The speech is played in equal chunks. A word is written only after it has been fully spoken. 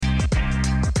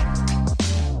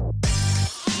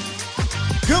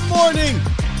Good morning,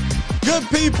 good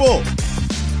people.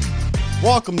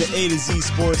 Welcome to A to Z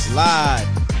Sports Live,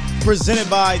 presented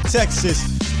by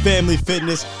Texas Family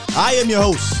Fitness. I am your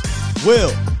host, Will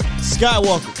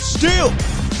Skywalker. Still,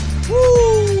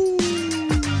 woo!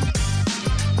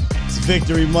 It's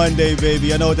Victory Monday,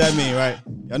 baby. I know what that means, right?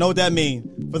 I know what that means.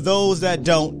 For those that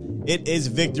don't, it is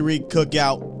Victory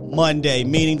Cookout Monday,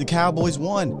 meaning the Cowboys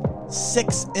won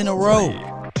 6 in a row,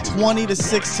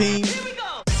 20-16.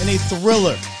 In a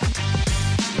thriller. It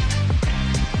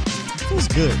feels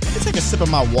good. Let me take a sip of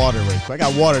my water real quick. I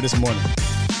got water this morning.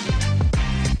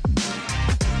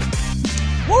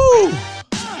 Woo!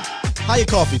 How your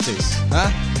coffee taste,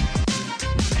 huh?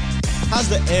 How's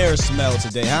the air smell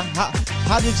today, huh?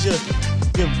 How did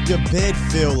your bed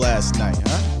feel last night,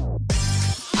 huh?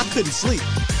 I couldn't sleep.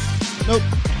 Nope.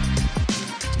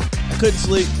 I couldn't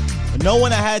sleep. No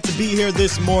one had to be here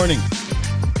this morning.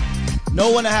 No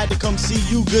one had to come see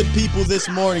you good people this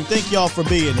morning. Thank y'all for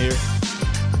being here.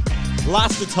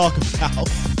 Lots to talk about.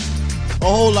 A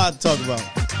whole lot to talk about.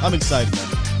 I'm excited, man.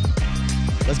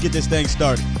 Let's get this thing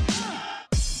started.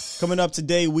 Coming up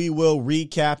today, we will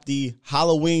recap the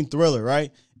Halloween thriller,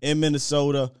 right? In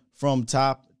Minnesota from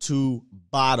top to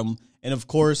bottom. And of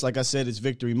course, like I said, it's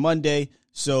Victory Monday.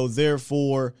 So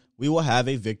therefore, we will have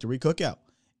a victory cookout.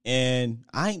 And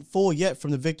I ain't full yet from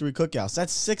the victory cookouts.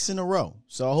 That's 6 in a row.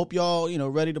 So I hope y'all,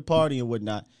 ready to party and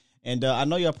whatnot. And I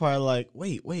know y'all probably like,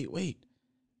 wait.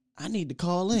 I need to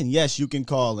call in. Yes, you can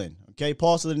call in. Okay,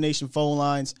 Pulse of the Nation phone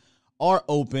lines are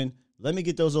open. Let me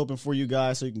get those open for you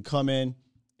guys so you can come in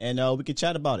and we can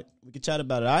chat about it.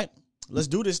 All right? Let's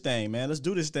do this thing, man. Let's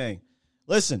do this thing.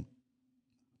 Listen,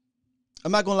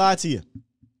 I'm not going to lie to you.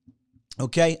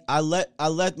 Okay, I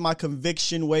let my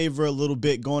conviction waver a little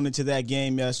bit going into that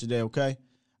game yesterday, okay?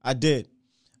 I did.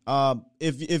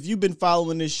 If you've been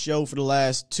following this show for the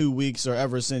last 2 weeks or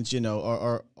ever since,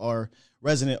 our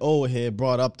resident old head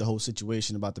brought up the whole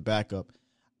situation about the backup,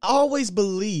 I always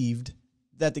believed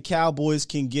that the Cowboys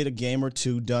can get a game or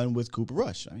two done with Cooper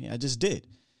Rush. I mean, I just did.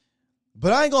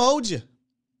 But I ain't going to hold you.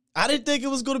 I didn't think it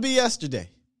was going to be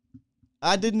yesterday.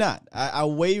 I did not. I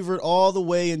wavered all the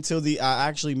way until I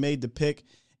actually made the pick,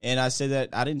 and I said that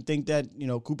I didn't think that,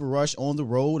 Cooper Rush on the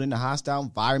road in a hostile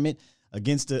environment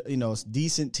against a,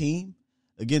 decent team,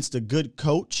 against a good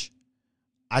coach,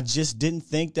 I just didn't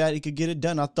think that he could get it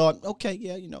done. I thought, okay,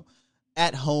 yeah,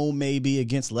 at home maybe,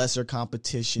 against lesser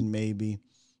competition maybe,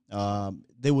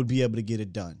 they would be able to get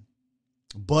it done.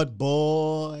 But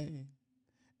boy,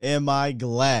 am I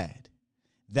glad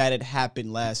that it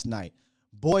happened last night.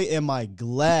 Boy, am I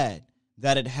glad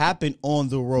that it happened on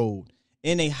the road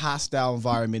in a hostile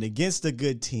environment against a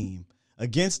good team,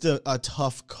 against a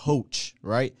tough coach,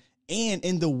 right? And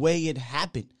in the way it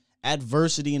happened,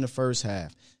 adversity in the first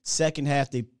half. Second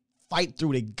half, they fight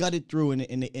through, they gutted through,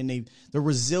 and they're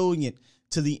resilient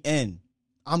to the end.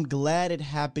 I'm glad it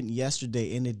happened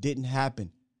yesterday, and it didn't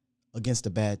happen against a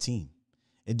bad team.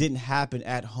 It didn't happen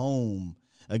at home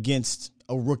against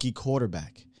a rookie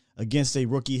quarterback, against a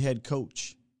rookie head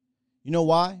coach. You know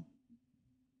why?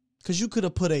 Because you could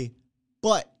have put a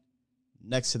but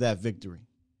next to that victory.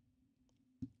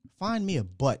 Find me a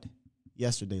but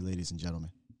yesterday, ladies and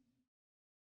gentlemen.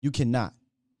 You cannot.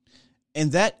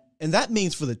 And that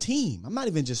means for the team. I'm not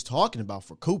even just talking about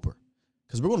for Cooper,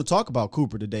 because we're going to talk about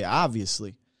Cooper today,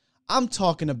 obviously. I'm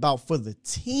talking about for the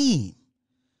team.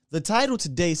 The title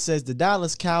today says the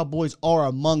Dallas Cowboys are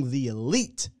among the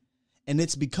elite. And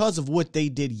it's because of what they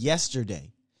did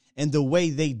yesterday and the way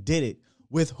they did it,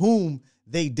 with whom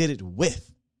they did it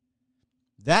with.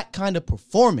 That kind of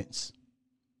performance,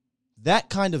 that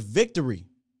kind of victory,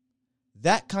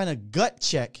 that kind of gut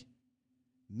check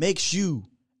makes you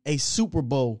a Super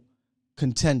Bowl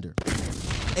contender,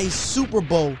 a Super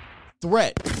Bowl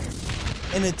threat,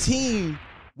 and a team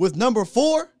with number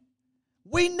 4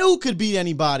 we knew could beat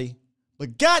anybody,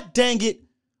 but god dang it,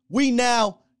 we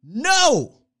now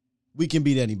know we can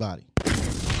beat anybody.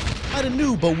 Not a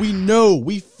new, but we know,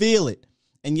 we feel it.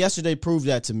 And yesterday proved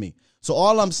that to me. So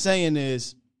all I'm saying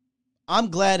is, I'm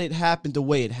glad it happened the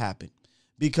way it happened.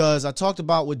 Because I talked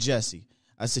about with Jesse.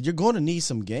 I said, you're going to need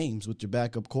some games with your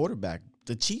backup quarterback.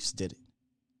 The Chiefs did it.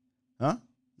 Huh?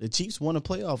 The Chiefs won a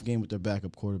playoff game with their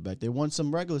backup quarterback. They won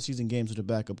some regular season games with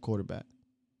their backup quarterback.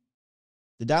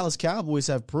 The Dallas Cowboys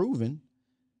have proven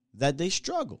that they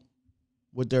struggle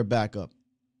with their backup.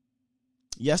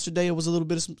 Yesterday, it was a little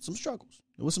bit of some struggles.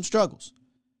 It was some struggles.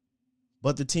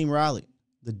 But the team rallied.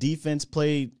 The defense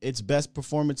played its best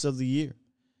performance of the year.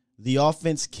 The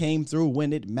offense came through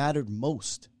when it mattered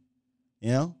most.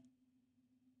 And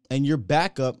your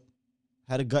backup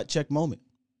had a gut check moment.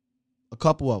 A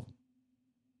couple of them.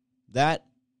 That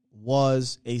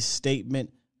was a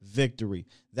statement victory.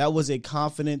 That was a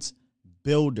confidence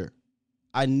builder.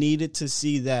 I needed to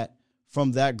see that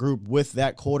from that group with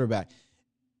that quarterback.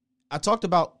 I talked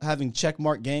about having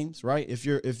checkmark games, right? If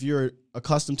you're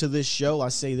accustomed to this show, I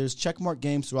say there's checkmark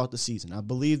games throughout the season. I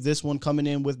believe this one coming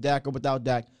in with Dak or without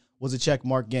Dak was a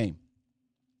checkmark game.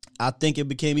 I think it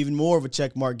became even more of a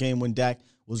checkmark game when Dak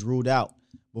was ruled out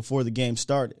before the game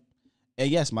started. And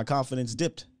yes, my confidence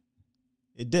dipped.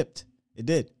 It dipped. It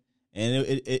did. And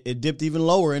it dipped even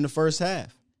lower in the first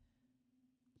half.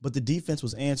 But the defense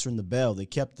was answering the bell. They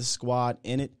kept the squad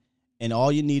in it. And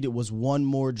all you needed was one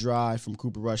more drive from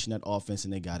Cooper Rush in that offense,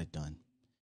 and they got it done.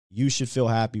 You should feel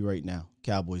happy right now,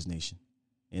 Cowboys Nation.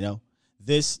 You know,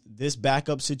 this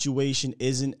backup situation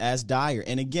isn't as dire.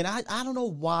 And again, I don't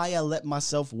know why I let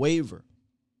myself waver.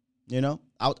 You know,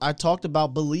 I talked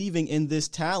about believing in this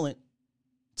talent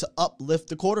to uplift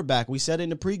the quarterback. We said in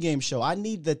the pregame show, I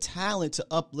need the talent to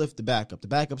uplift the backup. The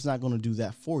backup's not going to do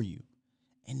that for you.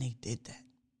 And they did that.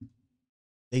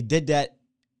 They did that.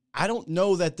 I don't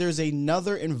know that there's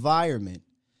another environment,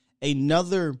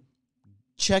 another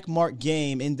checkmark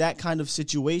game in that kind of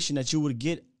situation that you would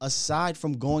get aside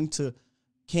from going to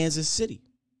Kansas City.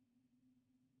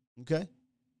 Okay?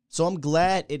 So I'm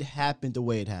glad it happened the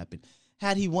way it happened.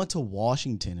 Had he went to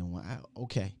Washington and went,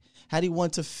 okay. Had he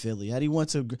went to Philly, had he went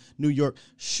to New York,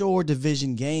 sure,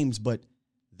 division games, but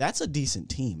that's a decent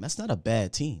team. That's not a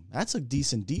bad team. That's a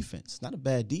decent defense. Not a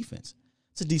bad defense.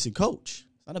 It's a decent coach.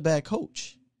 It's not a bad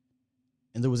coach.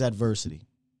 And there was adversity.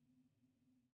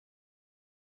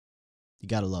 You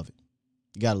got to love it.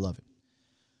 You got to love it.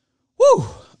 Woo!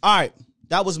 All right.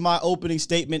 That was my opening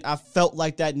statement. I felt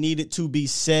like that needed to be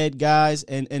said, guys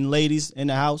and ladies in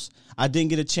the house. I didn't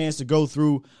get a chance to go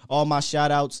through all my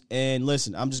shout-outs. And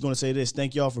listen, I'm just going to say this.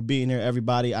 Thank y'all for being here,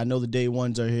 everybody. I know the day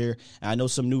ones are here. And I know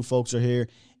some new folks are here.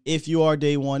 If you are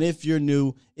day one, if you're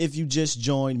new, if you just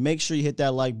joined, make sure you hit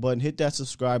that like button, hit that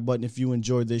subscribe button if you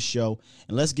enjoyed this show,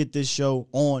 and let's get this show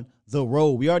on the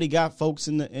road. We already got folks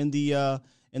in the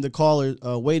caller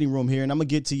waiting room here, and I'm gonna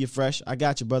get to you fresh. I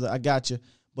got you, brother. I got you.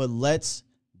 But let's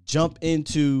jump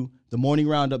into the morning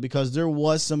roundup because there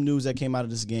was some news that came out of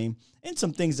this game and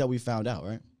some things that we found out.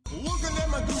 Right? Looking at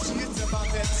my Gucci, it's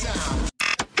about that time.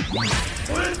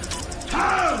 It's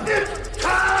time! It's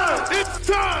time! It's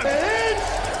time!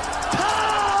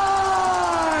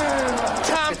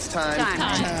 It's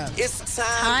time. It's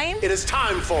time. It is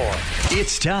time for.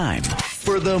 It's time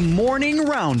for the morning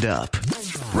roundup.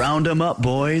 Round 'em up,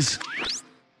 boys.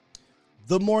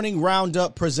 The morning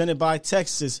roundup presented by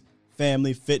Texas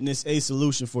Family Fitness, a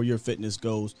solution for your fitness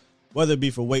goals, whether it be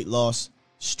for weight loss,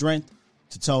 strength,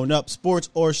 to tone up, sports,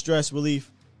 or stress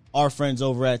relief. Our friends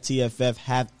over at TFF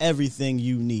have everything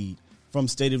you need, from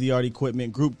state-of-the-art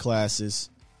equipment, group classes,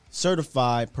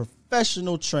 certified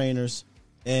professional trainers,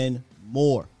 and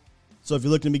more. So if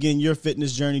you're looking to begin your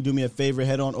fitness journey, do me a favor,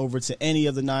 head on over to any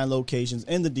of the 9 locations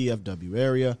in the DFW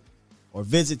area or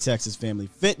visit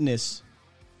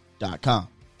TexasFamilyFitness.com.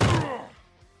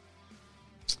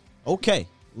 Okay,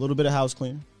 a little bit of house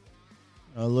cleaning.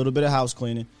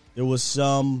 There was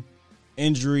some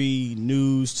injury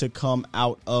news to come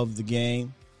out of the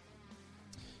game.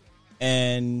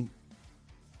 And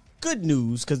good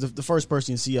news, because the first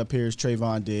person you see up here is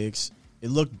Trayvon Diggs. It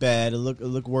looked bad. It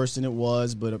looked worse than it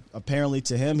was, but apparently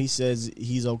to him, he says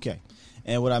he's okay.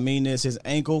 And what I mean is his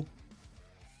ankle,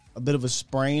 a bit of a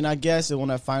sprain, I guess. And on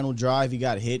that final drive, he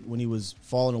got hit when he was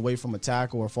falling away from a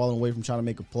tackle or falling away from trying to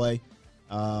make a play.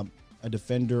 A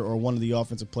defender or one of the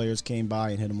offensive players came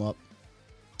by and hit him up.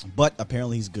 But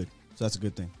apparently he's good, so that's a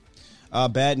good thing.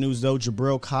 Bad news, though.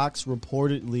 Jabril Cox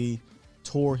reportedly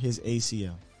tore his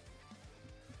ACL.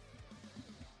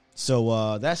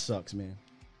 So that sucks, man.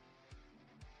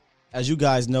 As you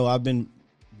guys know, I've been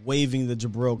waving the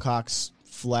Jabril Cox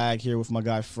flag here with my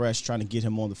guy Fresh, trying to get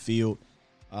him on the field.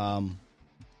 And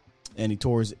he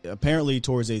apparently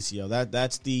tore his ACL.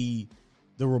 That's the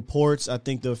reports. I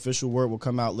think the official word will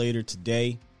come out later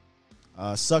today.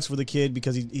 Sucks for the kid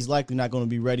because he's likely not going to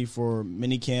be ready for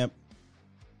minicamp.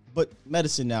 But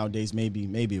medicine nowadays, maybe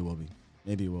it will be.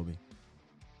 Maybe it will be.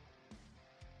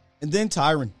 And then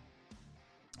Tyron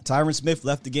Smith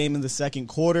left the game in the second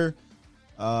quarter.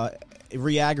 It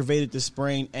re-aggravated the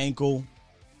sprained ankle.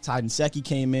 Tyden Secchi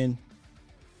came in.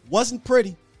 Wasn't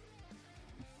pretty.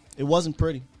 It wasn't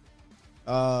pretty.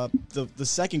 The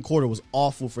second quarter was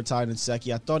awful for Tyden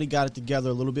Secchi. I thought he got it together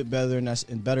a little bit better in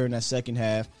that second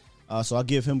half. So I'll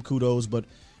give him kudos, but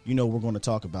we're going to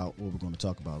talk about what we're going to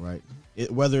talk about, right?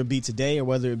 Whether it be today or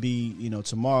whether it be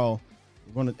tomorrow,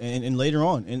 we're going to and later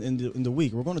on in the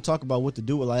week, we're going to talk about what to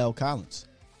do with La'el Collins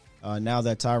now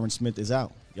that Tyron Smith is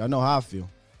out. Y'all know how I feel.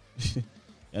 You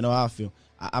know how I feel.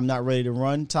 I'm not ready to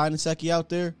run Ty Nsekhe out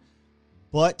there,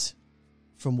 but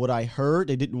from what I heard,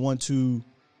 they didn't want to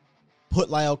put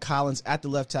La'el Collins at the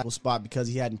left tackle spot because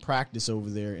he hadn't practiced over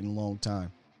there in a long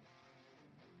time.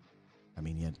 I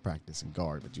mean, he hadn't practiced in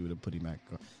guard, but you would have put him at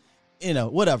guard. You know,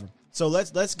 whatever. So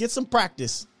let's get some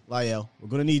practice, La'el. We're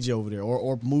going to need you over there,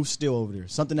 or move still over there.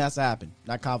 Something has to happen.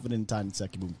 Not confident in Ty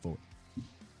Nsekhe moving forward.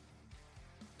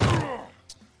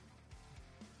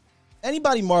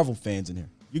 Anybody Marvel fans in here?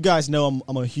 You guys know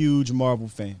I'm a huge Marvel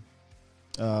fan.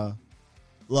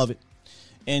 Love it.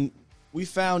 And we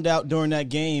found out during that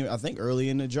game, I think early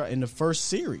in the first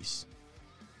series,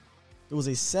 there was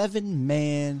a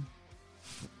 7-man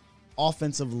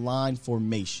offensive line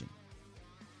formation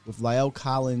with La'el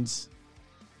Collins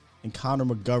and Connor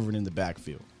McGovern in the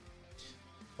backfield.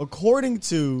 According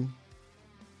to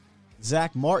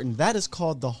Zach Martin, that is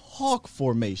called the Hawk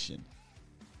formation.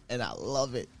 And I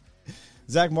love it.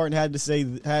 Zach Martin had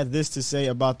this to say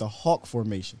about the Hawk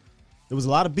formation. There was a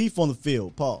lot of beef on the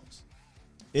field. Pause.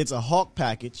 It's a Hawk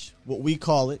package, what we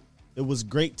call it. It was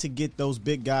great to get those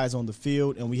big guys on the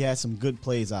field, and we had some good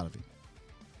plays out of it.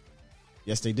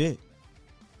 Yes, they did.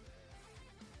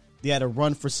 They had a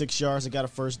run for 6 yards, they got a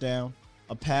first down.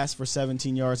 A pass for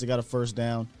 17 yards, they got a first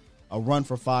down. A run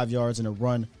for 5 yards, and a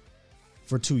run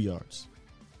for 2 yards.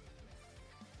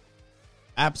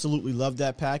 Absolutely love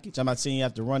that package. I'm not saying you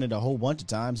have to run it a whole bunch of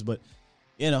times, but,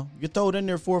 you know, you throw it in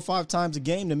there 4 or 5 times a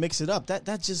game to mix it up.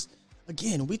 That just,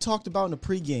 again, we talked about in the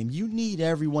pregame, you need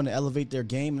everyone to elevate their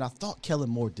game, and I thought Kellen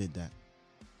Moore did that.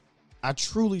 I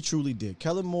truly, truly did.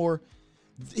 Kellen Moore,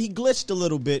 he glitched a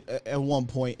little bit at one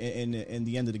point in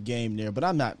the end of the game there, but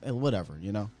I'm not, whatever,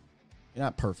 you know. You're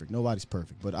not perfect. Nobody's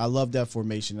perfect, but I love that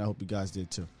formation. I hope you guys did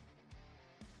too.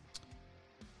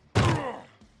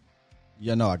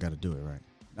 You know I got to do it, right?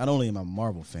 Not only am I a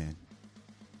Marvel fan,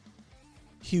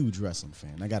 huge wrestling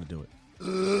fan. I got to do it.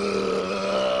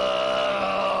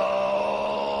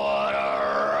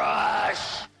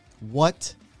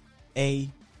 What a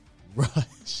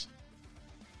rush.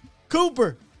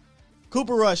 Cooper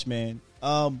Rush, man.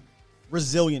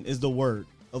 Resilient is the word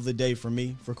of the day for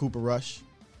me, for Cooper Rush.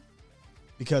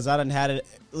 Because I done had it.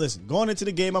 Listen, going into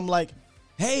the game, I'm like,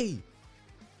 hey,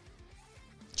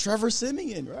 Trevor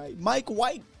Siemian, right? Mike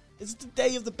White. It's the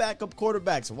day of the backup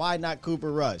quarterbacks. Why not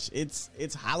Cooper Rush?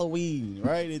 It's Halloween,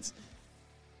 right?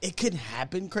 It could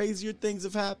happen. Crazier things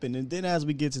have happened. And then as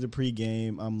we get to the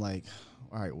pregame, I'm like,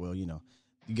 all right, well, you know,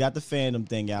 you got the fandom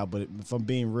thing out, but if I'm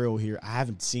being real here, I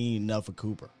haven't seen enough of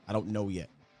Cooper. I don't know yet.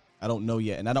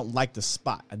 And I don't like the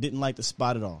spot. I didn't like the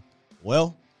spot at all.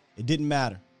 Well, it didn't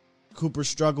matter. Cooper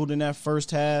struggled in that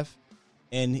first half,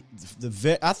 and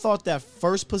I thought that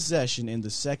first possession in the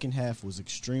second half was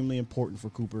extremely important for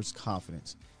Cooper's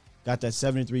confidence. Got that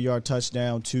 73-yard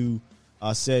touchdown to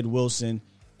Ced Wilson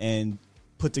and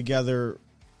put together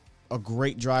a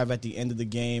great drive at the end of the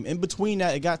game. In between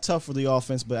that, it got tough for the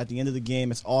offense, but at the end of the game,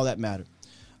 it's all that mattered.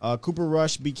 Cooper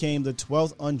Rush became the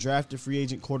 12th undrafted free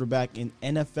agent quarterback in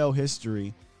NFL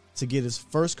history to get his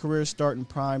first career start in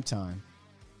prime time.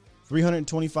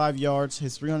 325 yards.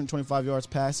 His 325 yards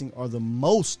passing are the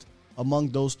most among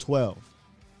those 12.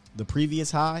 The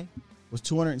previous high was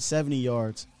 270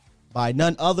 yards by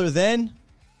none other than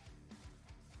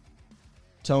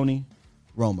Tony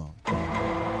Romo.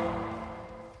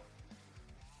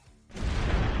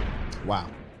 Wow.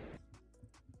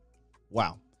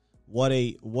 What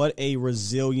a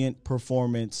resilient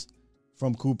performance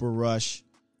from Cooper Rush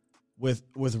with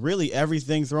really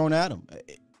everything thrown at him.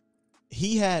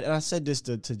 He had, and I said this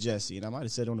to Jesse, and I might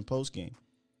have said it on the post game,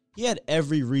 he had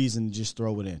every reason to just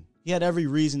throw it in. He had every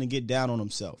reason to get down on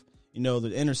himself. You know,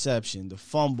 the interception, the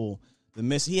fumble, the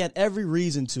miss. He had every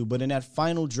reason to, but in that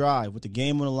final drive with the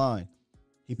game on the line,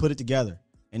 he put it together,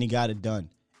 and he got it done.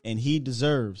 And he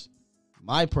deserves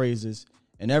my praises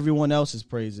and everyone else's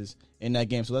praises in that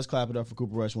game. So let's clap it up for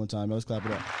Cooper Rush one time. Let's clap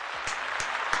it up.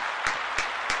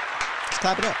 Let's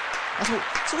clap it up.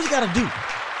 That's what you got to do,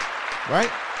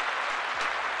 right?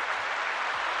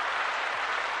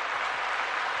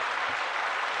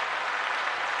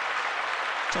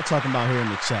 What y'all talking about here in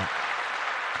the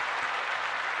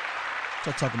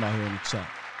chat?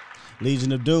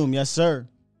 Legion of Doom, yes, sir.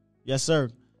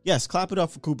 Yes, clap it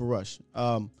up for Cooper Rush.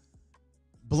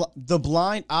 The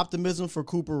blind optimism for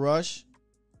Cooper Rush,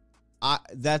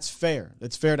 that's fair.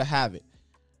 That's fair to have it.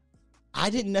 I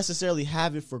didn't necessarily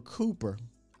have it for Cooper.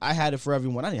 I had it for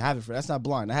everyone. I didn't have it for, that's not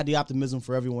blind. I had the optimism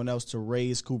for everyone else to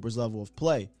raise Cooper's level of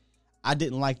play. I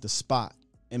didn't like the spot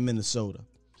in Minnesota.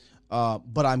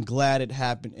 But I'm glad it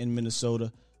happened in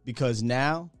Minnesota because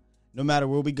now, no matter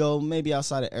where we go, maybe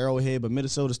outside of Arrowhead, but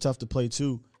Minnesota's tough to play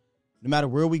too. no matter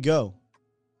where we go,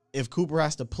 if Cooper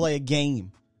has to play a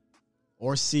game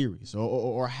or a series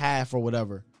or half or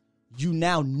whatever, you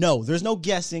now know. There's no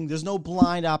guessing. There's no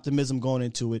blind optimism going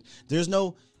into it. There's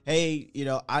no, hey,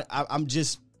 I'm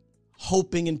just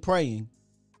hoping and praying.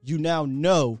 You now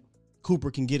know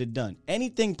Cooper can get it done.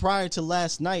 Anything prior to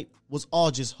last night was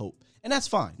all just hope. And that's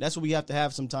fine. That's what we have to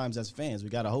have sometimes as fans. We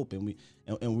got to hope, and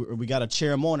we got to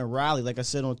cheer him on and rally, like I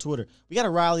said on Twitter. We got to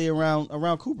rally around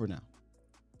Cooper now.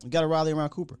 We got to rally around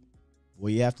Cooper. Will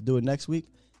you have to do it next week?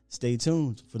 Stay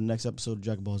tuned for the next episode of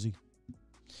Dragon Ball Z.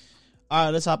 All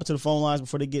right, let's hop into the phone lines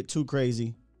before they get too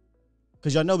crazy.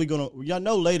 Because y'all know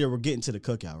later we're getting to the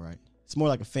cookout, right? It's more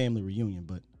like a family reunion,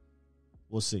 but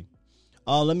we'll see.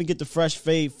 Let me get the Fresh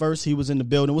fade first. He was in the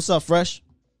building. What's up, Fresh?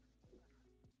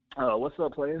 What's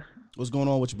up, player? What's going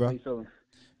on with you, bro? How you feeling?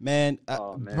 Man,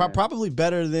 probably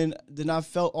better than I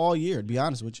felt all year, to be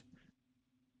honest with you.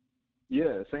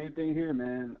 Yeah, same thing here,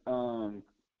 man.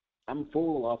 I'm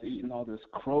full off eating all this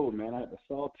crow, man. I had to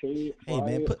saute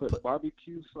it, put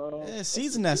barbecue sauce. Yeah,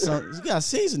 season that something. You gotta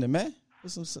season it, man.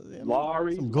 Put some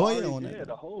Goya on it. Yeah,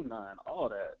 the whole nine, all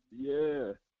that.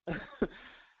 Yeah.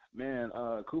 Man,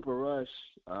 Cooper Rush,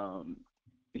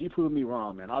 he proved me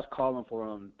wrong, man. I was calling for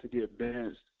him to get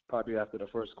benched probably after the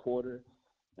first quarter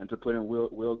and to put in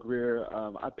Will Greer.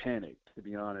 I panicked, to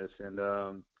be honest. And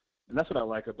that's what I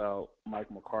like about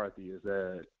Mike McCarthy is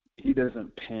that he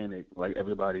doesn't panic like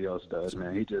everybody else does,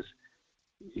 man.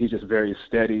 He's just very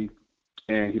steady,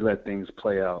 and he let things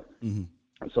play out. Mm-hmm.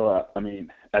 And so, I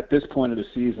mean, at this point of the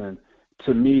season,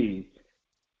 to me,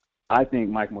 I think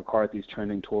Mike McCarthy's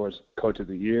trending towards Coach of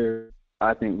the Year.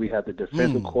 I think we have the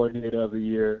Defensive Coordinator of the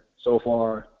Year so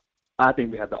far. I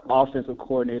think we have the Offensive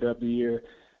Coordinator of the Year.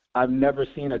 I've never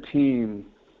seen a team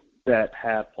that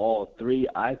had all three.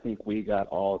 I think we got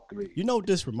all three. You know what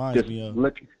this reminds me of?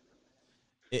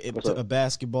 A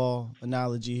basketball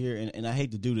analogy here, and I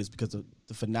hate to do this because of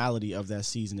the finality of that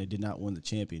season. They did not win the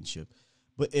championship.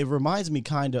 But it reminds me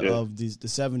kind of of the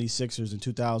 76ers in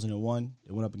 2001.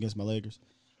 They went up against my Lakers.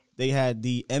 They had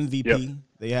the MVP. Yep.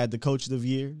 They had the Coach of the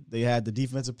Year. They had the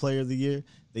Defensive Player of the Year.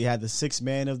 They had the Sixth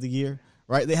Man of the Year.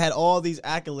 Right? They had all these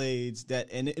accolades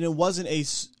and it wasn't a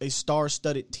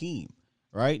star-studded team.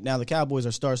 Right? Now the Cowboys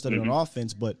are star-studded on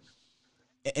offense, but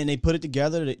they put it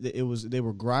together. They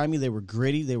were grimy. They were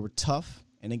gritty. They were tough,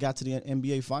 and they got to the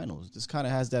NBA Finals. This kind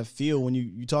of has that feel when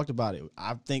you talked about it.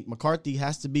 I think McCarthy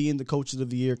has to be in the Coaches of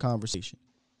the Year conversation.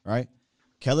 Right?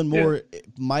 Kellen Moore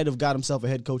might have got himself a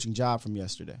head coaching job from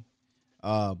yesterday.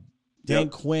 Dan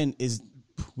Quinn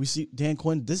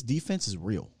this defense is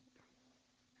real.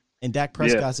 And Dak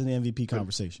Prescott's in the MVP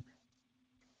conversation.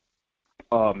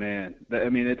 Oh, man.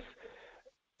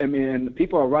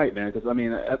 People are right, man, because,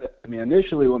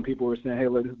 initially when people were saying, hey,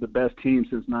 look, this is the best team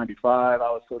since 95, I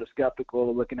was sort of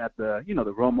skeptical looking at the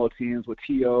Romo teams with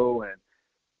T.O. and,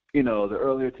 the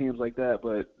earlier teams like that.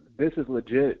 But this is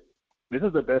legit. This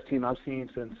is the best team I've seen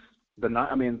since the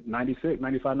 95,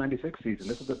 96 season.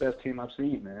 This is the best team I've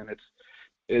seen, man.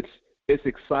 It's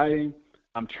exciting.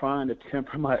 I'm trying to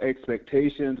temper my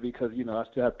expectations because, I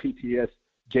still have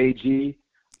PTSD.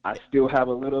 I still have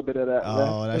a little bit of that.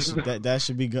 Oh, that should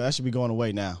be good. That should be going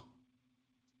away now.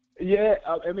 Yeah,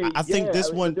 I think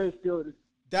this one,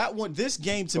 this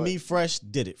game to me, Fresh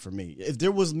did it for me. If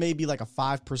there was maybe like a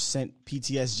 5%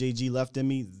 PTSD left in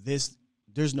me, there's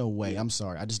no way. I'm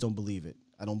sorry. I just don't believe it.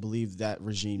 I don't believe that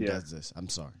regime does this. I'm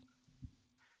sorry.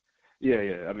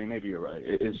 Yeah. Maybe you're right.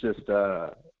 It's just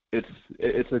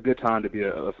it's a good time to be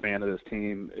a fan of this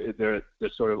team. They're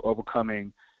sort of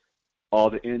overcoming all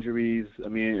the injuries.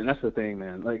 And that's the thing,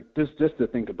 man. Like just to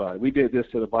think about it, we did this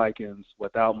to the Vikings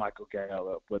without Michael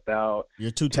Gallup, without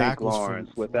your two tackles Lawrence,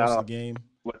 without the game,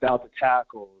 without the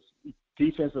tackles,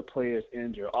 defensive players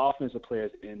injured, offensive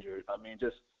players injured.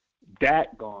 Just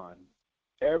Dak gone,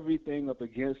 everything up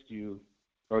against you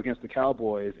or against the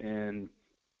Cowboys, and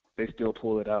they still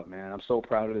pull it out, man. I'm so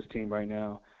proud of this team right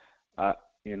now.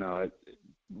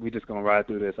 We're just gonna ride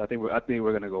through this. I think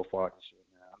we're gonna go far this year,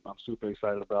 man. I'm super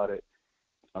excited about it.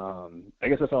 I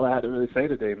guess that's all I had to really say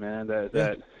today, man.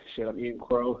 I'm eating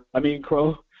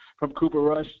crow from Cooper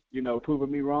Rush.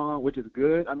 Proving me wrong, which is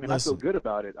good. Listen, I feel good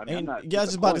about it. I'm not. Yeah, I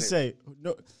was just about to say.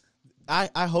 No,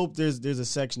 I hope there's a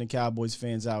section of Cowboys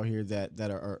fans out here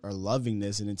that are loving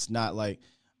this, and it's not like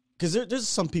because there's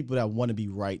some people that want to be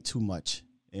right too much,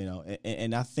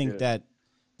 and I think that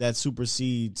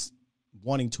supersedes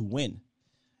wanting to win.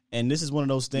 And this is one of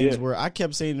those things where I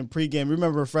kept saying in pregame,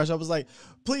 remember Fresh, I was like,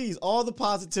 please, all the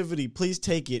positivity, please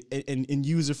take it and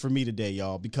use it for me today,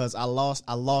 y'all, because I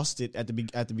lost it at the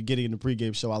beginning of the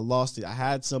pregame show. I lost it. I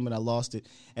had some and I lost it.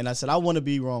 And I said, I want to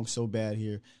be wrong so bad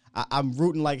here. I'm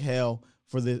rooting like hell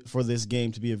for this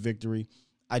game to be a victory.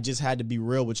 I just had to be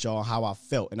real with y'all how I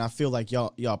felt, and I feel like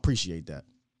y'all appreciate that.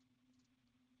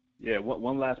 Yeah,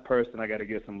 one last person I got to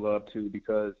give some love to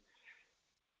because,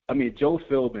 I mean, Joe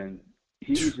Philbin,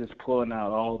 he's just pulling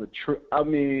out all the I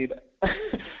mean,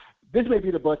 this may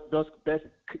be the best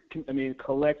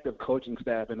collective coaching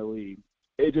staff in the league.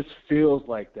 It just feels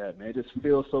like that, man. It just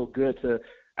feels so good to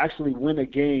actually win a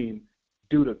game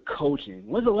due to coaching.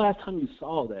 When's the last time you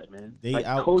saw that, man? They like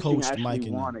out-coached coaching Mike actually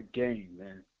and won a game,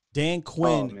 man. Dan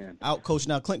Quinn out-coached.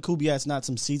 Now, Clint Kubiak's not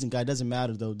some seasoned guy. It doesn't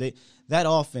matter, though. That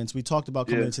offense, we talked about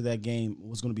coming into that game,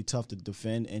 was going to be tough to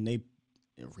defend, and it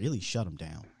really shut them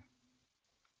down.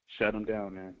 Shut them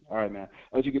down, man. All right, man.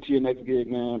 I'll let you get to your next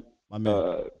gig, man. My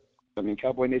man.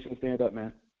 Cowboy Nation, stand up,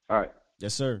 man. All right.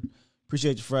 Yes, sir.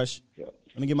 Appreciate you, Fresh. Yeah.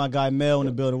 Let me get my guy Mel in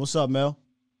the building. What's up, Mel?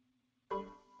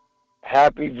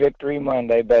 Happy Victory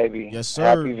Monday, baby. Yes, sir.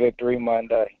 Happy Victory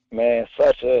Monday. Man,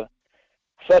 such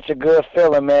a good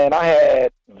feeling, man. I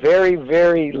had very,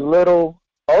 very little,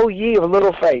 of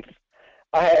little faith.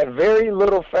 I had very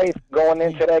little faith going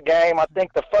into that game. I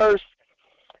think the first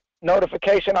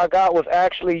notification I got was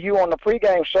actually you on the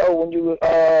pregame show when you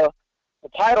the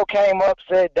title came up,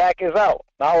 said Dak is out.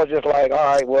 And I was just like, all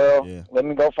right, well, let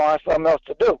me go find something else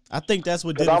to do. I think that's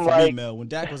what did it for me, Mel. When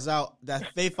Dak was out, that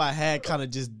faith I had kind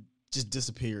of just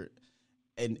disappeared.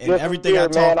 And everything I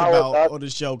talked about on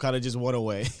the show kind of just went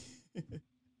away.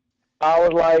 I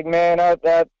was like, man,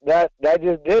 that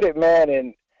just did it, man.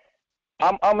 And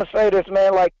I'm gonna say this,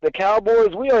 man, like the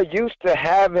Cowboys, we are used to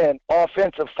having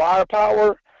offensive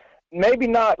firepower. Maybe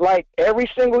not like every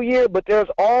single year, but there's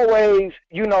always,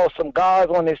 some guys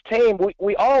on this team.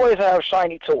 We always have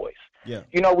shiny toys. Yeah.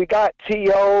 We got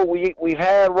T.O., we've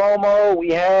had Romo,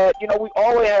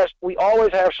 we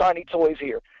always have shiny toys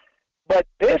here. But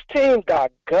this team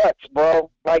got guts,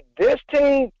 bro. Like, this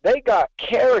team, they got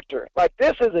character. Like,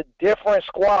 this is a different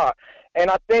squad. And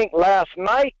I think last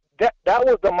night, that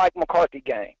was the Mike McCarthy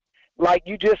game. Like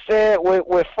you just said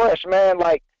with Fresh, man,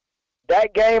 like,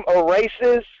 that game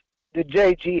erases the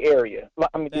JG area.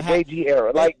 JG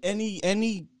era. Like, any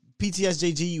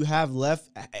PTSJG you have left,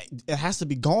 it has to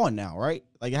be gone now, right?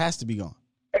 Like, it has to be gone.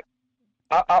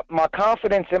 My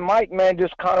confidence in Mike, man,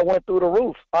 just kind of went through the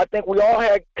roof. I think we all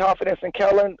had confidence in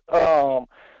Kellen.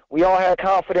 We all had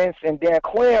confidence in Dan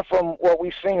Quinn from what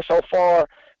we've seen so far.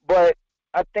 But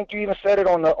I think you even said it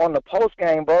on the post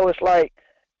game, bro. It's like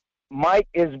Mike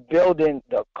is building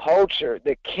the culture,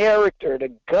 the character,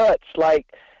 the guts. Like,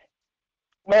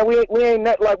 man, we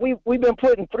ain't like we've been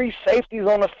putting 3 safeties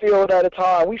on the field at a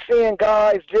time. We seeing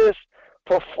guys just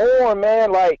perform,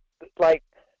 man. Like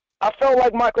I felt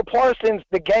like Michael Parsons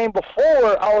the game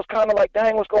before. I was kind of like,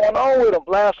 dang, what's going on with him?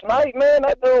 Last night, man,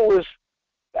 that dude was.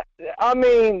 I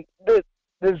mean, the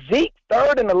Zeke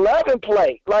 3rd and 11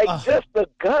 play, like just the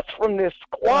guts from this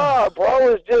squad,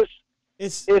 bro, is just.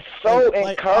 It's so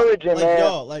encouraging, man.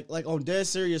 Y'all, like on dead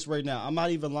serious right now. I'm not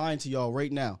even lying to y'all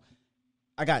right now.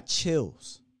 I got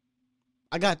chills.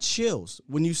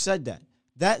 When you said that.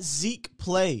 That Zeke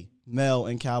play, Mel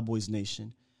and Cowboys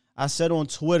Nation, I said on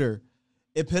Twitter,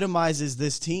 epitomizes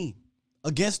this team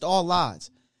against all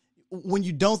odds. When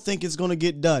you don't think it's going to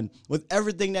get done, with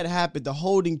everything that happened, the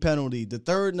holding penalty, the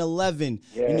 3rd and 11,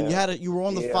 you were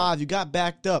on the 5, you got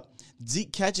backed up.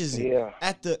 Zeke catches it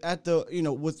at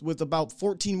the with about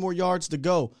 14 more yards to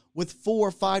go, with 4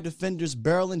 or 5 defenders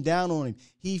barreling down on him.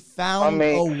 He found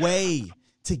a way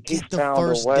to get the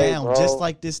first down, bro. Just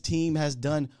like this team has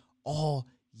done all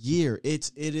year.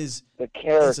 It's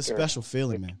a special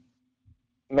feeling, man.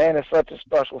 Man, it's such a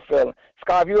special feeling.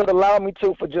 Scott, if you would allow me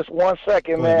to for just 1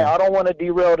 second, man, I don't want to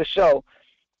derail the show.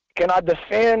 Can I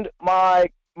defend my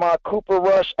Cooper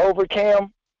Rush over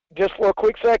Cam just for a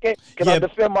quick second? Can I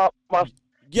defend my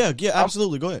Yeah,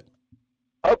 absolutely. Go ahead.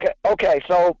 Okay.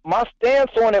 So my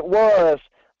stance on it was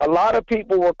a lot of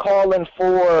people were calling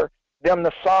for them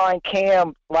to sign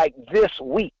Cam like this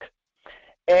week.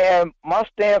 And my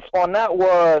stance on that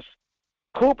was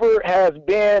Cooper has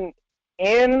been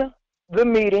in the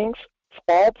meetings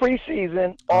all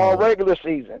preseason, all regular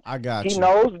season. I got you. He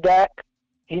knows Dak.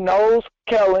 He knows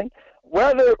Kellen.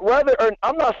 Whether or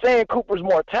I'm not saying Cooper's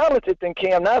more talented than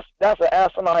Cam. That's an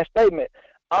asinine statement.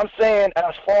 I'm saying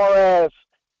as far as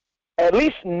at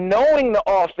least knowing the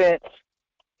offense,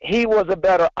 he was a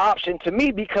better option to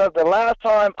me because the last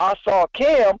time I saw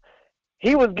Cam,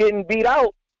 he was getting beat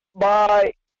out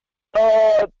by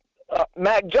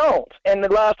Mac Jones. And the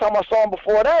last time I saw him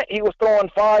before that, he was throwing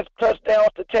 5 touchdowns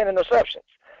to 10 interceptions.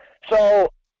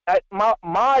 So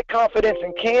my confidence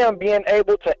in Cam being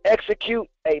able to execute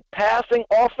a passing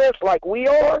offense like we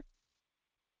are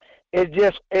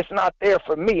it's not there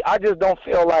for me. I just don't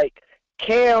feel like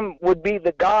Cam would be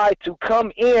the guy to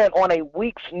come in on a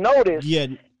week's notice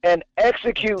and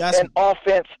execute an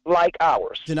offense like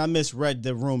ours. Then I misread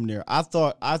the room there. I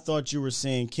thought you were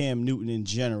saying Cam Newton in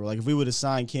general. Like if we would have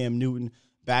signed Cam Newton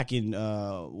back in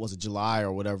was it July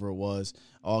or whatever it was,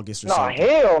 August or something.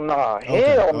 Hell nah.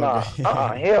 Hell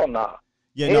nah.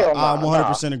 Yeah, hell I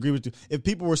 100% agree with you. If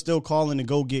people were still calling to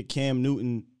go get Cam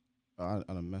Newton, I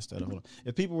done messed that up. Hold on.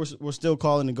 If people were still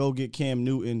calling to go get Cam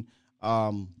Newton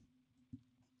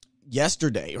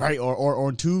yesterday, right, or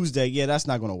on Tuesday, that's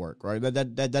not going to work, right?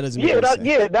 That doesn't make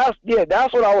sense.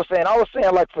 That's what I was saying. I was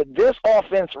saying like for this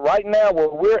offense right now where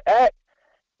we're at,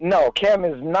 no, Cam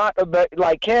is not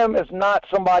Cam is not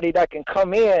somebody that can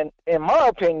come in my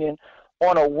opinion,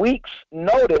 on a week's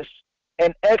notice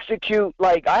and execute.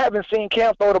 Like I haven't seen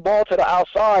Cam throw the ball to the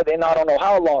outside in I don't know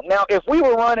how long. Now, if we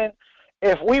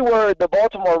were the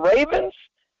Baltimore Ravens,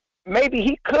 maybe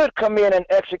he could come in and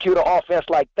execute an offense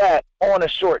like that on a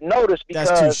short notice. Because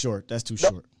That's too short. It's still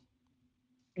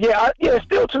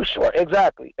too short.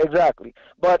 Exactly.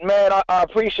 But, man, I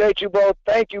appreciate you, bro.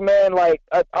 Thank you, man. Like,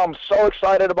 I'm so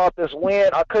excited about this win.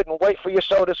 I couldn't wait for your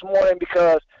show this morning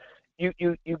because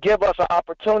you give us an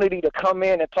opportunity to come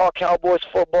in and talk Cowboys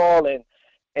football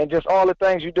and just all the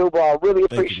things you do, bro. I really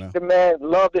appreciate it, man.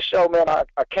 Love the show, man. I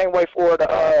can't wait for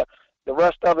the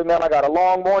rest of it, man. I got a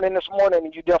long morning this morning,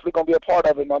 and you're definitely going to be a part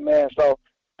of it, my man. So,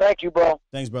 thank you, bro.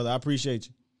 Thanks, brother. I appreciate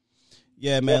you.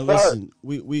 Yeah, man. Yes, listen,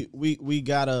 we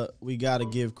gotta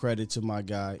give credit to my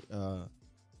guy,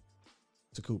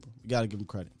 to Cooper. We gotta give him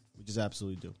credit. We just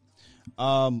absolutely do.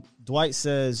 Dwight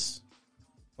says,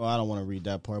 well, I don't want to read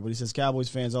that part, but he says Cowboys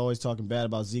fans always talking bad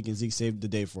about Zeke, and Zeke saved the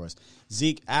day for us.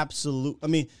 Zeke, absolute. I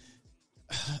mean,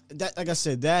 that, like I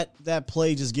said, that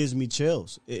play just gives me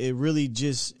chills. It really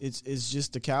just it's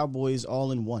just the Cowboys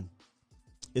all in one.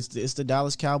 It's the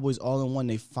Dallas Cowboys all in one.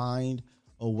 They find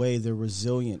a way. They're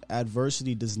resilient.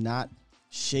 Adversity does not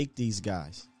shake these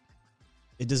guys.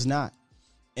 It does not.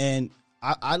 And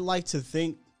I like to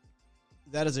think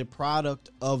that is a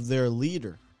product of their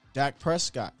leader, Dak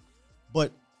Prescott.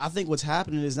 But I think what's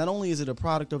happening is not only is it a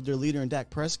product of their leader and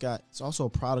Dak Prescott, it's also a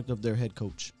product of their head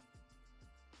coach.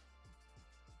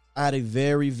 I had a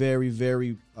very, very,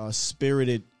 very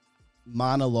spirited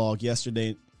monologue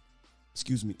yesterday,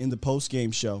 in the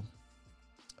post-game show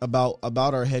about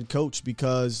our head coach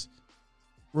because,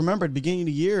 remember, at the beginning of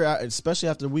the year, especially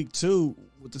after week 2,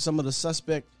 with some of the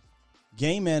suspect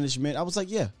game management, I was like,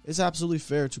 yeah, it's absolutely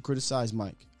fair to criticize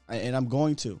Mike, and I'm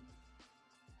going to.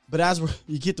 But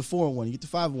you get to 4-1, you get to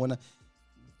 5-1,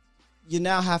 you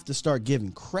now have to start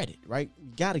giving credit, right?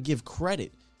 You got to give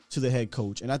credit to the head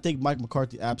coach, and I think Mike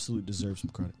McCarthy absolutely deserves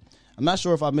some credit. I'm not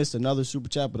sure if I missed another super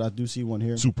chat, but I do see one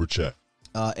here. Super chat.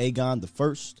 Agon the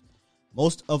first.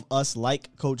 Most of us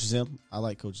like Coach Zim. I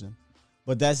like Coach Zim.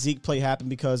 But that Zeke play happened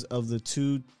because of the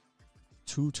two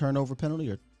turnover penalty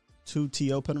or 2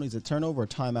 TO penalties, a turnover or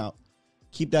timeout.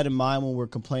 Keep that in mind when we're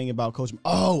complaining about Coach.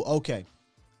 Oh, okay.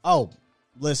 Oh,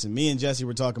 listen, me and Jesse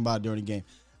were talking about it during the game.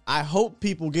 I hope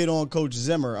people get on Coach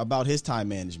Zimmer about his time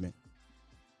management.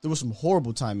 There were some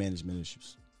horrible time management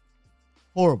issues.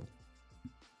 Horrible.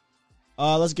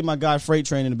 Let's get my guy Freight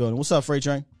Train in the building. What's up, Freight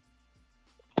Train?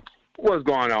 What's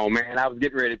going on, man? I was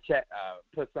getting ready to chat,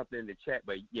 put something in the chat,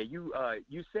 but yeah,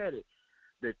 you said it.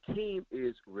 The team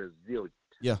is resilient.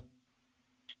 Yeah.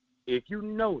 If you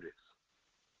notice,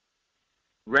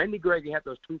 Randy Gregory had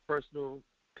those 2 personal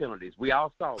penalties. We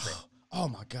all saw that. Oh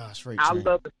my gosh, Freight I Train.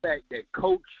 love the fact that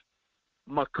Coach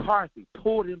McCarthy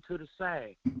pulled him to the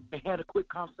side and had a quick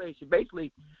conversation.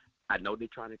 Basically, I know they're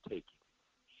trying to take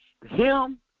you.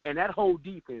 Him and that whole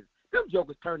defense, them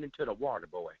jokers turned into the water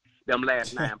boy. Them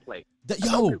last 9 plays.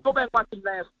 Go back and watch them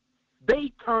last.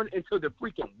 They turned into the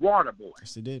freaking water boy.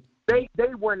 Yes, they did.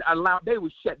 They weren't allowed. They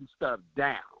were shutting stuff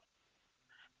down.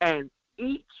 And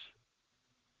each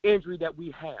injury that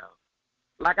we have,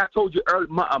 like I told you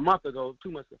a month ago,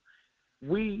 2 months ago,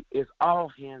 we is all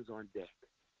hands on deck.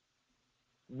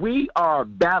 We are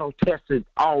battle tested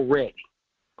already.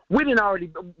 We didn't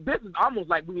already. This is almost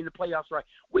like we in the playoffs, right?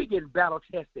 We getting battle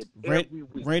tested every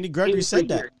week. Randy Gregory said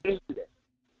that.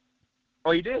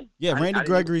 Oh, you did? Yeah, Randy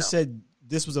Gregory said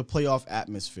this was a playoff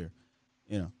atmosphere.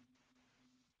 You know.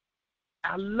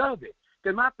 I love it.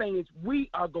 Because my thing is, we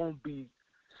are going to be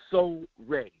so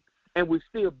ready, and we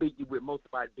still beat you with most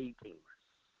of our B teams.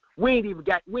 We ain't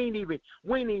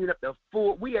even up to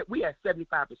full. We at 75%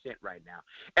 right now,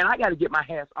 and I got to get my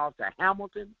hats off to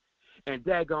Hamilton and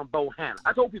daggone Bohanna.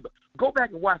 I told people, go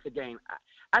back and watch the game.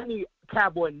 I need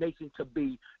Cowboy Nation to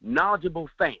be knowledgeable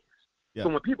fans. Yeah. So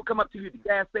when people come up to you at the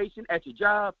gas station, at your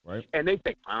job, Right. and they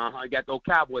say, you got those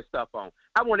cowboy stuff on.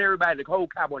 I want everybody to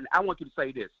hold cowboy. I want you to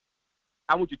say this.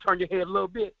 I want you to turn your head a little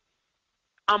bit,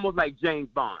 almost like James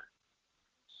Bond.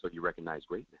 So you recognize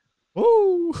greatness.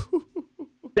 Woo!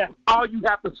 That's all you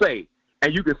have to say,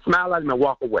 and you can smile at him and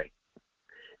walk away.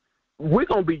 We're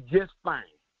going to be just fine.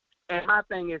 And my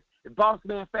thing is, if Boss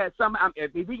Man Fat,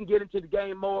 if we can get into the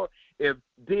game more, if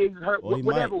Diggs hurt, Well,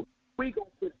 whatever, we're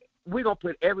going to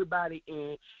put everybody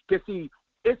in. Because, see,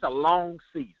 it's a long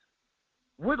season.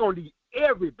 We're going to need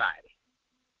everybody.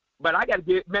 But I got to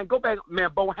get, man, go back, man,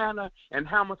 Bohanna and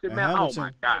Hamilton, man. Hamilton, oh,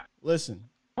 my God. Listen.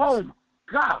 Oh, my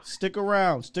God. Stick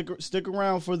around. Stick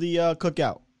around for the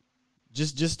cookout.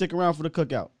 Just stick around for the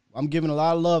cookout. I'm giving a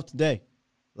lot of love today.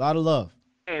 A lot of love.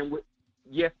 And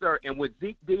yes, sir. And what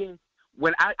Zeke did,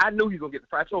 when I knew he was going to get the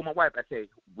fight, I told my wife, I said,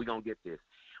 we're going to get this.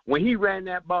 When he ran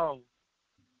that ball,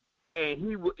 and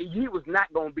he was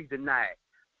not going to be denied.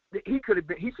 He should have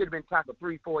been tackled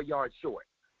 3-4 yards short.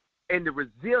 And the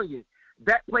resilience,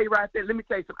 that play right there, let me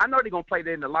tell you something. I know they're going to play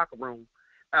that in the locker room.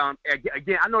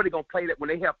 Again, I know they're going to play that when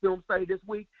they have film study this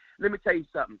week. Let me tell you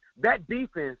something. That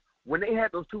defense, when they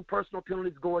had those 2 personal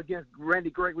penalties go against Randy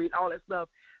Gregory and all that stuff,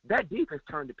 that defense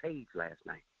turned the page last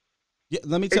night. Yeah,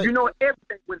 let me tell you. Know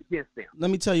everything went against them.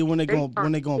 Let me tell you when they going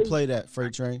to play that,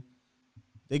 Freight Train.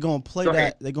 They're going to play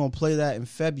that. They're going to play that in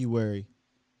February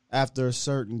after a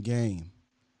certain game.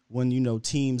 When,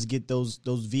 teams get those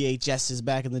VHSs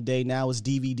back in the day. Now it's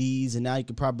DVDs, and now you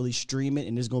can probably stream it,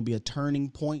 and there's going to be a turning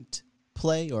point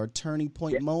play or a turning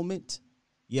point moment.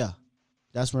 Yeah,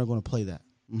 that's when they're going to play that.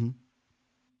 Mm-hmm.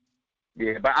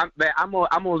 Yeah, but I'm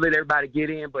gonna let everybody get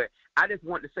in, but I just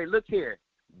want to say, look here,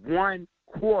 1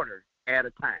 quarter at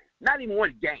a time. Not even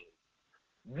one game.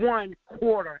 1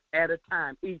 quarter at a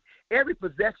time. Every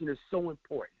possession is so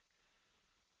important.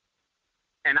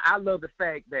 And I love the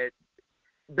fact that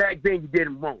back then you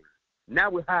didn't want it. Now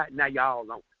we're hot. Now y'all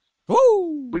on us.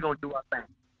 Woo! We're going to do our thing.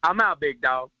 I'm out, big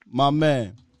dog. My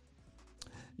man.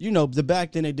 The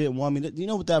back then they didn't want me. You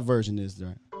know what that version is,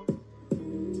 right?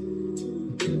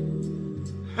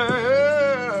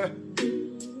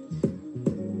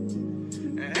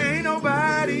 Ain't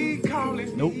nobody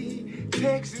calling me,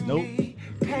 texting me,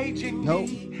 paging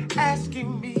me,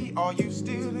 asking me, are you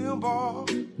still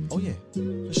involved? Oh, yeah.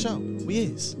 For sure. We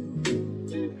is.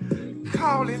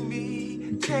 Calling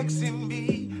me, texting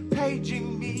me,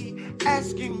 paging me,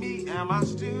 asking me, am I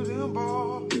still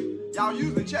involved? Y'all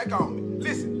usually check on me.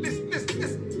 Listen.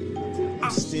 I'm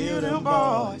still them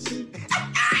boys.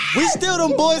 We still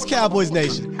them boys, Cowboys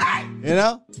Nation.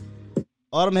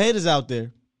 All them haters out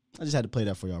there. I just had to play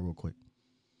that for y'all real quick.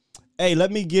 Hey,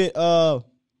 let me get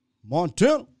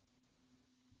Montana.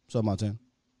 What's up, Montana?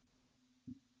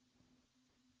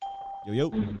 Yo.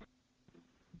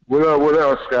 What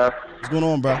up, Scott? What's going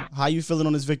on, bro? How you feeling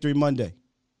on this Victory Monday?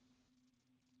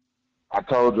 I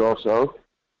told y'all so.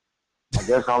 I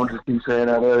guess I'm just keep saying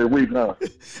that every week, huh?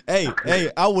 Hey,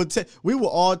 we will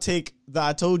all take the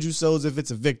I told you so's if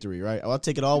it's a victory, right? I'll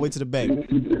take it all the way to the bank.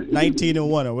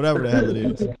 19-1 or whatever the hell it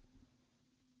is.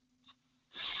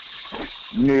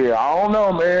 Yeah, I don't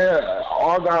know, man.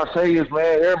 All I gotta say is,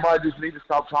 man, everybody just need to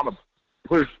stop trying to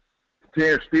push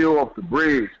Terrence Steele off the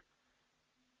bridge.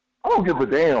 I don't give a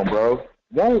damn, bro.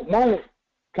 Won't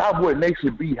Cowboy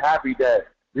Nation be happy that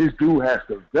this dude has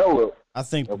developed? I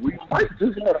think we might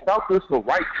just have found this the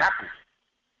right tackle.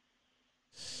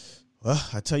 Well,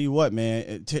 I tell you what,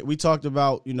 man. We talked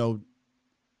about,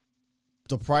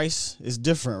 the price is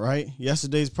different, right?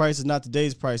 Yesterday's price is not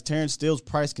today's price. Terrence Steele's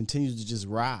price continues to just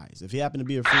rise. If he happened to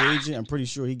be a free agent, I'm pretty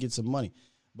sure he gets some money.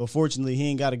 But fortunately, he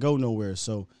ain't got to go nowhere.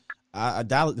 So the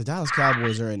Dallas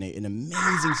Cowboys are in an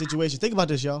amazing situation. Think about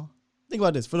this, y'all. Think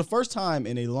about this. For the first time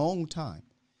in a long time,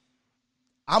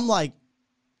 I'm like,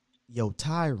 yo,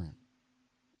 Tyron,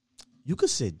 you could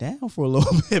sit down for a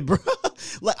little bit, bro.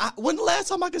 When the last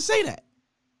time I could say that?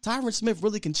 Tyron Smith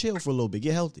really can chill for a little bit,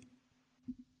 get healthy.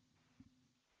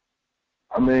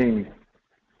 I mean,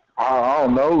 I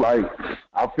don't know.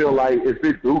 I feel like if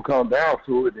it do come down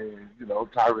to it, then,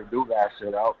 Tyron do got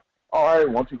set out. All right,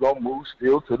 once you go move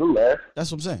Steele to the left.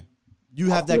 That's what I'm saying.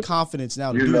 You have that confidence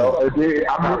now to do that.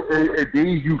 And then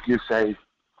you can say,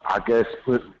 I guess,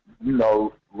 put,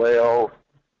 Leo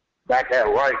back at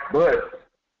right. But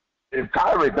if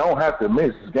Tyron don't have to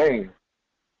miss his game,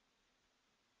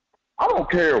 I don't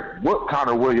care what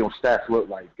Connor Williams' stats look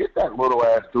like. Get that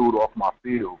little-ass dude off my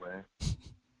field, man.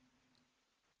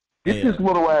 Get this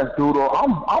little-ass dude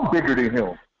off. I'm bigger than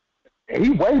him. And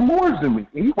he way more than me.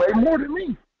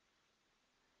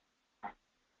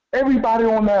 Everybody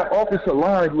on that offensive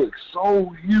line looks so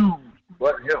huge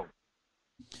but him.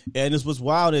 And this what's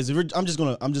wild is I'm just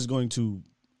going to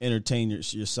entertain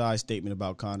your side statement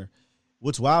about Connor.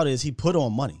 What's wild is he put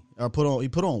on money or he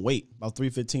put on weight, about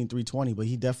 315, 320, but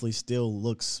he definitely still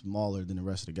looks smaller than the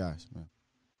rest of the guys, man.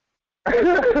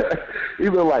 He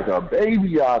look like a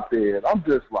baby out there. And I'm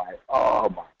just like, oh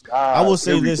my God. I will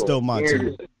say this though,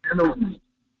 Monty.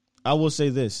 I will say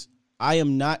this. I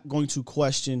am not going to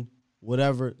question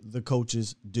whatever the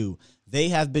coaches do. They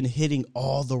have been hitting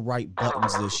all the right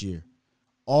buttons this year.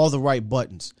 All the right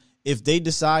buttons. If they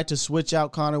decide to switch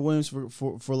out Connor Williams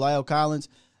for Lyle Collins,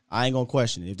 I ain't going to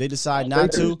question it. If they decide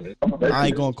not to, I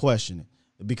ain't going to question it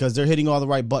because they're hitting all the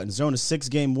right buttons. They're on a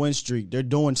 6-game win streak. They're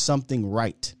doing something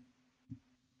right.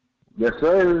 Yes,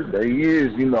 sir. They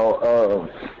is.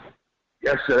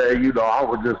 Yesterday, I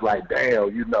was just like,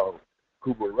 damn,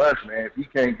 Cooper Rush, man, if he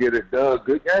can't get it done,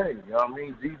 good game. You know what I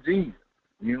mean? GG.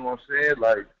 You know what I'm saying?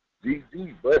 Like,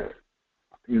 GG. But,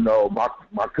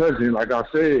 my cousin, like I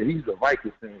said, he's a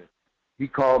Vikings fan. He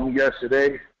called me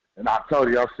yesterday, and I told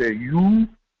him, I said, you,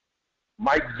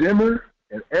 Mike Zimmer,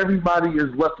 and everybody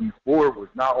is lucky Ford was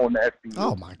not on that field.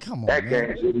 Oh, my, come on, that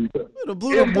man. Game, it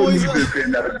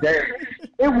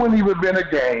wouldn't even been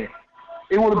a game.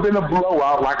 It would have been a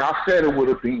blowout, like I said it would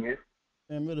have been.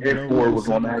 If Ford was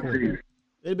on that field.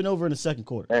 It'd been over in the second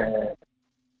quarter.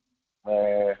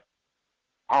 Man,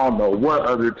 I don't know what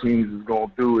other teams is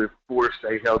gonna do if Ford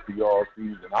stay healthy all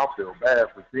season. I feel bad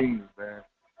for teams, man.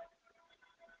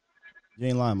 You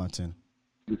ain't lying, Montana.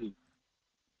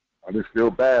 I just feel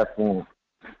bad for him.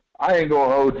 I ain't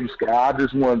gonna hold you, Scott. I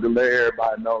just wanted to let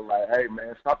everybody know, like, hey,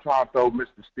 man, stop trying to throw Mr.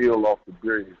 Steele off the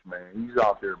bridge, man. He's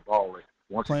out there balling.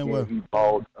 Once playing again, well. He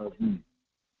balled. He's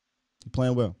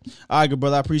playing well. All right, good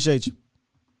brother. I appreciate you.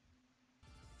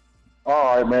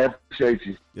 All right, man. Appreciate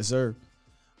you. Yes, sir.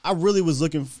 I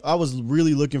was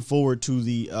really looking forward to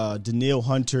the Danielle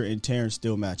Hunter and Terrence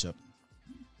Steele matchup.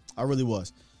 I really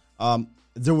was.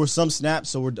 There were some snaps,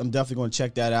 so I'm definitely going to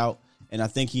check that out, and I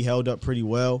think he held up pretty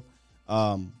well.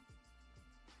 But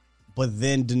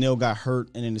then Danielle got hurt,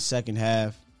 and in the second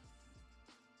half,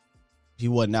 he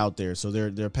wasn't out there, so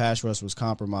their pass rush was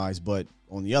compromised. But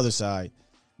on the other side,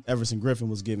 Everson Griffin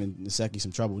was giving Nsekhe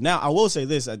some trouble. Now, I will say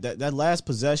this, that last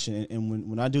possession, and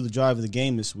when I do the drive of the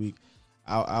game this week,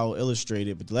 I'll illustrate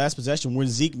it. But the last possession, when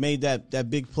Zeke made that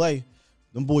big play,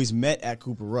 them boys met at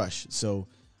Cooper Rush. So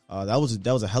that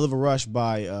was a hell of a rush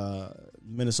by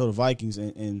Minnesota Vikings.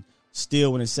 And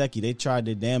Steele and Nsekhe, they tried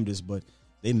their damnedest, but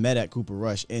they met at Cooper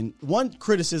Rush. And one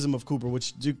criticism of Cooper,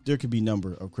 which there could be a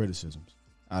number of criticisms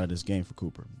out of this game for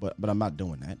Cooper, but I'm not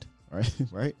doing that, right?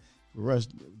 Right? Rush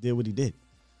did what he did.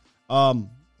 Was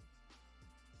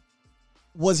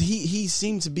he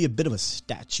seemed to be a bit of a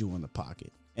statue in the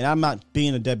pocket. And I'm not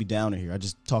being a Debbie Downer here. I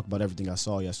just talked about everything I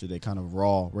saw yesterday, kind of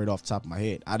raw, right off the top of my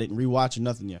head. I didn't rewatch or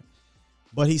nothing yet.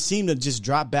 But he seemed to just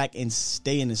drop back and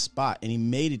stay in his spot, and he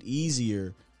made it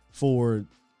easier for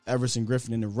Everson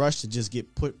Griffin in the rush to just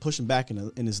get push him back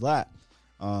in his lap.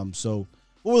 So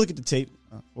we'll look at the tape.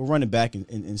 We'll run it back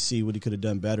and see what he could have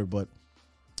done better. But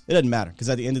it doesn't matter because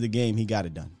at the end of the game, he got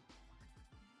it done.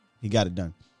 He got it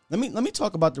done. Let me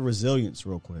talk about the resilience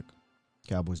real quick,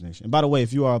 Cowboys Nation. And by the way,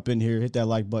 if you are up in here, hit that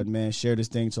like button, man. Share this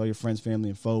thing to all your friends, family,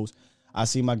 and foes. I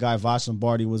see my guy Vach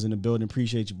Lombardi was in the building.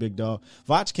 Appreciate you, big dog.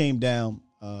 Vach came down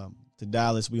to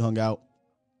Dallas. We hung out.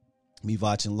 Me,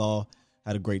 Vach, and Law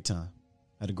had a great time.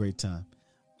 A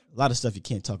lot of stuff you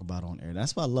can't talk about on air.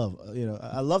 That's what I love.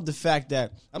 I love the fact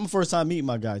that I'm the first time meeting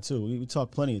my guy too. We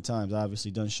talked plenty of times,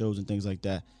 obviously done shows and things like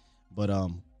that. But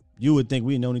you would think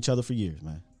we had known each other for years,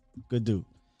 man. Good dude.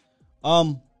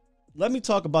 Let me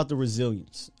talk about the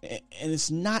resilience. And it's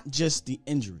not just the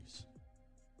injuries.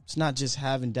 It's not just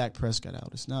having Dak Prescott out.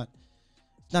 It's not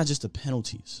just the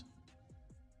penalties.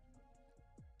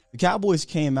 The Cowboys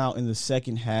came out in the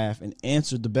second half and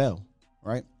answered the bell,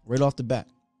 right off the bat.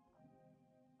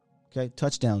 Okay,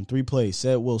 touchdown, 3 plays,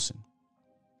 Said Wilson.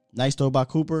 Nice throw by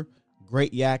Cooper.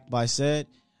 Great yak by Said.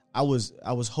 I was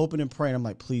hoping and praying. I'm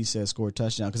like, please, Said score a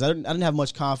touchdown because I didn't have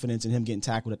much confidence in him getting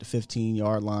tackled at the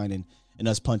 15-yard line and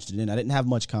us punched it in. I didn't have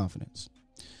much confidence.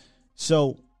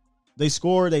 So they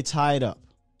score, they tie it up.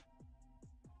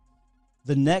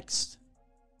 The next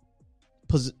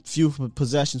few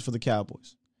possessions for the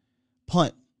Cowboys.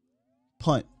 Punt,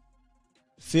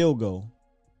 field goal,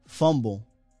 fumble,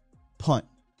 punt.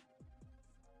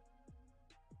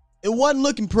 It wasn't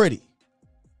looking pretty.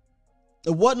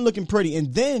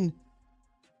 And then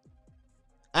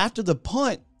after the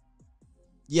punt,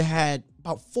 you had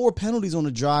about 4 penalties on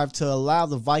the drive to allow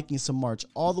the Vikings to march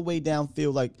all the way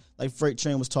downfield like Freight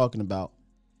Train was talking about.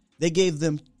 They gave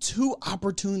them 2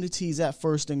 opportunities at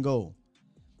 1st and goal.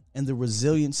 And the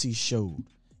resiliency showed.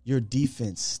 your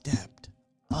defense stepped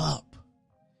up,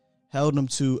 held them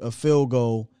to a field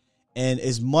goal. And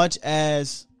as much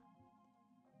as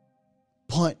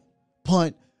punt,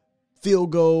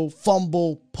 field goal,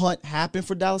 fumble, punt happened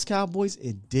for Dallas Cowboys,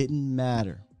 it didn't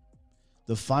matter.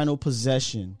 The final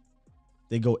possession,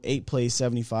 they go 8 plays,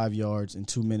 75 yards in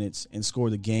 2 minutes and score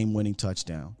the game-winning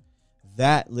touchdown.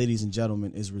 That, ladies and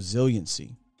gentlemen, is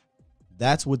resiliency.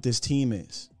 That's what this team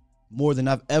is. More than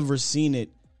I've ever seen it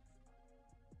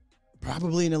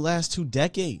probably in the last 2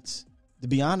 decades, to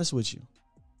be honest with you.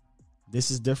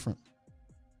 This is different.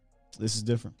 This is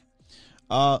different.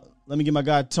 Let me get my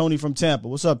guy Tony from Tampa.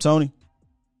 What's up, Tony?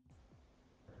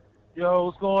 Yo,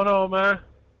 what's going on, man?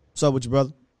 What's up with you,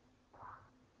 brother?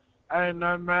 Ain't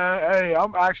nothing, man. Hey,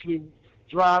 I'm actually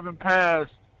driving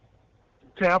past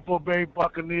Tampa Bay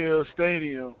Buccaneers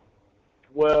Stadium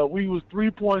where we was 3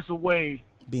 points away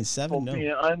being from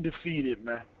being undefeated,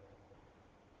 man.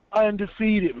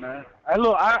 Undefeated, man. Hey,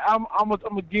 look, I'm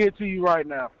gonna give it to you right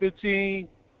now. 15-2.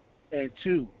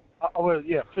 15-2.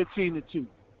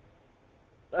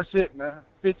 That's it, man.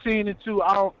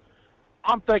 15-2.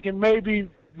 I'm thinking maybe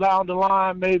down the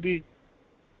line, maybe,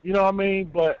 you know what I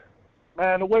mean? But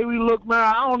man, the way we look, man,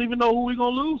 I don't even know who we're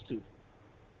gonna lose to.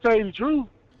 Tell you the truth.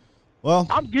 Well,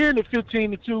 I'm getting it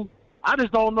 15-2. I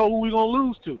just don't know who we're gonna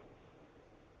lose to.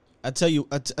 I tell you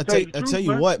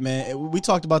what, man. We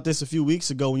talked about this a few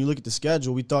weeks ago. When you look at the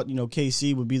schedule, we thought,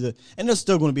 KC would be and it's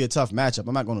still going to be a tough matchup.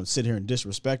 I'm not going to sit here and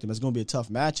disrespect them. It's going to be a tough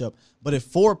matchup. But if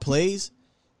 4 plays,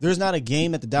 there's not a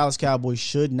game that the Dallas Cowboys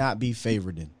should not be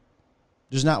favored in.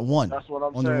 There's not one. That's what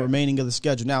I'm on saying. The remaining of the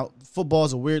schedule. Now, football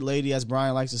is a weird lady, as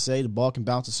Brian likes to say. The ball can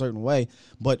bounce a certain way.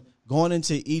 But going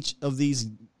into each of the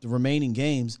remaining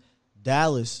games,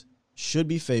 Dallas should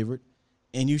be favored,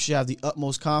 and you should have the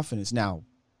utmost confidence. Now,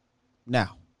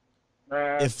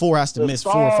 man, if 4 has to miss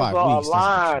 4 or 5 weeks.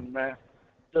 Aligned, man.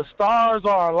 The stars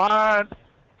are aligned.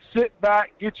 Sit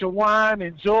back, get your wine,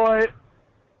 enjoy it.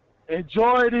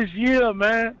 Enjoy this year,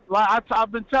 man. Like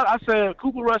I've been telling, I said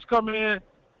Cooper Rush coming in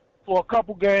for a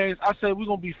couple games. I said we're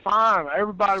gonna be fine.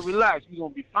 Everybody relax. We're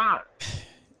gonna be fine.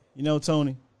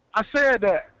 Tony. I said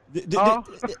that.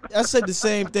 I said the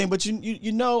same thing, but I'm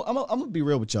gonna be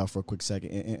real with y'all for a quick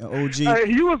second. And OG,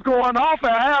 hey, you was going off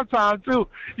at halftime too.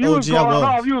 You was going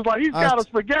off. You was like, he's got a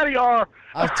spaghetti arm.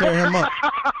 I was tearing him up.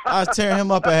 I was tearing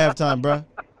him up at halftime, bro.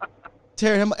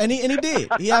 Tearing him, and he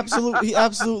did. He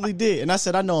absolutely did. And I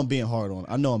said, I know I'm being hard on.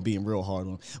 I know I'm being real hard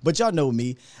on. But y'all know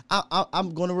me.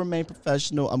 I'm going to remain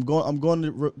professional. I'm going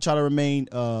to try to remain.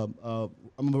 I'm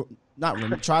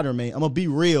gonna be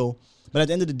real. But at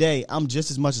the end of the day, I'm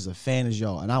just as much as a fan as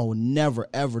y'all, and I will never,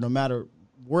 ever, no matter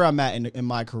where I'm at in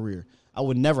my career, I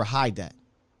would never hide that,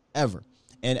 ever.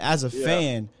 And as a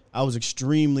fan, I was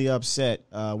extremely upset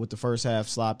with the first half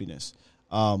sloppiness.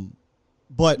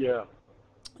 But yeah,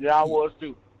 I was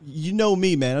too. You know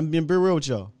me, man. I'm being real with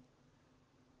y'all.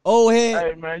 Old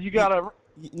head. Hey, man, you gotta.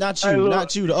 Not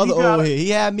you. The other old head. He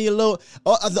had me a little.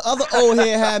 The other old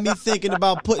head had me thinking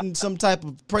about putting some type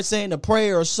of saying a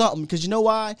prayer or something. Because you know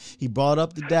why? He brought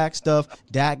up the Dak stuff.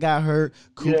 Dak got hurt.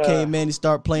 Coop came in. He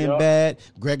started playing bad.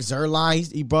 Greg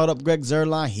Zuerlein. He brought up Greg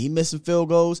Zuerlein. He missing field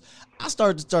goals. I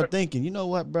started to thinking. You know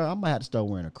what, bro? I might have to start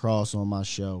wearing a cross on my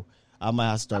show. I might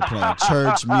have to start playing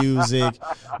church music.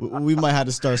 We might have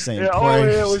to start saying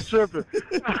prayers. Yeah, was tripping.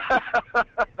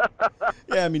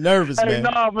 Yeah, me nervous, man.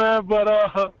 Hey, no, man,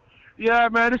 but yeah,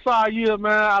 man, it's our year,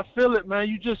 man. I feel it, man.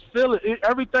 You just feel it.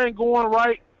 Everything going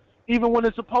right, even when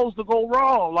it's supposed to go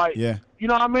wrong. Like, you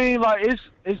know what I mean? Like,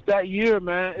 it's that year,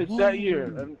 man. It's that year.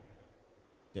 And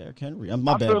Derrick Henry. I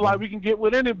feel like we can get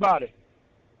with anybody.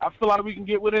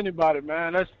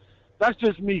 Man. That's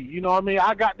just me. You know what I mean?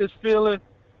 I got this feeling.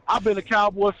 I've been a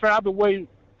Cowboy fan. I've been waiting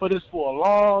for this for a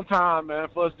long time, man,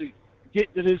 for us to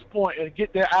get to this point and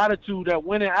get that attitude, that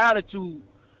winning attitude,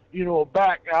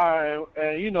 back. And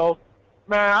man,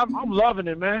 I'm loving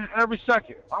it, man. Every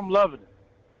second, I'm loving it.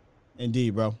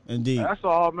 Indeed, bro. Indeed. That's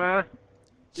all, man.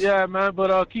 Yeah, man.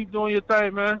 But keep doing your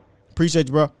thing, man. Appreciate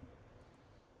you, bro.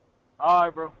 All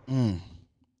right, bro.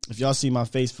 If y'all see my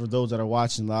face, for those that are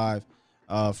watching live,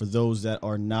 for those that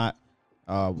are not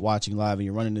watching live, and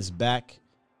you're running this back,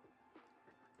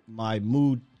 my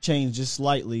mood changed just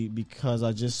slightly because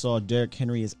I just saw Derrick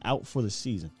Henry is out for the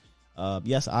season.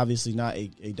 Yes, obviously not a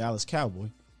Dallas Cowboy,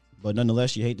 but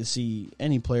nonetheless, you hate to see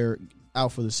any player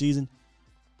out for the season,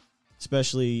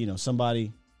 especially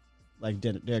somebody like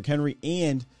Derrick Henry.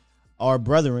 And our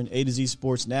brethren, A to Z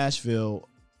Sports Nashville,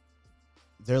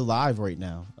 they're live right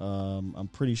now. I'm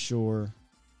pretty sure.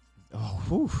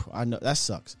 I know that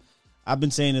sucks. I've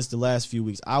been saying this the last few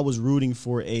weeks. I was rooting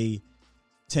for a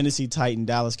Tennessee Titan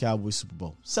Dallas Cowboys Super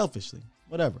Bowl. Selfishly.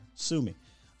 Whatever. Sue me.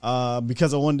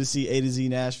 Because I wanted to see A to Z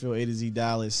Nashville, A to Z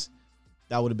Dallas.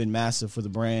 That would have been massive for the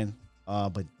brand.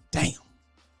 But damn.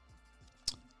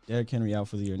 Derrick Henry out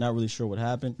for the year. Not really sure what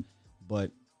happened,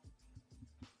 but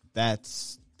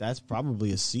that's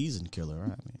probably a season killer.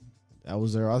 Right? I mean, that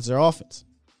was their offense.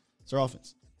 It's their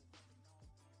offense.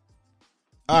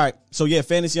 All right. So, yeah,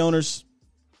 fantasy owners,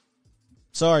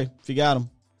 sorry if you got them.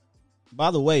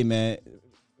 By the way, man,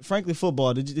 Frankly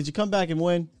Football, did you come back and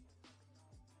win?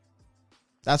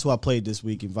 That's who I played this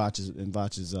week in Vach's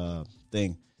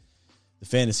thing, the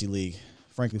fantasy league.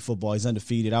 Frankly Football, he's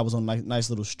undefeated. I was on a nice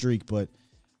little streak, but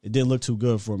it didn't look too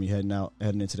good for me heading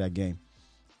into that game.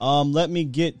 Let me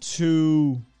get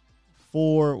to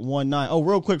 419. Oh,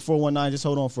 real quick, 419. Just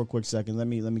hold on for a quick second. Let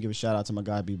me give a shout out to my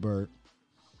guy B Bird.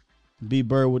 B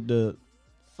Bird with the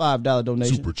 $5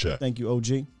 donation. Super chat. Thank you,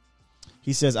 OG.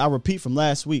 He says, I repeat from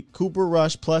last week, Cooper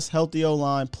Rush plus healthy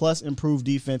O-line plus improved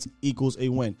defense equals a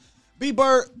win. B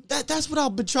Bird, that's what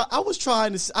I've been trying. I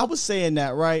was saying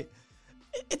that, right?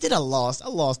 And then I lost. I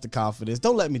lost the confidence.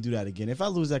 Don't let me do that again. If I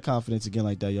lose that confidence again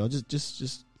like that, y'all,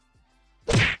 just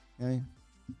hey,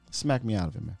 smack me out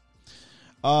of it, man.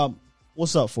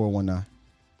 What's up, 419?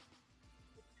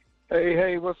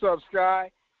 Hey, what's up,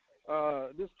 Sky?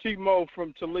 This is T-Mo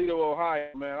from Toledo, Ohio,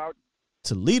 man.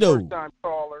 Toledo. First-time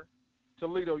caller.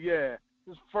 Toledo, yeah.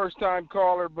 This is first-time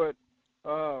caller, but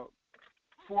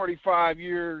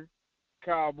 45-year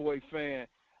Cowboy fan.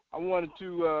 I wanted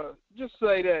to just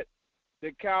say that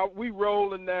we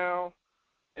rolling now,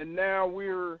 and now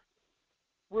we're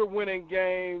winning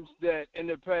games that in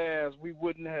the past we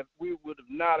would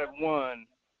not have won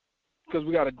because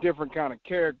we got a different kind of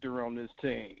character on this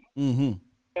team. Mm-hmm.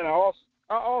 And I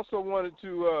also wanted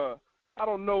to I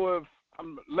don't know if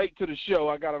I'm late to the show.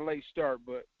 I got a late start,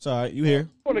 but it's all right. You here?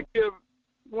 I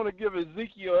want to give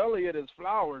Ezekiel Elliott his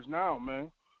flowers now, man.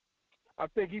 I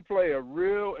think he played a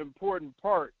real important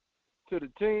part to the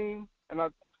team, and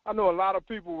I know a lot of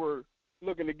people were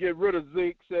looking to get rid of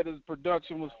Zeke, said his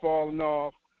production was falling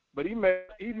off, but he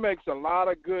makes a lot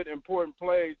of good, important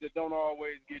plays that don't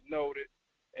always get noted,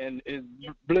 and his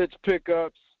blitz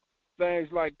pickups, things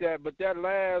like that. But that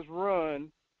last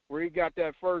run where he got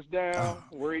that first down,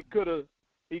 where he could have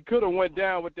went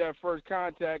down with that first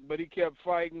contact, but he kept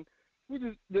fighting.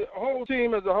 The whole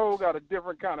team as a whole got a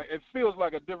different kind of – it feels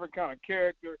like a different kind of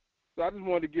character. So I just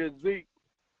wanted to give Zeke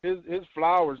his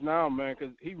flowers now, man,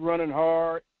 because he's running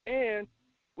hard. And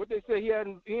what they say, he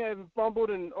hadn't fumbled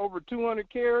in over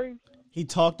 200 carries. He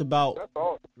talked about – that's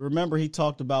awesome. Remember, he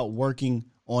talked about working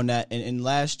on that. And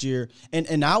last year –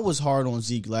 and I was hard on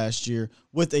Zeke last year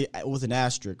with an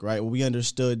asterisk, right? We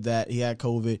understood that he had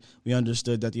COVID. We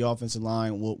understood that the offensive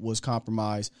line was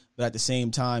compromised. But at the same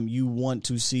time, you want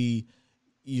to see –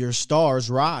 your stars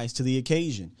rise to the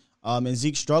occasion. And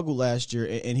Zeke struggled last year,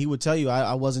 and he would tell you,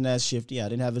 I wasn't as shifty. I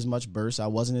didn't have as much burst. I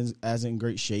wasn't as in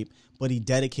great shape, but he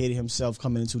dedicated himself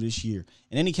coming into this year.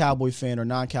 And any Cowboy fan or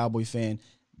non-Cowboy fan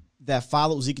that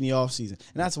followed Zeke in the offseason,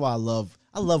 and that's why I love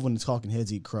when the talking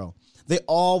heads eat crow. They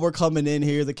all were coming in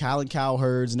here, the Colin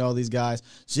Cowherds and all these guys.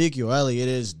 Ezekiel Elliott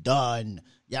is done,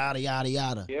 yada, yada,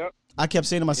 yada. Yep. I kept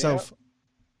saying to myself,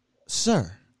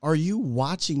 sir, are you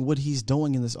watching what he's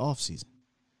doing in this offseason?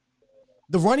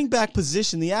 The running back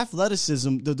position, the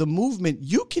athleticism, the movement,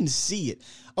 you can see it.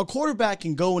 A quarterback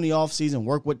can go in the offseason,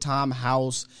 work with Tom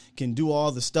House, can do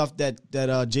all the stuff that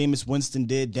Jameis Winston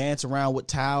did, dance around with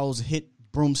towels, hit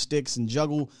broomsticks, and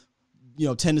juggle,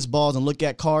 tennis balls and look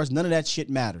at cars. None of that shit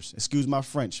matters. Excuse my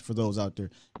French for those out there.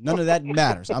 None of that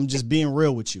matters. I'm just being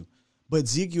real with you. But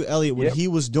Ezekiel Elliott, what he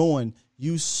was doing,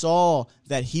 you saw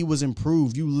that he was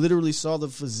improved. You literally saw the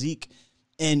physique,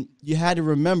 and you had to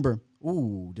remember –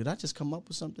 ooh, did I just come up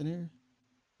with something here?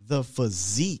 The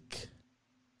physique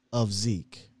of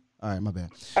Zeke. All right, my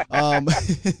bad.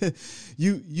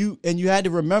 You had to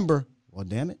remember, well,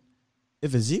 damn it.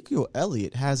 If Ezekiel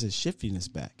Elliott has his shiftiness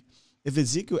back, if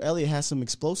Ezekiel Elliott has some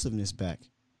explosiveness back,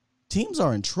 teams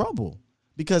are in trouble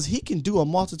because he can do a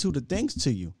multitude of things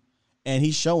to you. And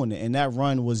he's showing it. And that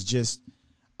run was just,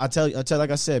 I tell you,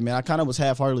 like I said, man, I kind of was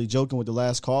half-heartedly joking with the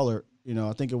last caller.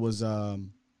 I think it was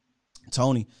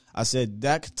Tony. I said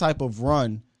that type of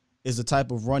run is the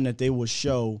type of run that they will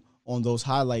show on those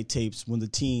highlight tapes when the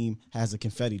team has the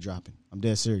confetti dropping. I'm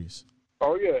dead serious.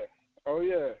 Oh, yeah.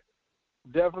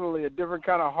 Definitely a different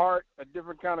kind of heart, a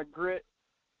different kind of grit.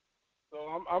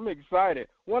 So I'm excited.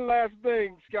 One last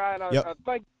thing, Sky, and I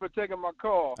thank you for taking my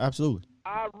call. Absolutely.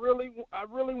 I really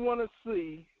want to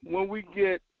see when we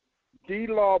get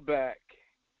D-Law back,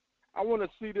 I want to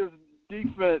see this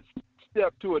defense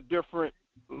step to a different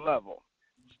level.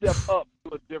 Step up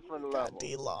to a different level.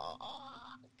 D-Law.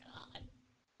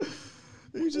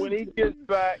 when he gets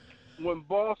back, when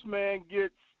Boss Man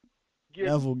gets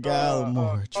Neville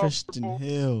Gallimore, Tristan comfortable.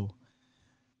 Hill.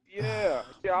 Yeah.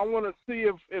 I want to see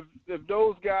if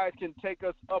those guys can take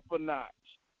us up a notch.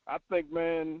 I think,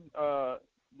 man,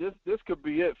 this could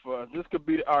be it for us. This could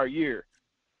be our year.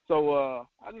 So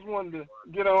I just wanted to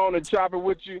get on and chop it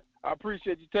with you. I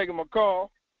appreciate you taking my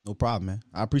call. No problem, man.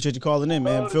 I appreciate you calling in,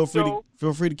 man. Feel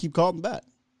free to keep calling back.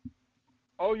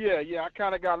 Oh yeah. I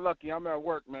kind of got lucky. I'm at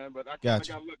work, man, but I kind of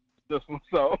Gotcha. got lucky with this one.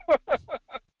 So,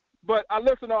 but I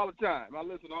listen all the time.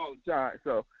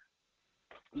 So,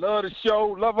 love the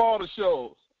show. Love all the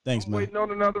shows. Thanks, I'm man. waiting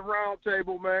on another round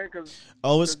table, man.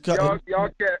 Y'all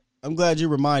I'm glad you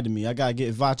reminded me. I gotta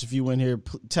get Vach, if you in here,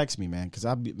 text me, man, because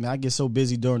I get so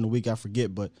busy during the week I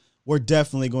forget. But we're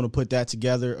definitely going to put that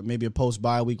together. Maybe a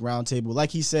post-bye week roundtable.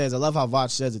 Like he says, I love how Vach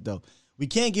says it though. We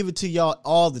can't give it to y'all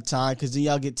all the time because then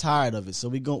y'all get tired of it. So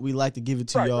we like to give it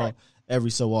to y'all every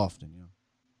so often. You know?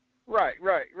 Right.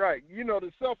 You know,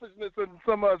 the selfishness of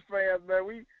some of us fans, man.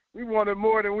 We want it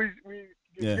more than we can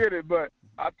get it, but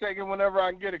I take it whenever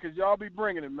I can get it because y'all be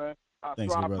bringing it, man.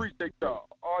 Thanks, so I brother. appreciate y'all,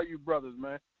 all you brothers,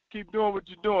 man. Keep doing what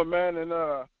you're doing, man, and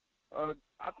I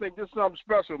think this is something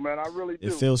special, man. I really do.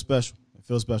 It feels special.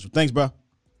 Thanks, bro.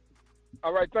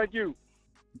 All right, thank you.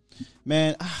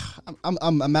 Man,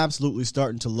 I'm absolutely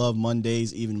starting to love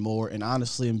Mondays even more, and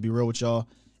honestly, and be real with y'all,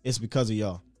 it's because of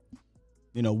y'all.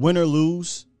 You know, win or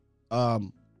lose,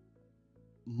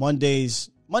 Mondays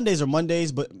are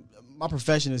Mondays, but my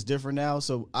profession is different now,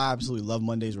 so I absolutely love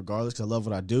Mondays regardless because I love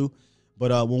what I do.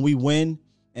 But when we win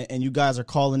and you guys are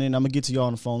calling in, I'm going to get to y'all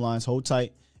on the phone lines. Hold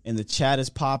tight. And the chat is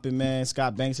popping, man.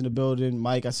 Scott Banks in the building.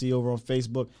 Mike, I see you over on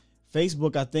Facebook.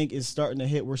 Facebook, I think, is starting to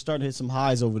hit. We're starting to hit some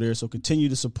highs over there, so continue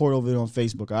to support over there on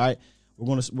Facebook, all right?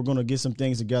 We're gonna get some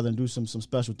things together and do some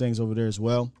special things over there as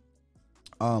well.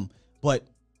 But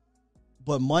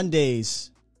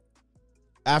Mondays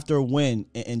after a win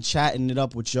and chatting it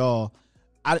up with y'all,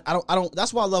 I don't.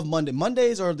 That's why I love Monday.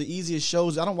 Mondays are the easiest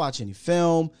shows. I don't watch any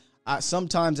film.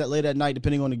 Sometimes at late at night,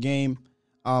 depending on the game,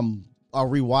 I'll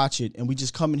rewatch it, and we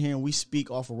just come in here and we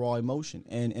speak off of raw emotion,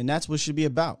 and that's what it should be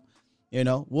about. You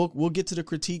know, we'll get to the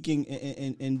critiquing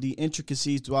and the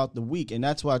intricacies throughout the week, and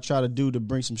that's what I try to do to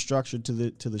bring some structure to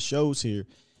the shows here.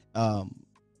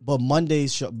 But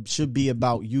Mondays should be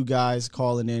about you guys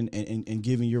calling in and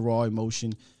giving your raw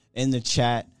emotion in the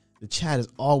chat. The chat is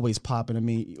always popping. I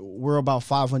mean, we're about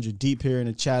 500 deep here in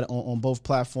the chat on both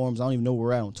platforms. I don't even know where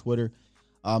we're at on Twitter.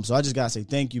 So I just got to say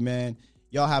thank you, man.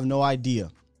 Y'all have no idea.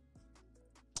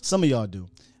 Some of y'all do.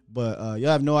 But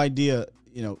y'all have no idea,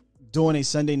 you know, doing a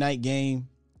Sunday night game,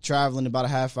 traveling about a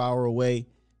half hour away,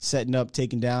 setting up,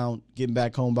 taking down, getting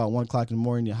back home about 1 o'clock in the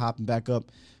morning, you're hopping back up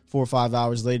 4 or 5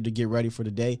 hours later to get ready for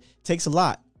the day. Takes a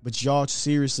lot. But y'all,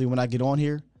 seriously, when I get on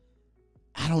here,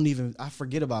 I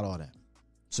forget about all that.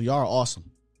 So y'all are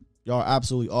awesome. Y'all are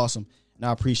absolutely awesome. And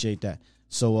I appreciate that.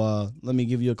 So let me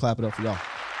give you a clap it up for y'all.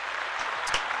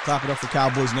 Clap it up for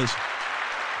Cowboys Nation.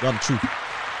 Y'all the truth.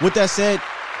 With that said,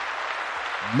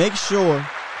 make sure,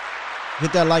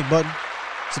 hit that like button,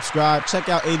 subscribe, check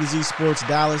out A to Z Sports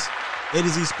Dallas,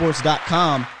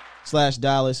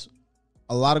 AtoZSports.com/Dallas.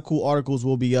 A lot of cool articles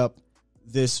will be up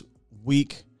this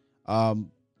week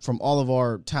from all of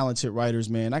our talented writers,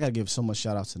 man. I got to give so much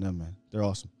shout out to them, man. They're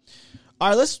awesome. All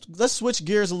right, let's switch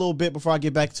gears a little bit before I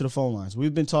get back to the phone lines.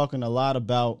 We've been talking a lot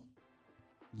about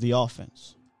the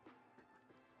offense.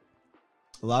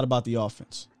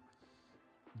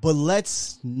 But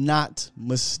let's not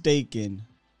mistaken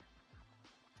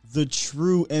the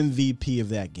true MVP of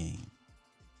that game.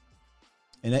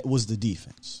 And that was the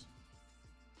defense.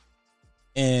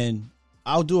 And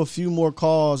I'll do a few more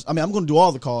calls. I mean, I'm going to do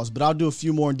all the calls, but I'll do a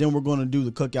few more, and then we're going to do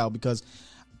the cookout because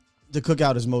the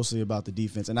cookout is mostly about the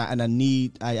defense. And I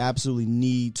absolutely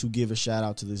need to give a shout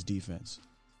out to this defense.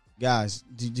 Guys,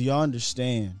 do y'all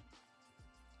understand?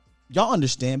 Y'all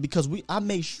understand because I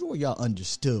made sure y'all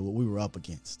understood what we were up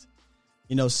against.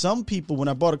 You know, some people, when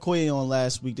I brought Okoye on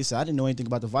last week, they said, I didn't know anything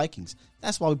about the Vikings.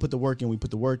 That's why we put the work in. We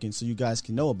put the work in so you guys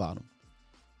can know about them.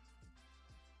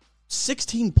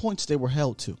 16 points they were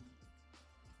held to.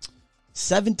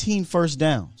 17 first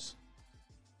downs.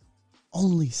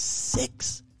 Only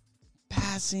 6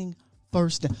 passing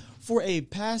first down. For a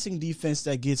passing defense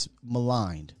that gets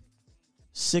maligned,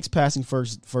 6 passing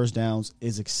first downs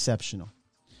is exceptional.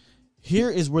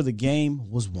 Here is where the game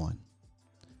was won.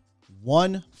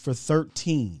 1 for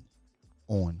 13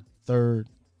 on third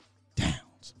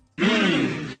downs.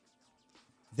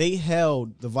 They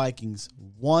held the Vikings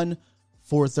 1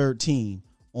 for 13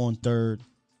 on third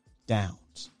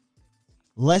downs.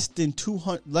 Less than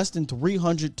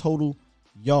 300 total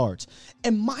yards.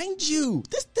 And mind you,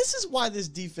 this is why this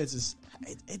defense is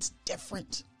it's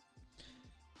different.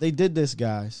 They did this,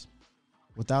 guys,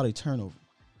 without a turnover.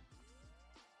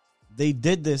 They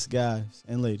did this, guys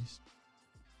and ladies,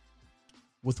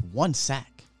 with 1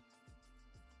 sack.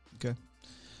 Okay.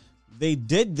 They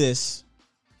did this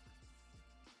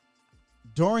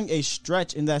during a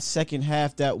stretch in that second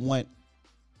half that went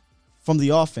from the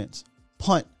offense: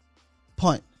 punt,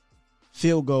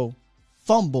 field goal,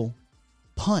 fumble,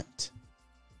 punt.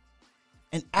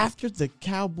 And after the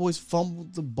Cowboys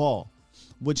fumbled the ball,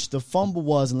 which the fumble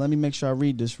was, and let me make sure I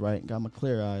read this right, got my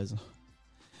clear eyes.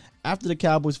 After the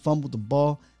Cowboys fumbled the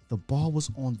ball was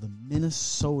on the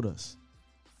Minnesota's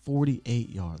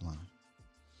 48-yard line.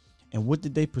 And what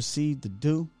did they proceed to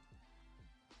do?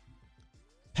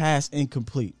 Pass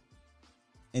incomplete.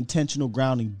 Intentional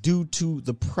grounding due to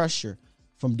the pressure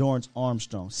from Dorrance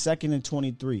Armstrong. 2nd and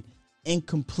 23.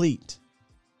 Incomplete.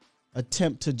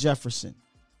 Attempt to Jefferson.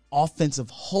 Offensive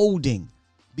holding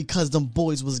because them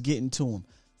boys was getting to him.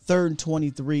 3rd and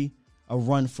 23. A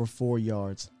run for 4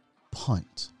 yards.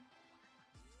 Punt.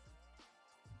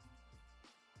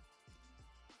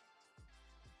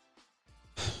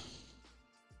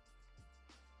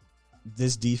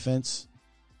 This defense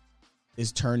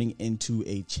is turning into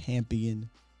a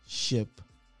championship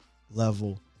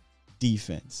level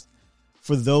defense.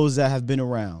 For those that have been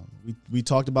around, we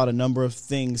talked about a number of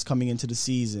things coming into the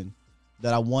season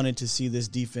that I wanted to see this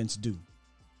defense do.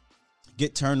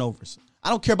 Get turnovers. I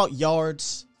don't care about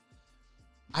yards.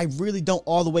 I really don't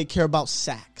all the way care about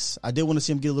sacks. I did want to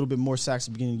see him get a little bit more sacks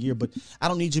at the beginning of the year, but I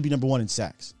don't need you to be number 1 in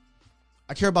sacks.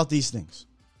 I care about these things.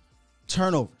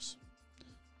 Turnovers.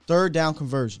 3rd down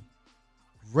conversion.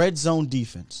 Red zone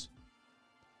defense.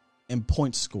 And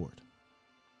points scored.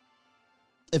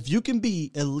 If you can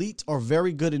be elite or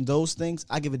very good in those things,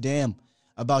 I give a damn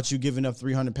about you giving up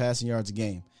 300 passing yards a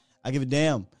game. I give a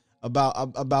damn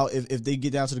about if they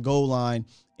get down to the goal line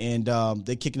and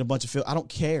they're kicking a bunch of field. I don't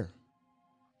care.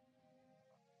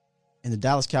 And the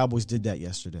Dallas Cowboys did that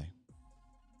yesterday.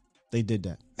 They did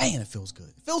that. Man, it feels good.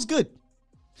 It feels good.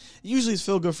 Usually it's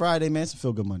Feel Good Friday, man. It's a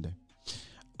Feel Good Monday.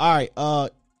 All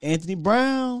right, Anthony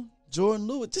Brown, Jordan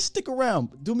Lewis, just stick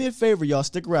around. Do me a favor, y'all.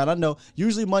 Stick around. I know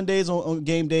usually Mondays on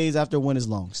game days after a win is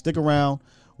long. Stick around.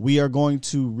 We are going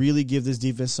to really give this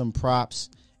defense some props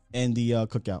and the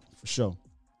cookout for sure.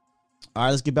 All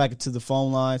right, let's get back into the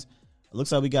phone lines. It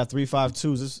looks like we got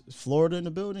 352. Is this Florida in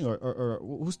the building or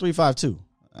who's 352?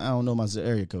 I don't know my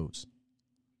area codes.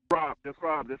 Rob, that's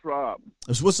Rob.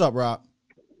 What's up, Rob?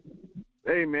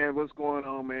 Hey, man, what's going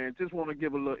on, man? Just want to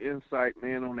give a little insight,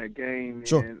 man, on that game.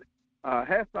 Sure. And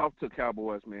hats off to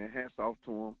Cowboys, man. Hats off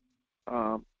to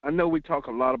them. I know we talk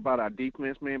a lot about our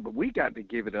defense, man, but we got to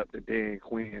give it up to Dan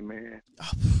Quinn, man.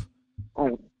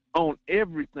 on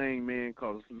everything, man,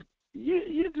 because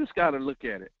you just got to look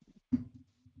at it.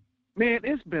 Man,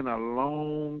 it's been a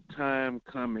long time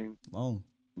coming. Long.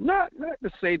 Not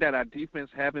to say that our defense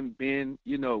haven't been,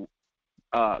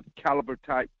 caliber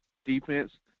type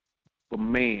defense, but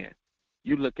man,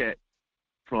 you look at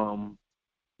from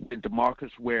when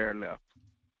DeMarcus Ware left,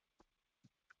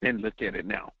 and look at it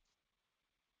now.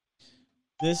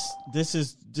 This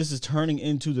is turning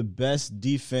into the best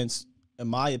defense, in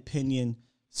my opinion,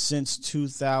 since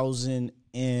 2000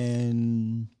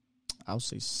 and I'll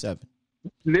say 7.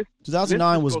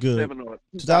 2009 was good.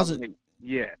 2008.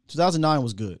 Yeah. 2009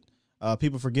 was good.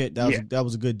 People forget that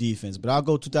was a good defense, but I'll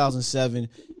go 2007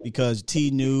 because T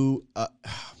knew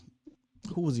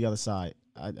who was the other side.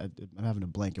 I'm having a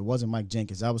blank. It wasn't Mike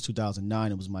Jenkins. That was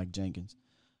 2009. It was Mike Jenkins.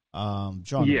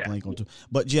 Drawing a blank on two.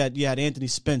 But you had Anthony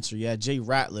Spencer. You had Jay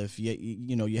Ratliff.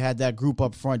 You had that group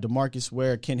up front. DeMarcus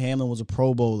Ware, Ken Hamlin was a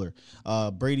Pro Bowler.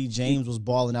 Brady James was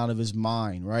balling out of his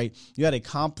mind. Right. You had a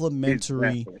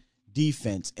complimentary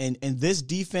defense, and this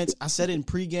defense. I said it in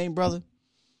pregame, brother.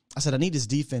 I said I need this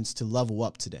defense to level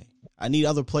up today. I need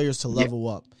other players to level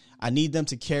up. I need them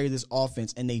to carry this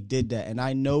offense, and they did that. And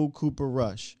I know Cooper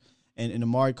Rush and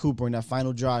Amari Cooper in that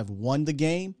final drive won the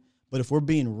game. But if we're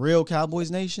being real,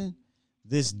 Cowboys Nation,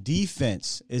 this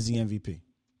defense is the MVP.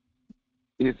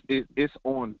 It's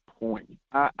on point.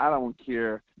 I don't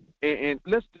care. And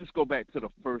let's just go back to the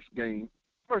first game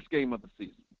of the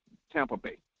season, Tampa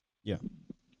Bay. Yeah.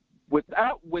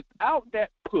 Without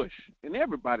that push, and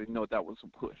everybody knows that was a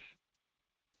push,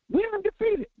 we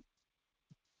undefeated.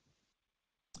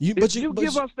 You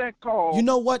give us that call. You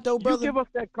know what, though, brother? You give us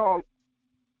that call.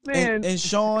 Man. And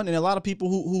Sean and a lot of people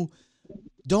who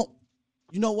don't,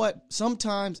 you know what?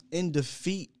 Sometimes in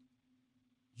defeat,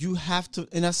 you have to,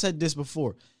 and I said this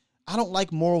before, I don't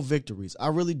like moral victories. I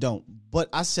really don't. But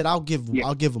I said I'll give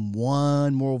them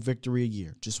one moral victory a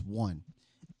year, just one.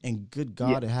 And good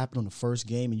God, it happened on the first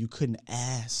game, and you couldn't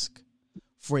ask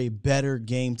for a better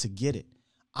game to get it.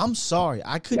 I'm sorry.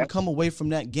 I couldn't come away from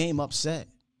that game upset.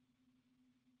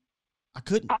 I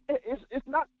couldn't. It's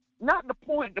not the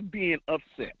point of being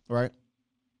upset. Right.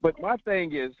 But my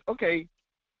thing is, okay,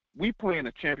 we playing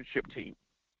a championship team.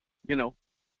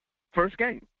 First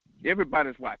game.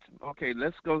 Everybody's watching. Okay,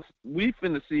 let's go. We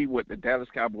finna see what the Dallas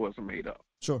Cowboys are made of.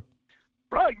 Sure.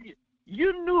 Bro,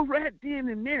 you knew right then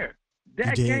and there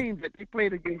that game that they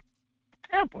played against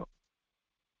Tampa.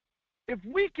 If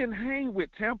we can hang with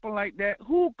Tampa like that,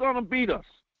 who gonna beat us?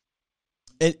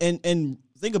 And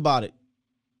think about it.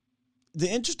 The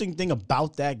interesting thing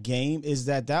about that game is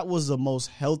that was the most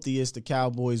healthiest the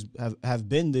Cowboys have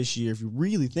been this year, if you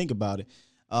really think about it.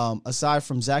 Aside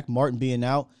from Zach Martin being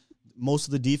out, most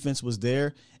of the defense was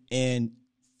there. And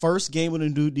first game with a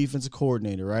new defensive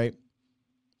coordinator, right?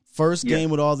 First game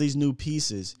with all these new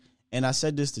pieces. And I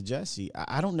said this to Jesse.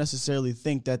 I don't necessarily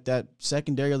think that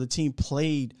secondary of the team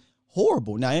played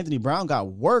horrible. Now, Anthony Brown got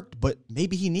worked, but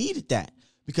maybe he needed that.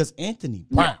 Because Anthony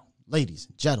Brown, ladies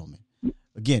and gentlemen,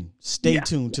 again, stay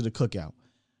tuned to the cookout.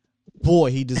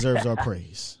 Boy, he deserves our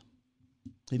praise.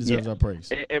 He deserves our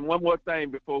praise. And one more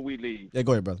thing before we leave. Yeah,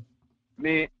 go ahead, brother.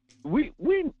 Man, we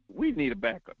need a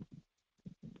backup.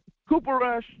 Cooper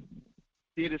Rush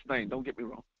did his thing. Don't get me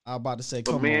wrong. I was about to say,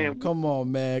 come on, man. Come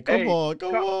on.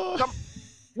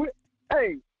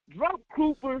 Hey, drop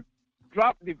Cooper,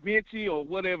 drop DaVinci or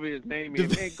whatever his name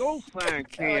is, man. Go sign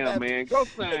Cam, man. Go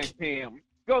sign Cam.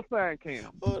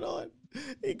 Hold on.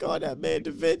 He called that man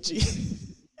DaVinci.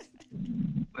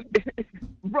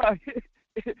 Bro,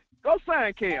 go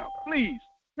sign Cam, please.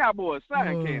 Cowboys,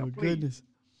 sign Cam, please. Goodness.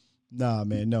 Nah,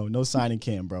 man, no signing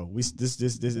Cam, bro. This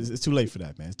it's too late for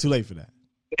that, man. It's too late for that.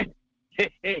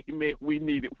 Hey, man, we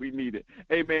need it.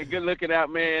 Hey, man, good looking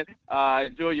out, man.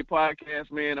 Enjoy your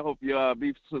podcast, man. I hope you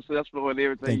be successful in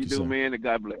everything you do, sir. Man, and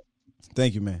God bless.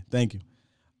 Thank you, man. Thank you.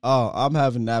 Oh, I'm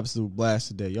having an absolute blast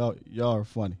today. Y'all are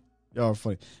funny.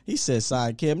 He said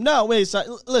sign Cam. No, wait,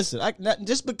 listen.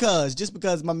 Just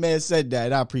because my man said that,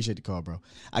 and I appreciate the call, bro.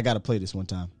 I got to play this one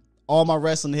time. All my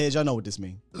wrestling heads, y'all know what this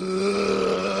means.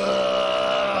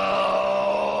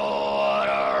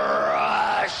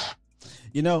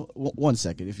 One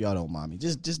second, if y'all don't mind me.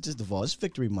 Just the Vol. It's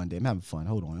Victory Monday. I'm having fun.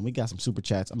 Hold on. And we got some super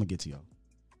chats. I'm going to get to y'all.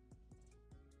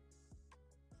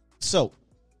 So,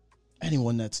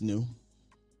 anyone that's new,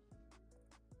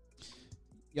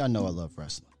 y'all know I love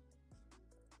wrestling.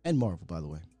 And Marvel, by the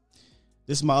way.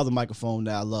 This is my other microphone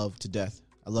that I love to death.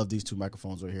 I love these two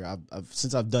microphones right here.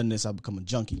 Since I've done this, I've become a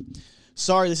junkie.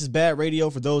 Sorry, this is bad radio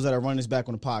for those that are running this back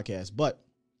on the podcast. But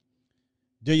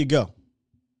there you go.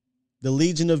 The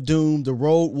Legion of Doom, the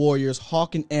Road Warriors,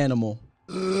 Hawk and Animal.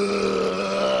 Favorite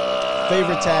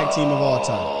tag team of all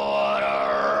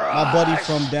time. My buddy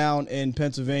from down in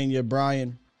Pennsylvania,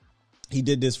 Brian, he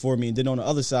did this for me. And then on the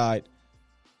other side,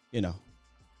 the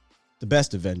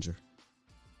best Avenger.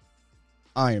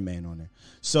 Iron Man on there.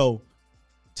 So,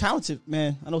 talented,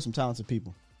 man. I know some talented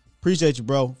people. Appreciate you,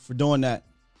 bro, for doing that.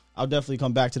 I'll definitely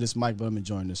come back to this mic, but I'm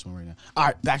enjoying this one right now. All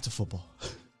right, back to football.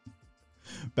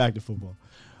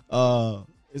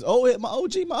 Is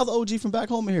my other OG from back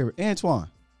home in here, Antoine.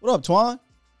 What up, Twan?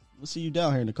 We'll see you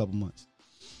down here in a couple months.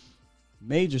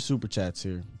 Major super chats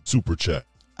here. Super chat.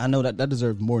 I know that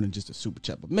deserves more than just a super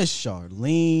chat, but Miss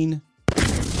Charlene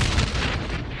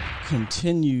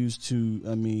continues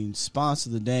to, sponsor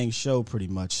the dang show pretty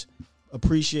much.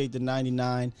 Appreciate the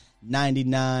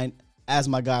 $99.99, as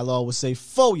my guy Law would say,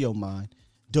 for your mind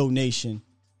donation.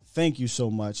 Thank you so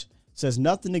much. Says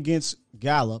nothing against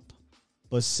Gallup,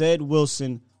 but said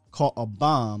Wilson caught a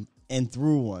bomb and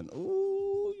threw one.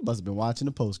 Ooh, you must have been watching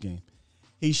the post game.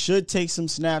 He should take some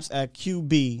snaps at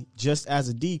QB just as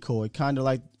a decoy, kind of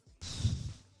like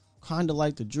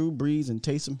the Drew Brees and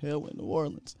Taysom Hill in New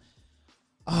Orleans.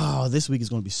 Oh, this week is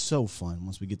going to be so fun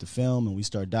once we get the film and we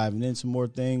start diving into more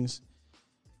things.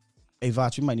 Hey,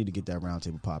 Vach, we might need to get that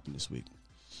roundtable popping this week.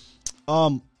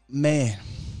 Man.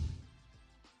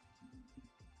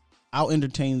 I'll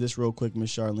entertain this real quick,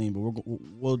 Miss Charlene, but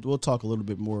we'll talk a little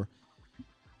bit more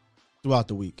throughout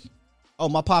the week. Oh,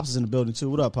 my Pops is in the building, too.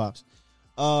 What up, Pops?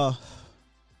 I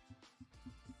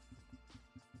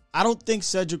don't think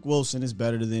Cedric Wilson is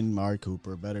better than Mari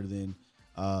Cooper, better than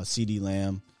CeeDee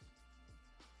Lamb.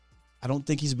 I don't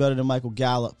think he's better than Michael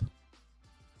Gallup.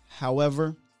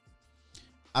 However,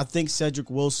 I think Cedric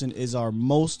Wilson is our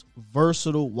most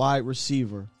versatile wide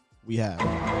receiver we have.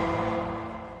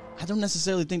 I don't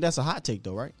necessarily think that's a hot take,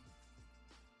 though, right?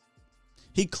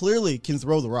 He clearly can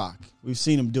throw the rock. We've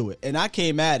seen him do it. And I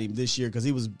came at him this year because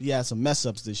he had some mess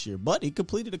ups this year, but he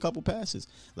completed a couple passes.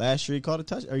 Last year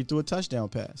he threw a touchdown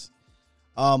pass.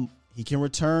 He can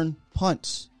return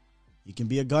punts. He can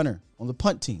be a gunner on the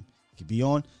punt team. He can be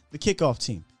on the kickoff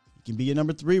team. He can be a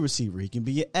number 3 receiver. He can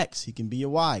be an X. He can be a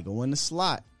Y. Go in the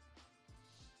slot.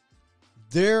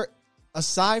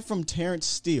 Aside from Terrence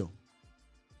Steele,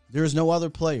 there is no other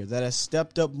player that has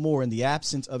stepped up more in the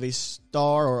absence of a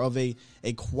star or of a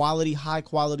quality,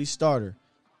 high-quality starter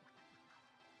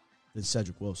than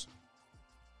Cedric Wilson.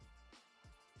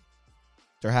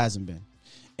 There hasn't been.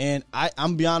 And I'm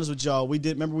going to be honest with y'all. We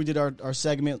did our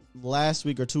segment last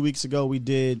week or 2 weeks ago. We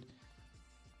did,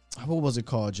 what was it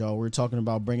called, y'all? We were talking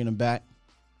about bringing him back.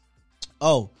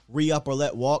 Oh, re-up or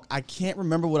let walk. I can't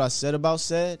remember what I said about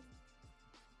said.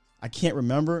 I can't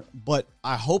remember, but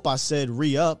I hope I said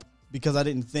re-up because I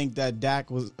didn't think that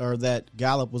that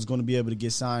Gallup was going to be able to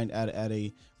get signed at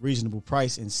a reasonable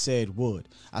price, and said would.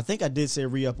 I think I did say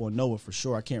re-up on Noah for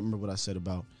sure. I can't remember what I said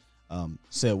about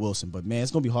said Wilson, but man,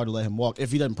 it's going to be hard to let him walk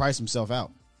if he doesn't price himself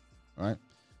out. All right.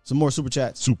 Some more super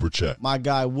chats. Super chat. My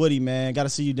guy Woody, man, got to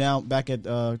see you down back at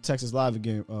Texas Live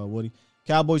again, Woody.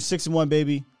 Cowboys 6-1,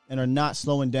 baby, and are not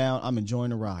slowing down. I'm enjoying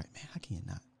the ride, man. I can't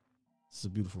not. This is a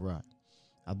beautiful ride.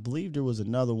 I believe there was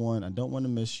another one. I don't want to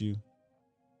miss you.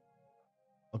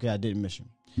 Okay, I didn't miss you.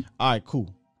 All right,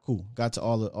 cool. Got to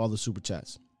all the super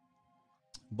chats.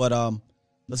 But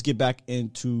let's get back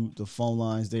into the phone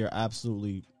lines. They are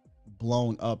absolutely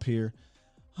blown up here.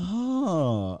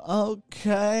 Oh,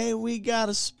 okay. We got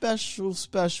a special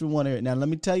one here. Now, let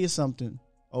me tell you something,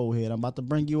 old head. I'm about to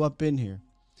bring you up in here.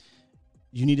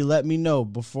 You need to let me know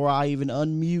before I even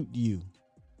unmute you.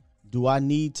 Do I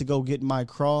need to go get my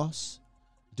cross?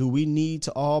 Do we need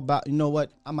to all bow? You know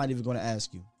what? I'm not even going to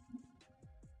ask you.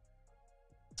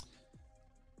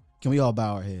 Can we all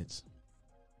bow our heads?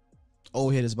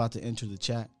 Old head is about to enter the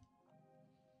chat.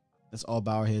 Let's all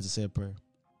bow our heads and say a prayer.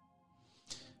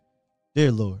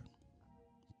 Dear Lord,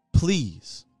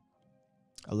 please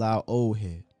allow old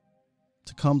head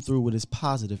to come through with his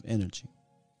positive energy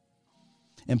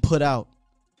and put out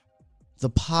the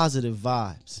positive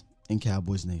vibes in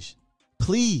Cowboys Nation.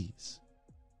 Please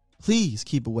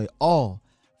keep away all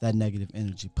that negative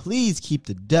energy. Please keep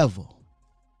the devil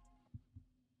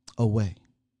away.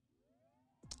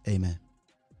 Amen.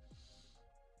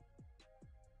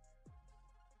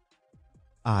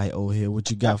 All right, old here, what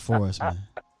you got for us, man?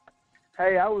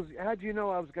 Hey, how'd you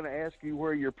know I was going to ask you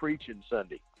where you're preaching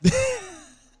Sunday?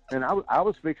 And I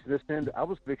was fixing to send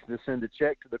a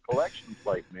check to the collection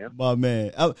plate, man. My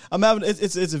man, I'm having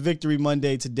it's a victory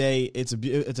Monday today. It's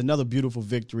another beautiful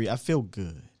victory. I feel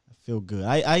good.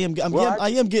 I am getting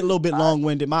a little bit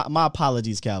long-winded. My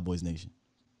apologies, Cowboys Nation.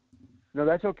 No,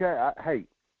 that's okay.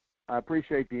 I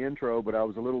appreciate the intro, but I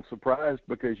was a little surprised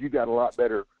because you got a lot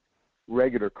better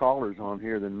regular callers on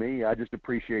here than me. I just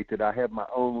appreciate that I have my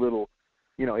own little,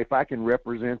 if I can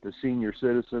represent the senior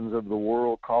citizens of the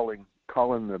world calling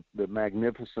the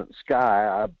magnificent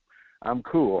sky, I'm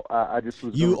cool. I just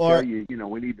was going to tell you,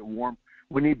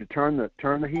 we need to turn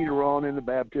the heater on in the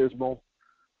baptismal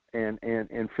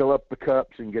and fill up the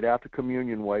cups and get out the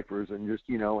communion wafers and just,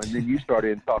 and then you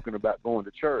started talking about going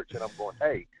to church and I'm going,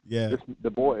 hey, yeah,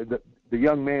 the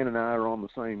young man and I are on the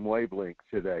same wavelength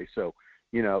today. So,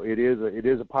 it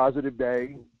is a positive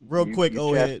day. Real quick,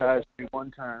 old head. Chastised me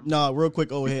one time. No, real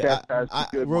quick, old head.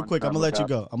 Real quick, I'm gonna let you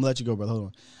go. Brother. Hold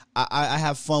on. I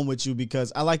have fun with you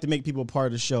because I like to make people part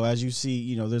of the show. As you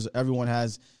see, everyone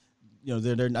has, I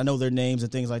know their names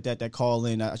and things like that call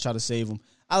in. I try to save them.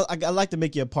 I like to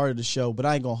make you a part of the show, but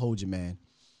I ain't gonna hold you, man.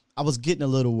 I was getting a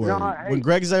little worried when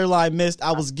Greg Zerline missed.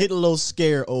 I was getting a little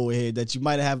scared, old head, that you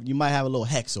might have a little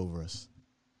hex over us.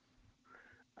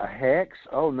 A hex?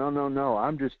 Oh, no.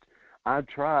 I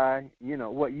try,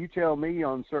 what you tell me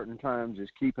on certain times is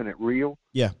keeping it real.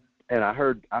 Yeah. And I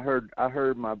heard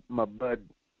my bud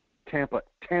Tampa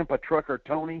trucker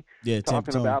Tony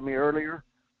talking about me earlier.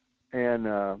 And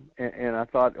I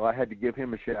thought I had to give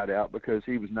him a shout out because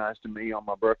he was nice to me on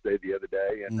my birthday the other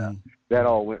day, and that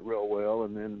all went real well.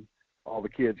 And then all the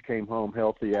kids came home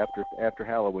healthy after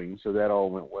Halloween, so that all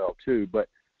went well too. But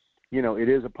it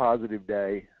is a positive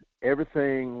day.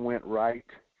 Everything went right,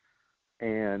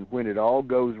 and when it all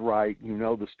goes right,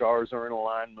 the stars are in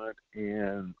alignment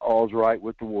and all's right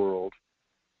with the world.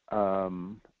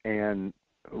 And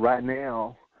right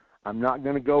now, I'm not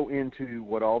going to go into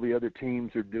what all the other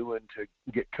teams are doing to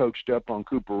get coached up on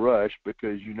Cooper Rush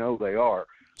because they are.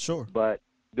 Sure. But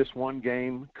this one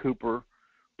game, Cooper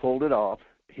pulled it off.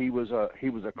 He was a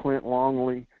Clint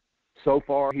Longley So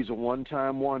far, he's a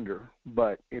one-time wonder.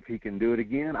 But if he can do it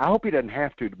again, I hope he doesn't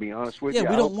have to be honest with you. Yeah,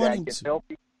 we I don't hope want Dak him gets to.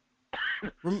 healthy.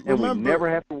 And we Remember, never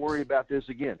have to worry about this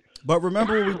again. but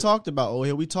remember what we talked about,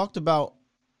 O'Hill. We talked about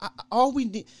all we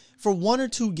need for 1 or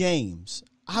 2 games.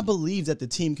 I believe that the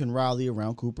team can rally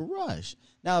around Cooper Rush.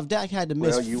 Now, if Dak had to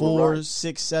miss Well, you were 4, right.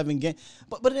 6, 7 games,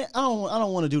 but I don't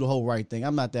want to do the whole right thing.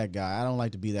 I'm not that guy. I don't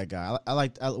like to be that guy.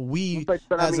 But I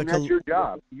as mean, that's your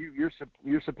job.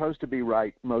 You're supposed to be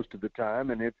right most of the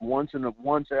time, and if once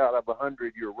out of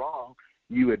 100 you're wrong,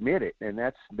 you admit it, and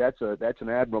that's an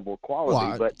admirable quality.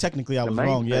 Well, but technically, I the was main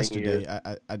wrong thing yesterday. is,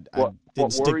 I what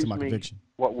didn't stick worries to my me- conviction.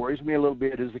 What worries me a little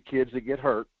bit is the kids that get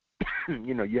hurt.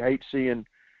 You hate seeing,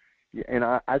 and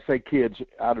I say kids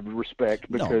out of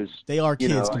respect because they are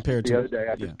kids compared the to other day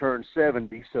I just turned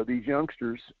 70, so these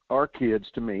youngsters are kids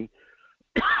to me.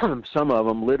 Some of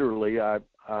them, literally, I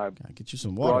Gotta get you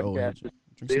some water. broadcasted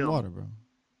Drink some them water, bro.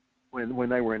 when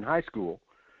they were in high school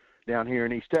down here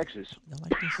in East Texas. I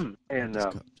like this. And This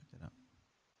cup. Check that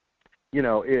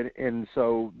out. and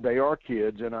so they are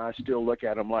kids, and I still look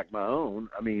at them like my own.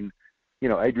 I mean,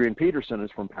 Adrian Peterson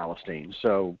is from Palestine,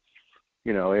 so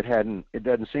it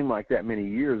doesn't seem like that many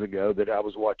years ago that I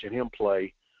was watching him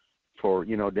play for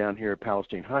down here at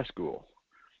Palestine High School.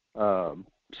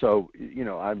 So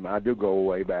I do go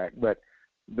way back, but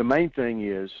the main thing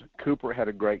is Cooper had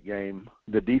a great game.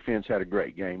 The defense had a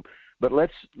great game. But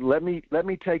let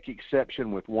me take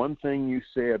exception with one thing you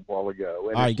said a while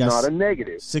ago, and it's not a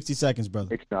negative. 60 seconds,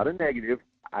 brother. It's not a negative.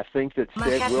 I think that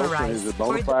Ced Wilson is a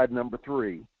bona fide number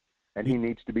 3, and he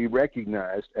needs to be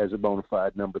recognized as a bona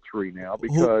fide number 3 now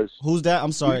because who's that?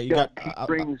 I'm sorry.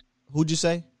 Who'd you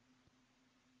say?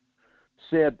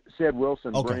 Ced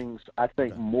Wilson brings, I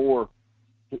think, more.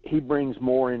 He brings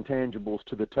more intangibles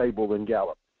to the table than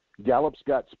Gallup. Gallup's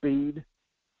got speed,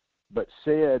 but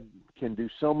Ced can do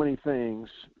so many things.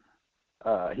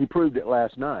 He proved it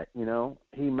last night.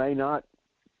 He may not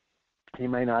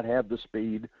have the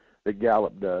speed that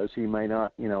Gallup does. He may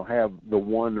not, have the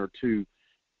 1 or 2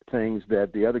 things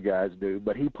that the other guys do,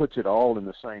 but he puts it all in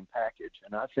the same package.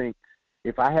 And I think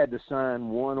if I had to sign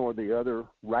one or the other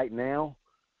right now,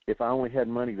 if I only had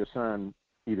money to sign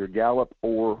either Gallup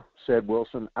or Ced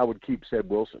Wilson, I would keep Ced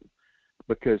Wilson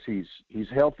because he's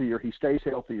healthier. He stays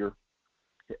healthier.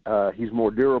 He's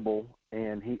more durable,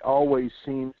 and he always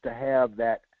seems to have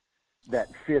that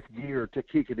fifth gear to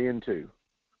kick it into.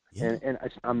 Yeah. And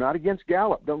I'm not against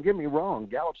Gallup. Don't get me wrong.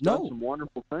 Gallup's done some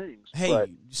wonderful things. Hey, but,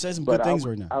 you said some good things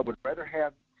right now. I would rather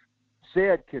have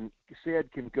Ced can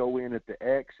go in at the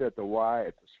X, at the Y,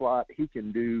 at the slot. He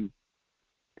can do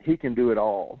it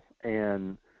all.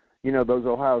 And those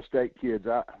Ohio State kids.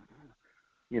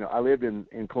 I lived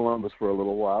in Columbus for a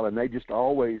little while, and they just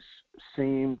always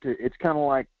seem to. It's kind of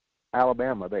like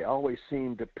Alabama. They always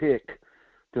seem to pick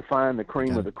to find the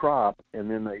cream of the crop, and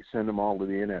then they send them all to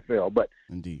the NFL. But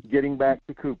indeed, getting back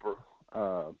to Cooper,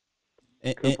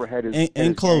 Cooper had his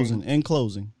in closing.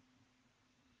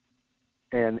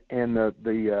 And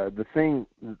the thing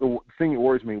that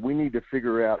worries me, we need to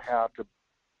figure out how to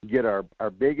get our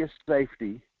biggest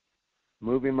safety,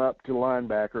 move him up to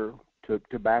linebacker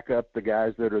to back up the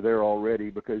guys that are there already,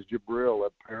 because Jabril,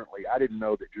 apparently, I didn't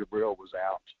know that Jabril was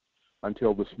out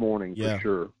until this morning for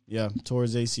sure. Yeah,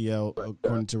 towards ACL,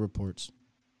 according to reports.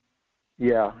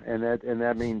 Yeah, and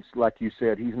that means, like you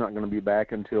said, he's not going to be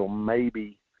back until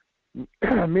maybe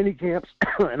mini camps,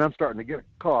 and I'm starting to get a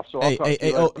cough. So I'll talk to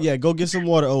you later. Go get some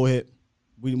water, O-Hit.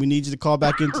 We need you to call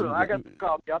back into. I got the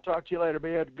coffee. I'll talk to you later,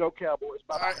 man. Go Cowboys.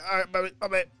 Bye. All right, baby.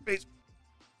 Bye, peace.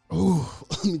 Ooh,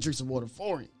 let me drink some water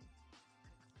for him.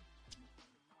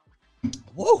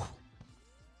 Whoa.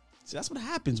 See, that's what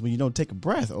happens when you don't take a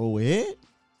breath, O-Hit.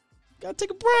 Gotta take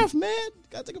a breath, man.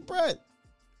 Gotta take a breath.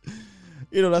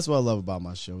 That's what I love about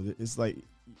my show. It's like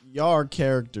y'all are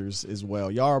characters as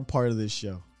well. Y'all are part of this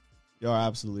show. Y'all are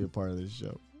absolutely a part of this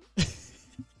show.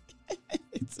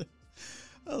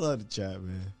 I love the chat,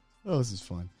 man. Oh, this is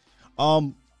fun.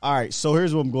 All right, so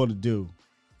here's what I'm going to do.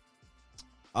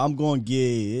 I'm going to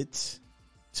get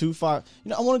 25.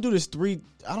 I want to do this 3.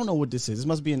 I don't know what this is. This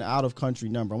must be an out-of-country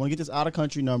number. I want to get this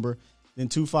out-of-country number, then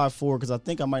 254, because I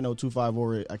think I might know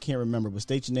 254. I can't remember, but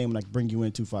state your name and I can bring you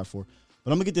in 254.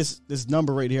 But I'm going to get this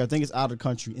number right here. I think it's out of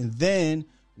country. And then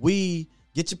we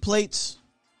get your plates,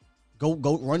 go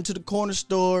run to the corner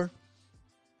store,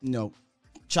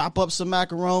 chop up some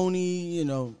macaroni,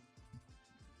 you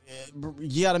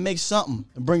got to make something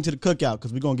and bring to the cookout,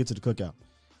 because we're going to get to the cookout.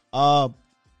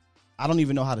 I don't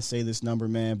even know how to say this number,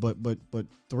 man, but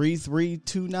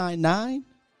 33299.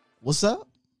 What's up?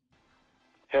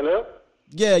 Hello?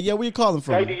 Yeah, where you calling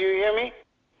from? Hey, do you hear me?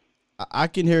 I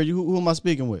can hear you. Who am I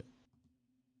speaking with?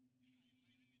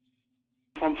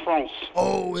 from France.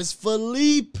 Oh, it's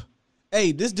Philippe.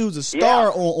 Hey, this dude's a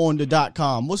star on the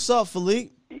 .com. What's up,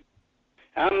 Philippe?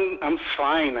 I'm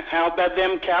fine. How about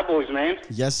them Cowboys, man?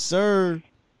 Yes, sir.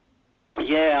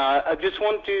 Yeah, I just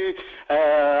want to.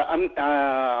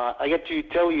 I get to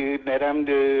tell you that I'm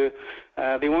the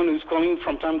one who's calling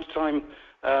from time to time.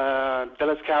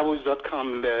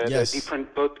 DallasCowboys.com, the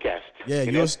different podcast. Yeah,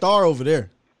 you're a star over there.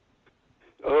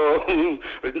 Oh,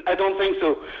 I don't think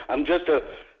so. I'm just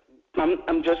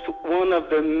one of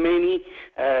the many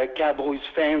Cowboys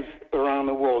fans around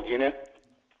the world, you know.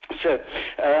 So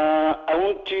I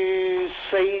want to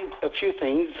say a few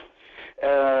things.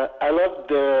 I love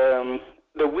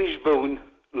the wishbone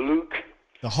look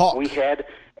we had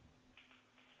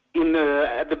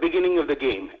at the beginning of the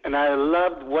game, and I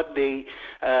loved what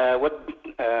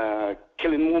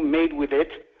Kellen Moore made with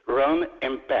it, run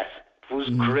and pass. It was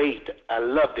great. I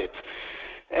loved it.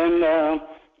 And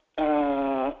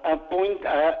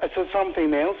I saw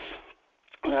something else.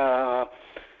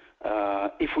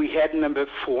 If we had number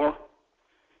 4,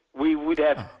 we would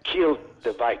have killed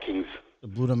the Vikings.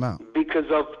 Blew them out.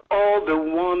 Because of all the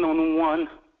one-on-one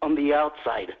on the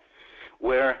outside,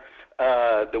 where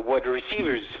the wide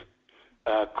receivers,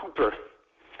 Cooper,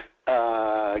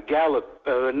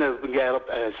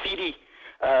 CD,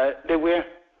 they were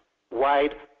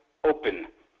wide open.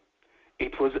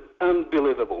 It was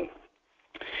unbelievable.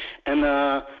 And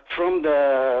from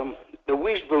the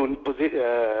wishbone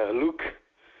look,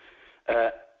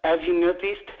 have you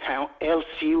noticed how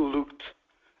LC looked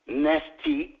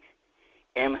nasty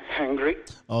and hungry?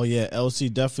 Oh, yeah.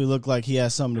 LC definitely looked like he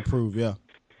had something to prove, yeah.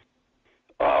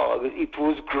 Oh, it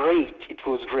was great. It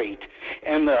was great.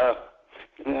 And to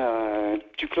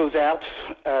close out,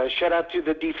 shout out to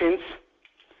the defense.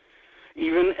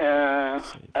 Even I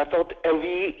thought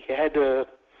LV had a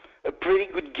pretty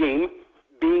good game,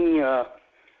 being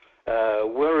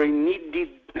where he needed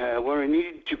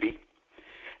to be.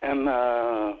 And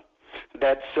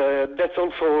that's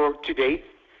all for today.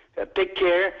 Take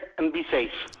care and be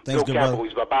safe. Thanks, Go good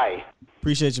Cowboys. brother. Bye-bye.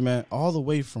 Appreciate you, man. All the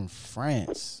way from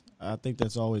France. I think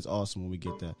that's always awesome when we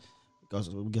get that.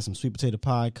 We get some sweet potato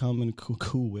pie coming,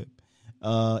 Cool Whip.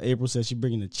 April says she's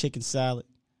bringing the chicken salad.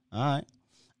 All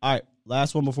right.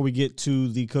 Last one before we get to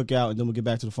the cookout, and then we'll get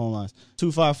back to the phone lines.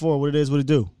 254, what it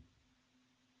do?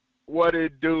 What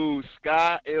it do?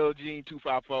 Sky LG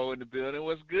 254 in the building.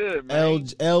 What's good, man?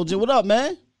 LG, what up,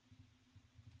 man?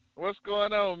 What's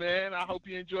going on, man? I hope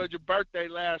you enjoyed your birthday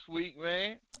last week,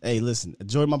 man. Hey, listen,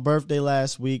 enjoyed my birthday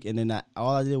last week, and then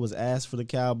all I did was ask for the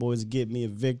Cowboys to get me a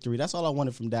victory. That's all I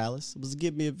wanted from Dallas, was to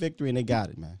get me a victory, and they got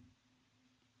it, man.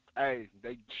 Hey,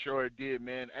 they sure did,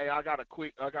 man. Hey, I got a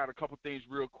couple things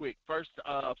real quick. First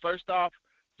off,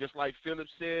 just like Philip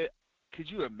said, could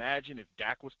you imagine if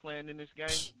Dak was playing in this game?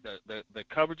 The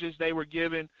coverages they were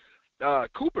given.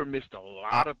 Cooper missed a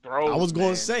lot of throws. I was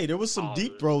going to say, there was some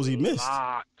deep throws he missed.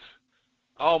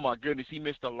 Oh, my goodness. He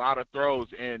missed a lot of throws,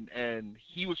 and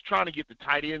he was trying to get the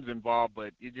tight ends involved,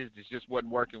 but it just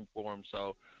wasn't working for him.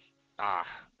 So,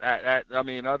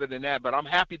 other than that, but I'm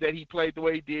happy that he played the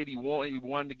way he did. He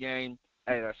won the game.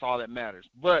 Hey, that's all that matters.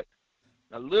 But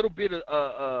a little bit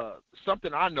of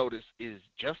something I noticed is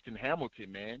Justin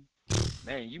Hamilton, man.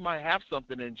 Man, you might have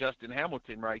something in Justin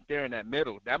Hamilton right there in that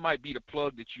middle. That might be the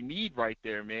plug that you need right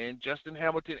there, man. Justin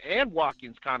Hamilton and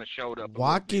Watkins kind of showed up.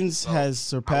 Watkins has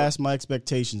surpassed my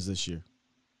expectations this year.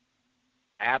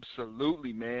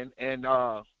 Absolutely, man. And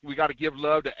we got to give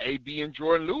love to AB and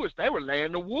Jordan Lewis. They were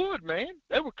laying the wood, man.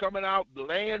 They were coming out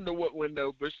laying the wood. When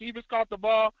the receivers caught the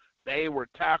ball, they were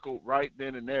tackled right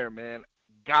then and there, man.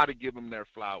 Got to give them their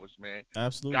flowers, man.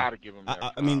 Absolutely. Got to give them their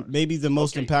flowers. I mean, maybe the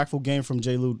most impactful game from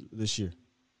J. Lou this year.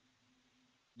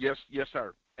 Yes,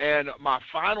 sir. And my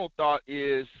final thought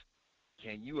is,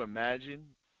 can you imagine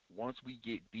once we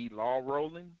get D-Law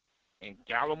rolling and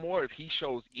Gallimore, if he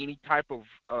shows any type of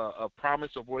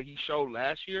promise of what he showed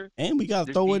last year? And we got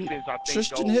to throw in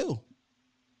Tristan Hill.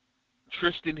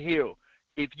 Tristan Hill.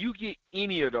 If you get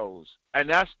any of those, and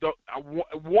that's the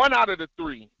one out of the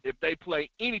three, if they play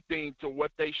anything to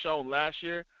what they shown last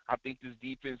year, I think this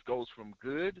defense goes from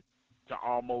good to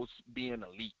almost being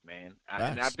elite, man.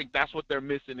 And I think that's what they're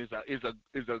missing is a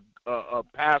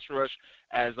pass rush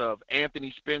as of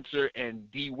Anthony Spencer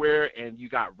and D. Ware, and you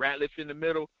got Ratliff in the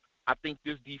middle. I think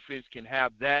this defense can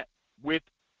have that with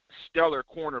stellar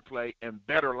corner play and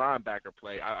better linebacker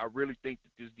play. I really think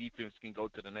that this defense can go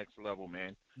to the next level,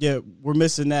 man. Yeah, we're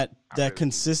missing that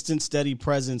consistent, steady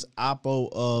presence, oppo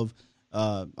of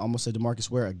I almost said DeMarcus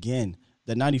Ware again.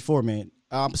 That 94, man,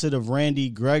 opposite of Randy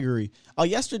Gregory.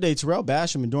 Yesterday, Terrell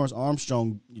Basham and Dorrance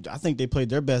Armstrong, I think they played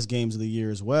their best games of the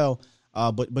year as well.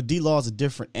 But D-Law is a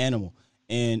different animal.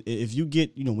 And if you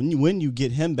get, when you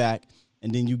get him back,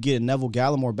 and then you get Neville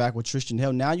Gallimore back with Tristan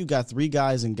Hill, now you got 3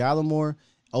 guys in Gallimore,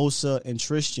 Osa, and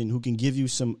Tristan who can give you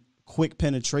some quick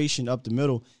penetration up the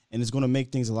middle, and it's going to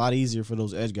make things a lot easier for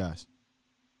those edge guys.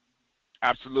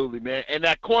 Absolutely, man. And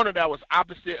that corner that was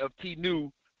opposite of T.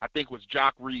 New, I think, was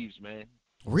Jock Reeves, man.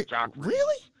 Jock Reeves.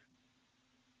 Really?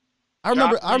 I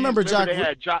remember Jock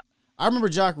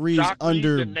Reeves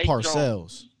under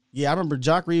Parcells. Yeah, I remember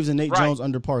Jock Reeves and Nate Jones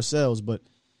under Parcells, but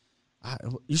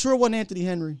you sure it wasn't Anthony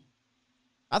Henry?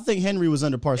 I think Henry was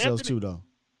under Parcells too, though.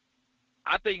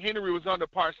 I think Henry was under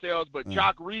Parcells, but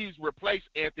Jock Reeves replaced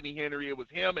Anthony Henry. It was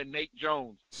him and Nate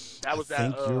Jones. That was I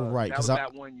think you're right. That was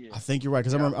that 1 year. I think you're right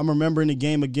because I'm remembering the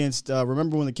game against.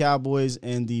 Remember when the Cowboys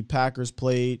and the Packers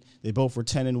played? They both were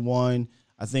 10-1.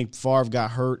 I think Favre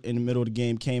got hurt in the middle of the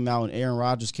game, came out, and Aaron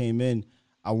Rodgers came in.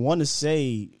 I want to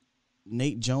say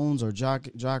Nate Jones or Jock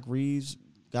Reeves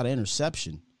got an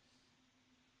interception.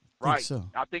 Right. So.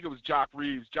 I think it was Jock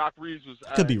Reeves. Jock Reeves was.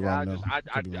 Could be wrong, though. I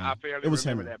fairly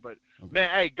remember that. But, okay. Man,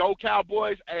 hey, go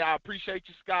Cowboys. Hey, I appreciate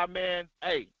you, Scott, man.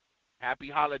 Hey, happy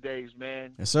holidays,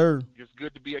 man. Yes, sir. It's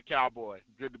good to be a Cowboy.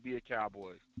 Good to be a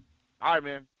Cowboy. All right,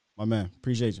 man. My man.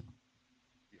 Appreciate you.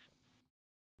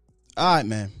 All right,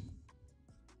 man.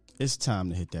 It's time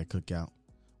to hit that cookout.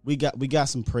 We got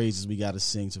some praises we got to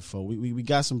sing to folk. We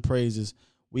got some praises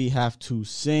we have to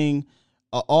sing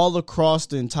all across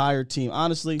the entire team.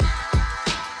 Honestly,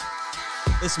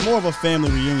 it's more of a family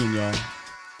reunion, y'all.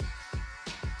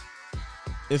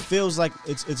 It feels like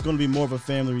it's going to be more of a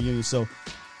family reunion. So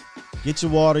get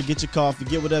your water, get your coffee,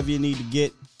 get whatever you need to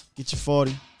get. Get your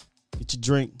 40, get your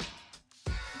drink.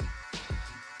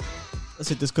 Let's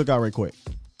hit this cookout right quick.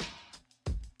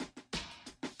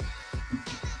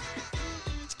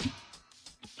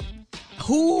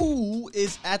 Who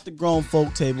is at the grown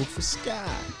folk table for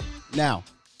Sky? Now,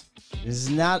 this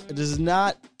ain't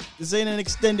an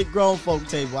extended grown folk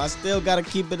table. I still got to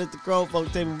keep it at the grown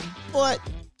folk table, but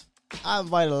I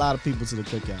invited a lot of people to the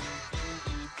cookout.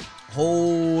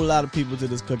 Whole lot of people to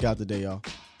this cookout today, y'all.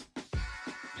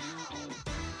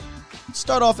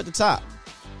 Start off at the top.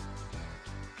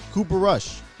 Cooper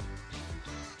Rush.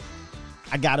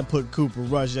 I gotta put Cooper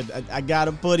Rush. I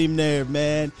gotta put him there,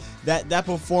 man. That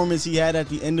performance he had at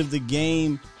the end of the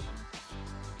game,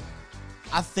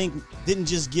 I think, didn't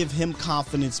just give him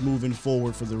confidence moving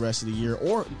forward for the rest of the year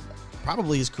or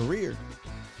probably his career,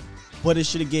 but it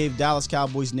should have gave Dallas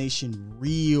Cowboys Nation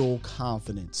real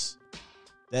confidence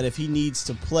that if he needs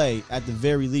to play, at the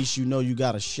very least, you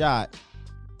got a shot.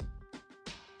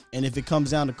 And if it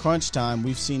comes down to crunch time,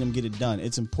 we've seen him get it done.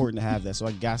 It's important to have that. So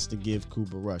I got to give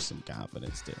Cooper Rush some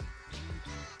confidence there.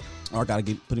 Or I got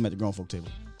to put him at the grown folk table.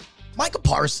 Micah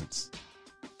Parsons.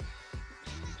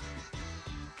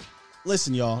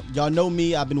 Listen, y'all. Y'all know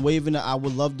me. I've been waving. I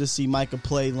would love to see Micah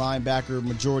play linebacker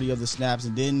majority of the snaps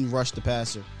and then rush the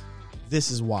passer.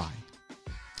 This is why.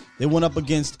 They went up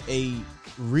against a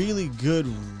really good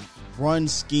run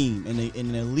scheme and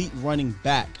an elite running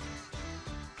back.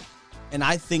 And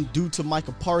I think due to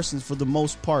Micah Parsons, for the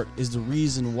most part, is the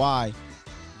reason why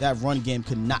that run game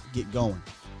could not get going.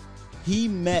 He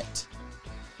met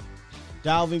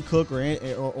Dalvin Cook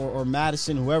or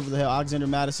Madison, whoever the hell, Alexander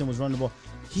Madison was running the ball.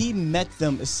 He met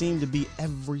them, it seemed to be,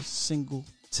 every single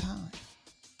time.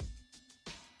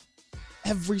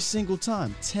 Every single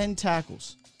time.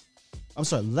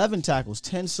 11 tackles,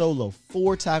 10 solo,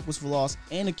 4 tackles for loss,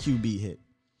 and a QB hit.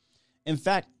 In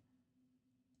fact,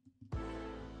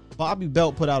 Bobby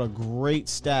Belt put out a great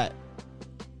stat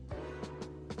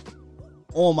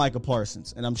on Micah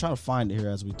Parsons, and I'm trying to find it here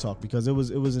as we talk because it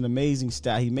was an amazing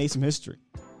stat. He made some history.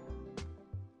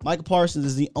 Micah Parsons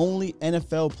is the only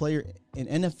NFL player in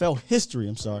NFL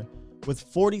history, with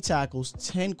 40 tackles,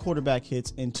 10 quarterback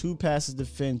hits, and 2 passes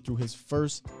defended through his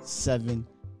first 7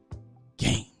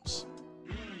 games.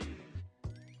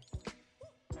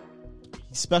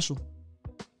 He's special.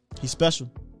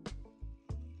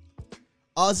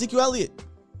 Ezekiel Elliott.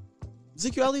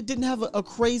 Ezekiel Elliott didn't have a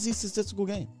crazy statistical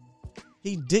game.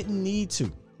 He didn't need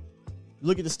to.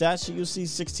 Look at the stat sheet, you'll see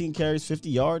 16 carries, 50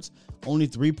 yards, only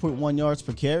 3.1 yards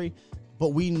per carry. But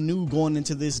we knew going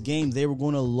into this game they were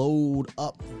going to load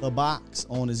up the box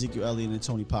on Ezekiel Elliott and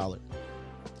Tony Pollard.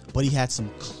 But he had some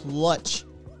clutch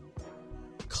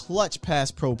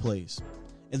pass pro plays.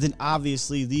 And then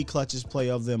obviously the clutchest play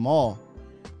of them all,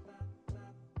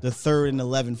 the 3rd and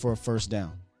 11 for a first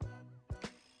down.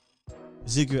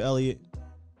 Ezekiel Elliott,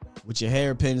 with your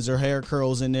hairpins or hair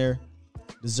curls in there,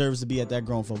 deserves to be at that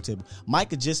grown folk table.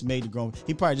 Micah just made the grown.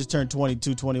 He probably just turned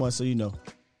 22, 21, so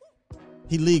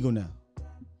he legal now.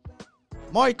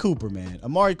 Amari Cooper, man.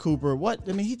 Amari Cooper,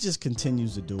 he just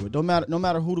continues to do it. No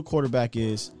matter who the quarterback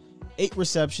is. 8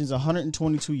 receptions,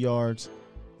 122 yards,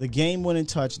 the game-winning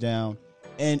touchdown.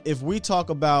 And if we talk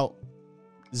about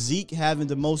Zeke having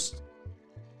the most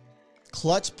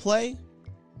clutch play,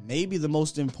 maybe the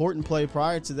most important play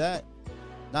prior to that,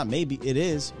 not maybe,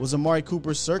 it was Amari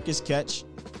Cooper's circus catch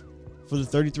for the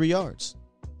 33 yards.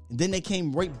 And then they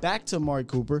came right back to Amari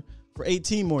Cooper for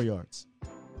 18 more yards.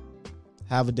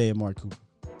 Have a day, Amari Cooper.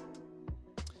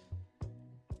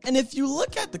 And if you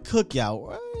look at the cookout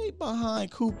right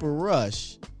behind Cooper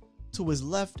Rush, to his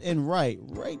left and right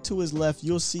to his left,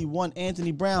 you'll see one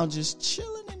Anthony Brown just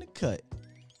chilling in the cut.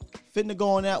 Fitting to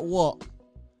go on that walk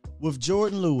with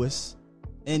Jordan Lewis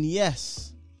and,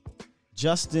 yes,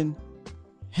 Justin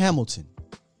Hamilton.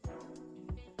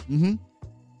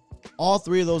 All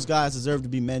 3 of those guys deserve to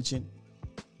be mentioned.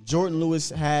 Jordan Lewis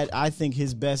had, I think,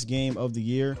 his best game of the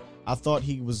year. I thought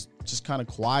he was just kind of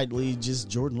quietly just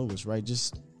Jordan Lewis, right?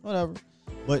 Just whatever.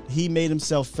 But he made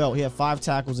himself felt. He had 5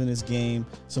 tackles in this game,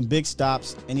 some big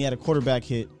stops, and he had a quarterback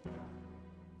hit.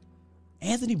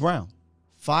 Anthony Brown,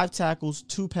 5 tackles,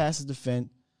 2 passes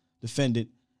defended,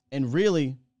 and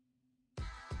really,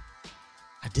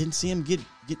 I didn't see him get.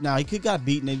 Now he could got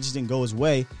beaten, and it just didn't go his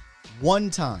way.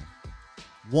 One time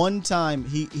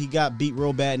he got beat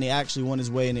real bad, and they actually won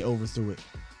his way, and they overthrew it.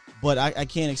 But I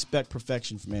can't expect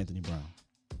perfection from Anthony Brown.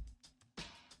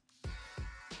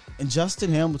 And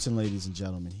Justin Hamilton, ladies and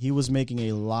gentlemen, he was making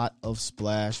a lot of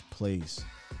splash plays.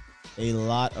 He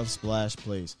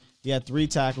had 3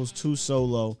 tackles, 2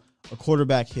 solo, a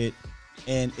quarterback hit.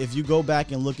 And if you go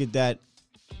back and look at that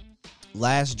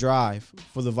last drive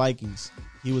for the Vikings,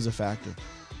 he was a factor.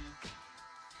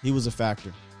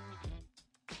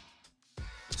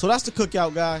 So that's the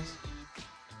cookout, guys.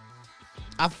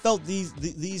 I felt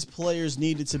these players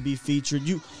needed to be featured.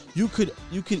 You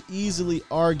could easily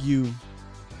argue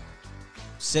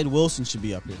Sid Wilson should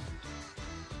be up here,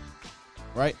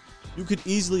 right? You could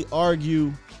easily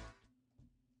argue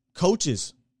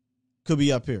coaches could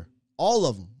be up here. All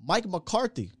of them. Mike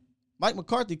McCarthy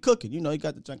cooking. You know, he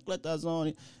got the chancletas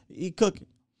on. He cooking.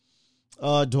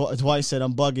 Dwight said,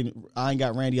 I'm bugging. I ain't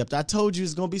got Randy up there. I told you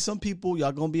it's going to be some people.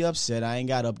 Y'all going to be upset. I ain't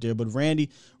got up there. But Randy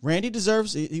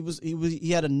deserves. He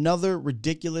had another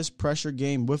ridiculous pressure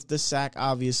game with the sack,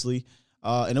 obviously.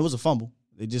 And it was a fumble.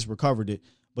 They just recovered it.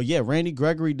 But yeah, Randy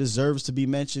Gregory deserves to be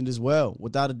mentioned as well,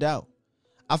 without a doubt.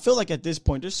 I feel like at this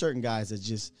point, there's certain guys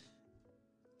that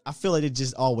I feel like they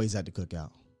just always had to cook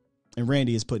out. And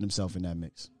Randy is putting himself in that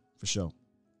mix, for sure.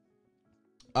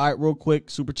 All right, real quick,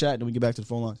 super chat, then we get back to the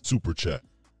phone line. Super chat.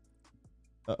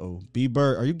 B.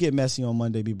 Bird, are you getting messy on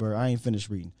Monday, B. Bird? I ain't finished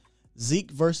reading.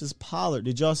 Zeke versus Pollard.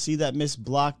 Did y'all see that missed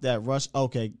block, that rush?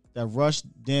 Okay, that rush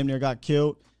damn near got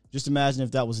killed. Just imagine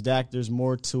if that was Dak. There's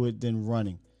more to it than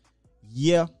running.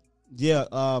 Yeah.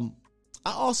 I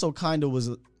also kind of was.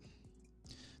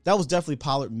 That was definitely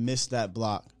Pollard missed that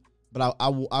block, but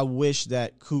I wish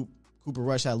that Cooper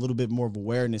Rush had a little bit more of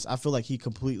awareness. I feel like he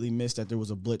completely missed that there was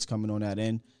a blitz coming on that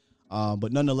end.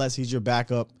 But nonetheless, he's your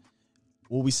backup.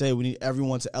 What we say, we need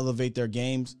everyone to elevate their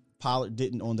games. Pollard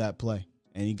didn't on that play,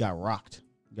 and he got rocked.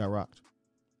 All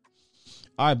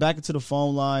right, back into the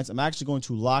phone lines. I'm actually going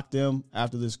to lock them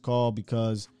after this call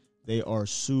because they are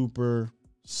super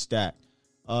stacked.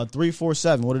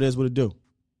 347, what it do?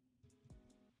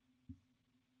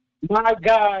 My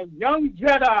guy, Young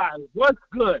Jedi, what's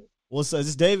good? What's up? Is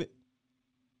this David?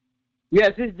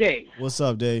 Yes, it's Dave. What's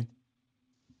up, Dave?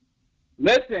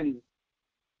 Listen,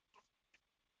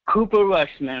 Cooper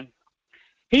Rush, man.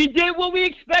 He did what we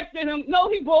expected him. No,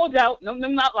 he balled out. No,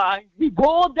 I'm not lying. He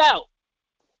balled out.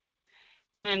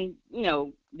 And,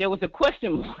 there was a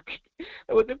question mark.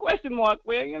 Where,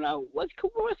 what's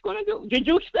Cooper Rush going to do? Did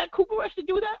you expect Cooper Rush to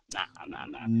do that? Nah.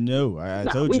 No, I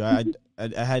told you. I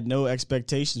had no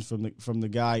expectations from the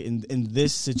guy in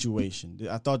this situation.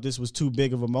 I thought this was too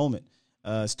big of a moment.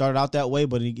 Started out that way,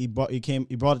 but he brought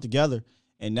it together,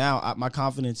 and now my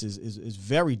confidence is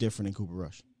very different in Cooper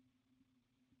Rush.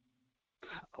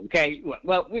 Okay,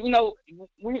 well, we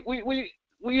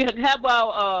have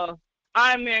our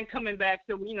Iron Man coming back,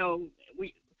 so we don't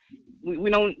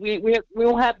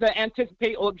have to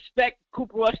anticipate or expect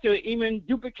Cooper Rush to even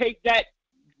duplicate that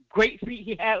great feat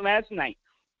he had last night.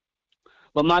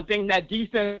 But my thing, that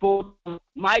defense,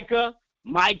 Micah.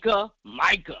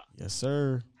 Yes,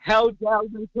 sir. Held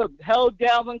Dalvin Cook.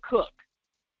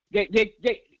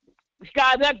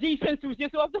 Scott, that defense was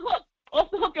just off the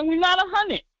hook, and we're not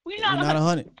 100. We're not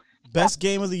 100. Best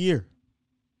game of the year.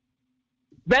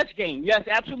 Best game, yes,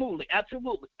 absolutely. A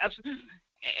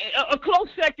close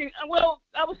second. Well,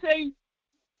 I would say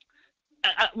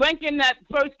ranking that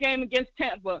first game against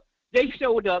Tampa, they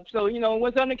showed up. So, it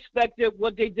was unexpected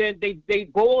what they did. They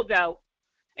balled out,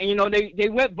 and, they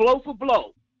went blow for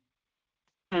blow.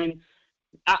 And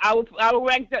I would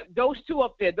rank those two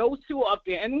up there. Those two are up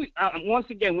there. And once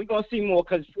again, we're going to see more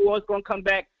because Ford's going to come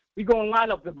back. We're going to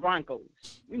line up the Broncos.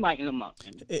 We mighten them up.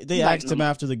 They asked him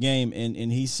after the game,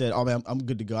 and he said, "Oh, man, I'm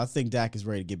good to go. I think Dak is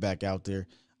ready to get back out there."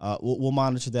 We'll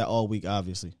monitor that all week,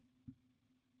 obviously.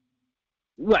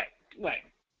 Right.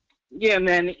 Yeah,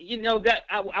 man. That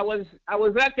I was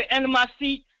at the end of my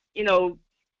seat.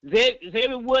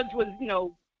 Xavier Woods was,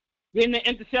 getting the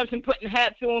interception, putting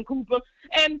Hatfield on Cooper.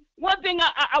 And one thing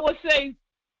I would say,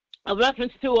 a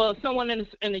reference to someone in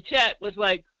the chat was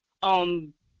like,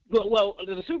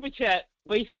 the super chat,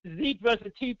 where Zeke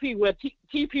versus TP, where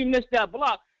TP missed that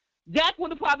block. Dak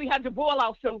would have probably had the ball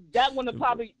out, so Dak would have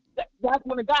got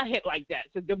hit like that.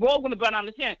 So the ball would have been on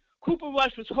the hand. Cooper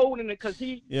Rush was holding it because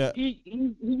he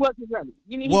wasn't ready.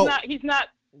 He's not.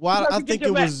 Well, I think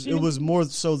it was more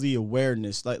so the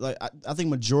awareness. Like I think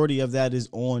majority of that is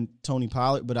on Tony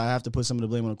Pollard, but I have to put some of the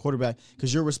blame on the quarterback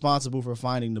because you're responsible for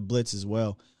finding the blitz as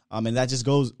well. And that just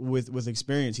goes with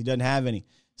experience. He doesn't have any,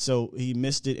 so he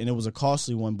missed it, and it was a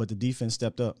costly one. But the defense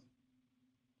stepped up.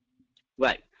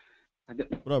 Right.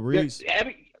 What up, Reese?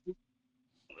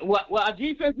 Well, our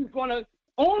defense is going to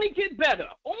only get better.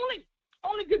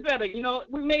 Only get better.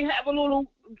 We may have a little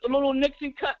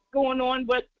Nixon cut going on,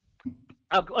 but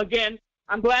again,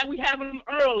 I'm glad we have them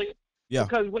early. Yeah.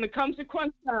 Because when it comes to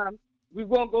crunch time, we're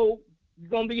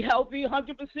gonna be healthy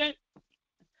 100%,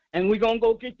 and we're gonna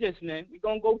go get this, man. We're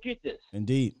gonna go get this.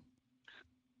 Indeed.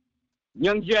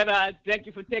 Young Jedi, thank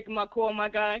you for taking my call, my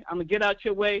guy. I'm gonna get out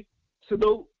your way.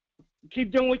 Salute.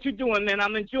 Keep doing what you're doing, man.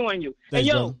 I'm enjoying you. Thanks,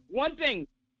 and brother. One thing,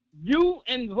 you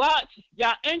and Vox,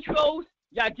 y'all intros,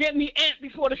 y'all get me amped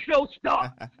before the show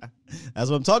starts. That's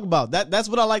what I'm talking about. That's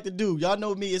what I like to do. Y'all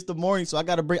know me. It's the morning, so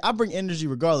I bring energy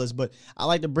regardless. But I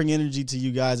like to bring energy to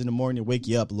you guys in the morning to wake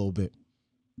you up a little bit.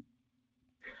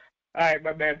 All right,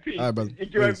 my man. Peace. All right, brother.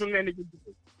 Enjoy Peace. some energy.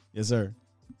 Yes, sir.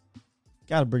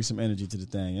 Got to bring some energy to the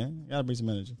thing, yeah. Got to bring some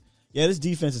energy. Yeah, this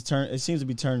defense it seems to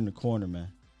be turning the corner, man.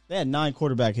 They had 9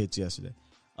 quarterback hits yesterday.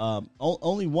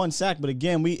 Only 1 sack, but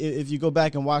again, if you go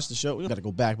back and watch the show, we got to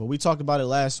go back. But we talked about it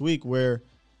last week where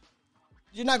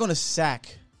you're not going to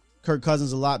sack Kirk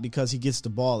Cousins a lot because he gets the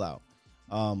ball out.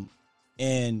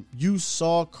 And you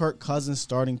saw Kirk Cousins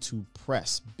starting to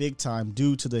press big time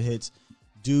due to the hits,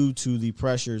 due to the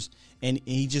pressures, and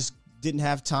he just didn't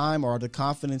have time or the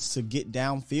confidence to get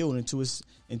downfield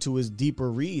into his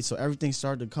deeper read. So everything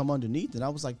started to come underneath, and I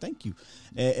was like, thank you.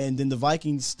 And then the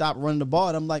Vikings stopped running the ball,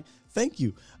 and I'm like, thank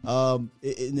you. And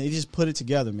they just put it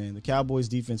together, man. The Cowboys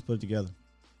defense put it together.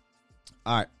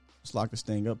 All right, let's lock this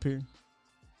thing up here.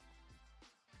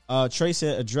 Trey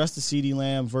said, address the CeeDee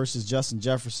Lamb versus Justin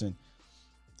Jefferson.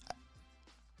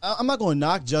 I'm not going to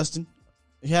knock Justin.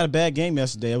 He had a bad game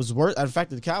yesterday. It was worse. In fact,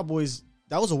 the Cowboys,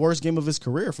 that was the worst game of his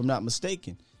career, if I'm not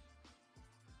mistaken.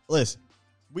 Listen,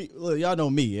 y'all know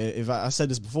me. If I said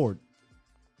this before,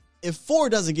 if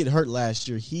Ford doesn't get hurt last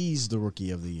year, he's the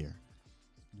rookie of the year.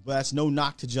 But that's no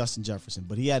knock to Justin Jefferson.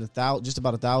 But he had just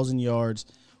about 1,000 yards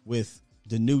with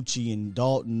DiNucci and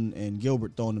Dalton and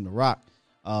Gilbert throwing him the rock.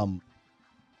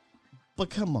 But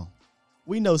come on.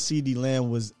 We know CeeDee Lamb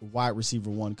was wide receiver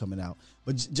 1 coming out.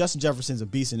 But Justin Jefferson's a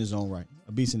beast in his own right.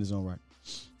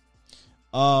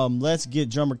 Let's get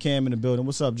Drummer Cam in the building.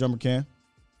 What's up, Drummer Cam?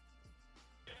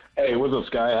 Hey, what's up,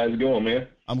 Sky? How's it going, man?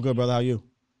 I'm good, brother. How are you?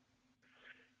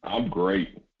 I'm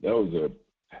great. That was a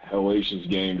hellacious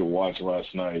game to watch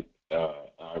last night.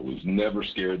 I was never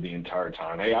scared the entire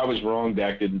time. Hey, I was wrong.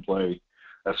 Dak didn't play.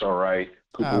 That's all right.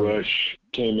 Cooper Rush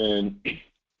came in.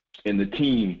 And the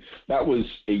team, that was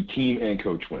a team and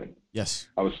coach win. Yes.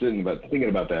 I was thinking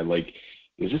about that. Like,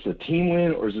 is this a team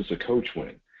win or is this a coach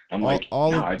win? I'm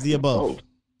all of the above. Both.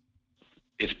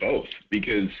 It's both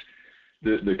because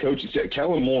the coach said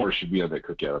Kellen Moore should be at that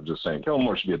cookout. I'm just saying, Kellen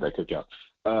Moore should be at that cookout.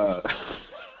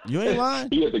 You ain't lying.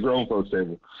 He at the grown folks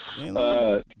table.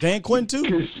 Dan Quinn too.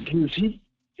 Because he's.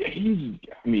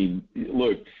 I mean,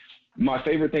 look, my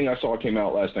favorite thing I saw came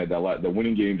out last night. The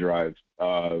winning game drive.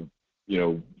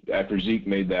 After Zeke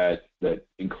made that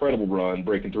incredible run,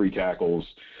 breaking 3 tackles,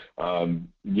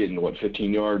 getting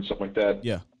 15 yards, something like that.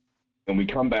 Yeah. And we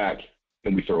come back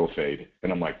and we throw a fade,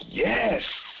 and I'm like, yes,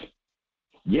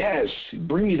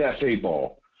 bring me that fade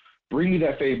ball, for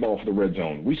the red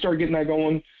zone. We start getting that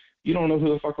going. You don't know who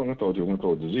the fuck we're going to throw it to. We're going to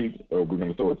throw it to Zeke, or we're going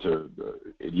to throw it to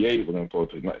 88. We're going to throw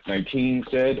it to 19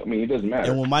 instead. I mean, it doesn't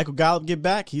matter. And when Michael Gallup get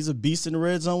back, he's a beast in the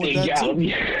red zone with that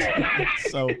too.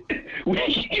 So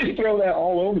we can throw that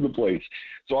all over the place.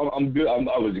 So I'm good.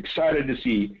 I was excited to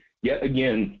see yet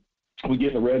again we get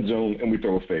in the red zone and we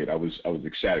throw a fade. I was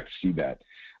excited to see that.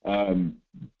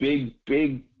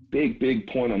 Big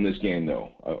point on this game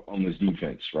though, on this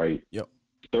defense, right? Yep.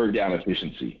 Third down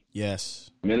efficiency. Yes.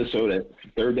 Minnesota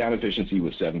third down efficiency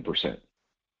was 7%.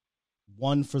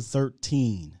 1 for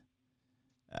 13.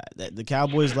 The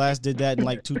Cowboys last did that in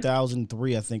like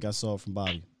 2003. I think I saw it from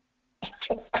Bobby.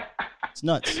 It's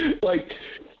nuts. Like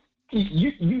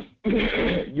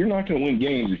you're not going to win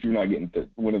games if you're not getting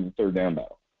winning the third down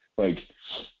battle. Like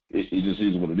it just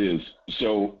is what it is.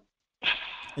 So.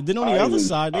 And then on the other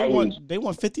side, they won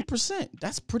 50%.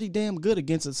 That's pretty damn good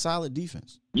against a solid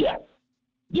defense. Yeah.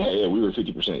 We were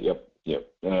 50%. Yep.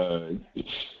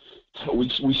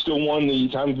 We still won the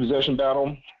time of possession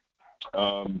battle,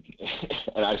 and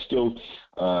I still,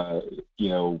 I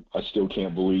still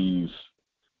can't believe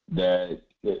that.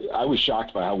 I was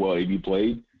shocked by how well AB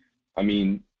played. I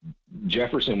mean,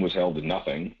 Jefferson was held to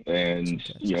nothing, and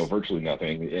virtually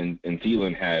nothing, and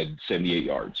Thielen had 78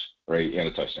 yards. Right, and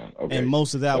a touchdown. Okay, and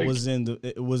most of that was in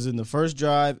the first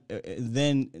drive.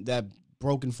 Then that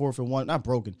broken 4th and 1, not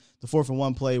broken, the 4th and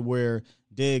 1 play where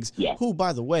Diggs, who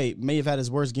by the way may have had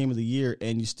his worst game of the year,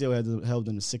 and you still held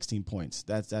him to 16 points.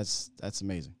 That's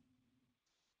amazing.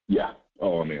 Yeah.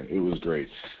 Oh man, it was great.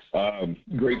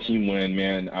 Great team win,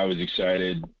 man. I was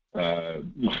excited. I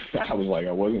was like,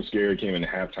 I wasn't scared. Came in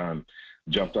halftime.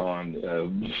 Jumped on,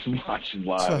 watching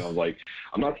live. And I was like,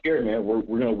 I'm not scared, man.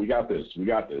 We got this.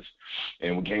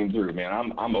 And we came through,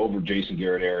 man. I'm over Jason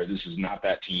Garrett era. This is not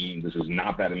that team. This is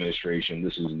not that administration.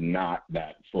 This is not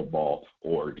that football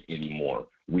org anymore.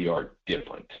 We are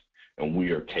different, and we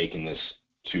are taking this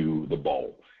to the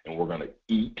bowl, and we're going to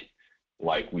eat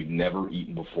like we've never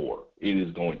eaten before. It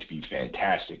is going to be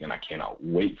fantastic, and I cannot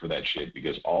wait for that shit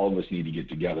because all of us need to get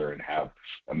together and have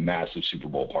a massive Super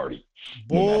Bowl party.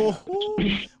 Boy,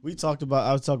 I was talking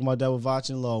about that with Vach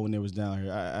and Law when they was down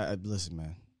here. I listen,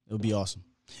 man. It would be awesome.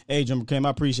 Hey, Jumper Cam, I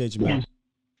appreciate you, man.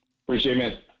 Appreciate it,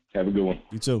 man. Have a good one.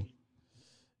 You too.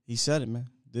 He said it, man.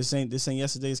 This ain't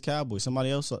yesterday's Cowboys.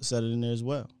 Somebody else said it in there as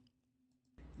well.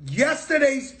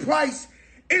 Yesterday's price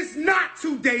is not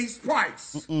today's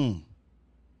price.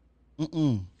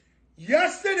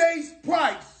 Yesterday's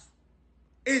price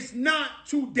is not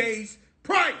today's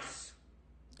price.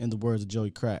 In the words of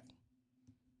Joey Crack,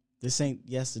 this ain't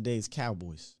yesterday's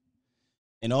Cowboys.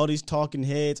 And all these talking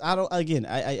heads,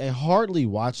 I hardly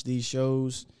watch these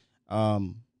shows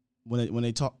when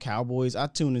they talk Cowboys. I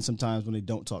tune in sometimes when they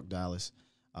don't talk Dallas,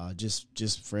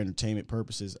 just for entertainment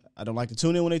purposes. I don't like to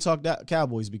tune in when they talk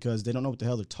Cowboys because they don't know what the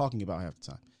hell they're talking about half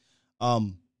the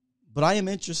time. But I am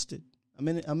interested. I'm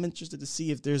interested to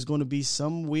see if there's going to be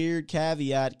some weird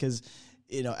caveat because,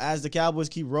 as the Cowboys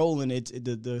keep rolling,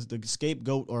 the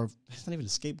scapegoat, or it's not even a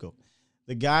scapegoat,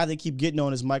 the guy they keep getting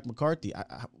on is Mike McCarthy.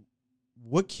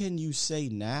 What can you say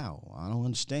now? I don't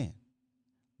understand.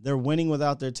 They're winning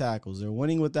without their tackles. They're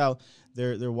winning without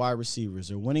their wide receivers.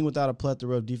 They're winning without a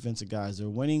plethora of defensive guys. They're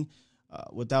winning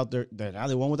without now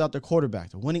they won without their quarterback.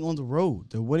 They're winning on the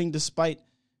road. They're winning despite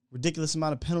ridiculous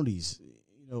amount of penalties.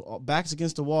 Backs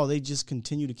against the wall, they just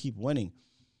continue to keep winning.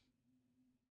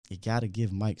 You got to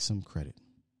give Mike some credit.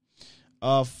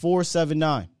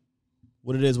 479.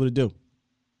 What it do?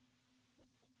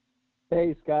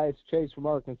 Hey, guys. Chase from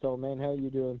Arkansas, man. How you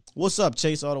doing? What's up,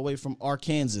 Chase, all the way from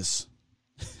Arkansas?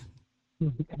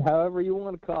 However you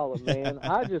want to call it, man.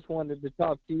 I just wanted to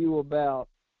talk to you about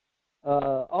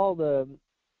all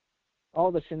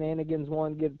the shenanigans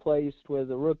one get placed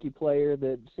with a rookie player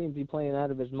that seems to be playing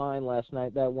out of his mind last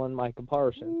night, that one Micah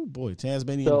Parsons. Ooh, boy,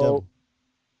 Tasmanian devil.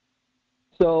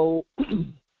 So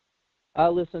I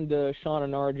listen to Sean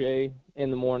and RJ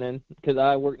in the morning because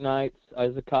I work nights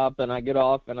as a cop, and I get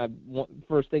off, and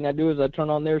first thing I do is I turn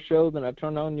on their show, then I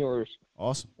turn on yours.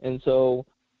 Awesome. And so,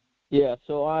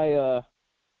 so I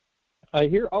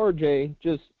hear RJ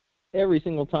just every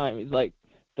single time. He's like,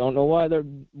 don't know why they're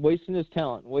wasting his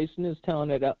talent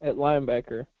at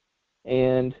linebacker.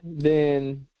 And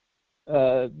then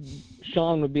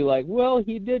Sean would be like, well,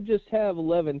 he did just have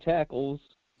 11 tackles.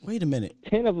 Wait a minute.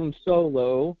 10 of them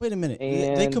solo. Wait a minute.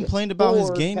 They complained about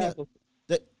his game.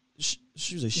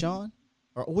 She was Sean?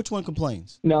 Or which one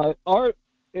complains? No,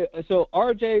 so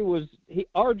RJ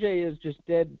is just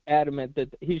dead adamant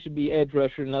that he should be edge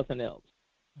rusher, nothing else.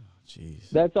 Oh, jeez.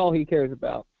 That's all he cares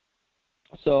about.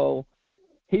 So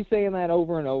he's saying that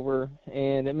over and over,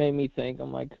 and it made me think.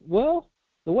 I'm like, well,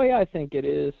 the way I think it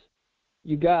is,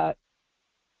 you got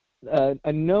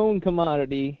a known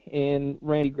commodity in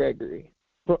Randy Gregory,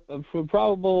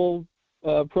 probable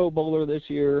Pro Bowler this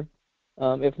year,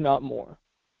 if not more.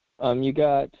 You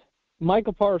got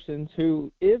Michael Parsons,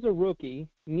 who is a rookie,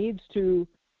 needs to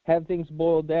have things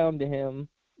boiled down to him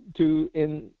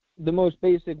in the most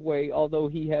basic way, although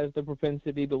he has the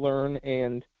propensity to learn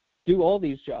and do all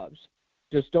these jobs.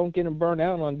 Just don't get him burned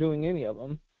out on doing any of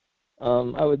them.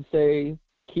 I would say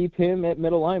keep him at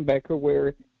middle linebacker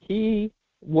where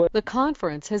the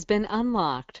conference has been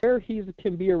unlocked. Where he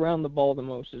can be around the ball the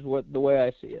most is the way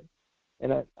I see it.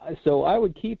 And so I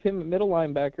would keep him at middle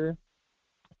linebacker,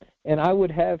 and I would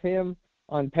have him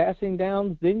on passing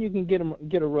downs. Then you can get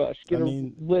a rush,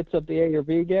 blitz up the A or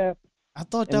B gap. I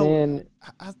thought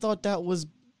that was,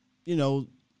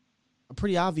 a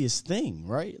pretty obvious thing,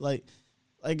 right? Like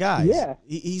guys, yeah.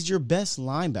 He's your best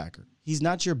linebacker. He's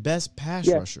not your best pass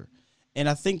rusher. And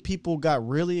I think people got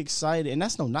really excited, and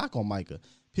that's no knock on Micah.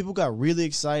 People got really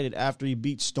excited after he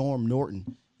beat Storm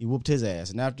Norton. He whooped his ass.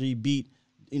 And after he beat,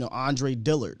 Andre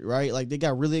Dillard, right? Like, they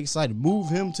got really excited. Move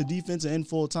him to defensive end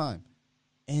full time.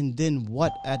 And then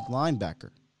what at linebacker?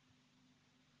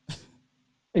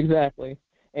 Exactly.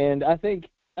 And I think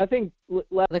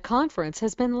the conference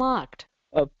has been locked.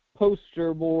 A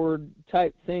poster board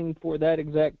type thing for that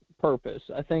exact purpose.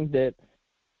 I think that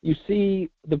you see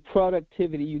the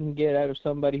productivity you can get out of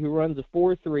somebody who runs a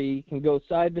 4-3, can go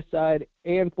side to side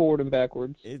and forward and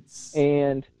backwards. It's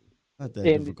not that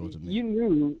difficult to me. You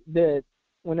knew that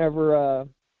whenever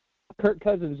Kirk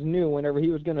Cousins knew whenever he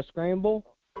was going to scramble,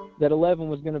 that 11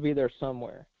 was going to be there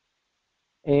somewhere.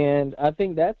 And I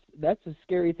think that's a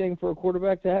scary thing for a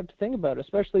quarterback to have to think about,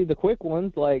 especially the quick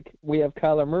ones like we have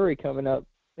Kyler Murray coming up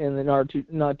in the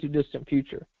not too distant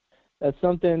future. That's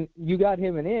something you got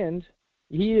him an end.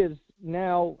 He is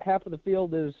now half of the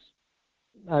field is.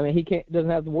 I mean, doesn't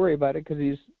have to worry about it because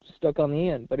he's stuck on the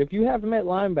end. But if you have him at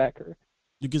linebacker,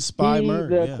 you can spy Murray.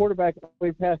 The quarterback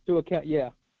always has to account.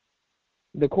 Yeah,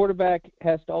 the quarterback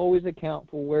has to always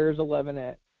account for where's 11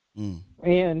 at.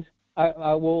 And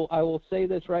I will say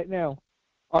this right now: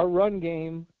 our run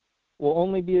game will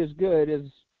only be as good as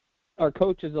our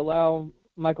coaches allow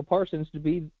Michael Parsons to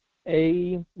be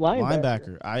a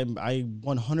linebacker. I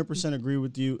 100% agree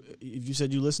with you. If you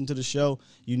said you listened to the show,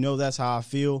 that's how I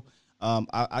feel.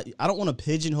 I don't want to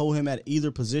pigeonhole him at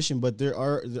either position, but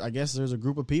I guess there's a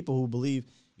group of people who believe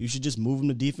you should just move him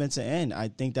to defensive end. I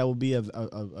think that would be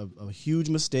a huge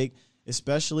mistake,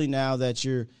 especially now that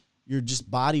you're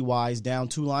just body-wise down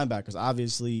two linebackers.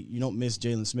 Obviously, you don't miss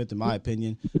Jalen Smith, in my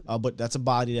opinion, but that's a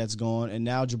body that's gone. And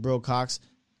now Jabril Cox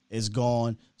is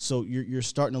gone. So you're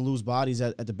starting to lose bodies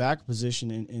at the back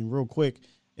position. And real quick,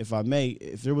 if I may,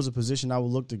 if there was a position I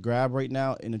would look to grab right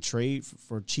now in a trade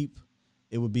for cheap,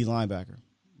 it would be linebacker.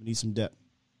 We need some depth.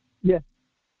 Yeah.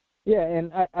 Yeah,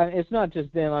 and it's not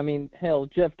just them. I mean, hell,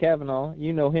 Jeff Kavanaugh,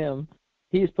 you know him.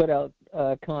 He's put out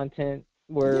content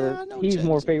where he's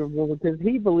more favorable because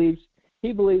he believes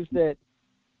that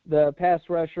the pass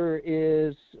rusher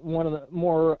is one of the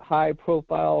more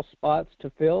high-profile spots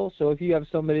to fill. So if you have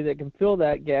somebody that can fill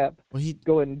that gap,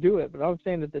 go ahead and do it. But I'm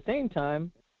saying at the same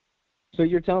time, so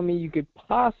you're telling me you could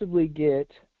possibly get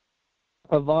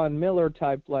a Von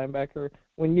Miller-type linebacker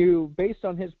when based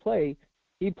on his play,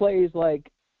 he plays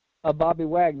like a Bobby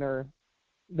Wagner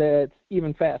that's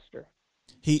even faster.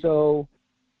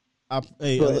 I'm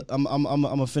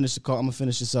gonna finish the call. I'm gonna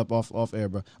finish this up off air,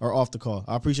 bro, or off the call.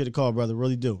 I appreciate the call, brother.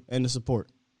 Really do, and the support.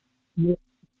 Yeah.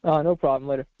 No problem.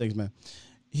 Later. Thanks, man.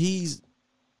 Here's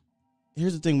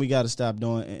the thing we got to stop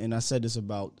doing, and I said this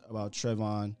about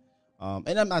Trevon,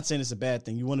 and I'm not saying it's a bad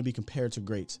thing. You want to be compared to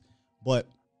greats, but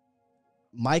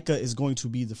Micah is going to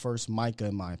be the first Micah,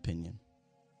 in my opinion.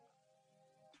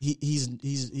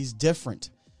 He's different.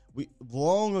 We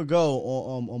long ago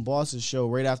on Boss's show,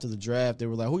 right after the draft, they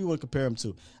were like, "Who you want to compare him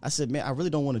to?" I said, "Man, I really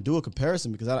don't want to do a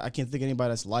comparison because I can't think of anybody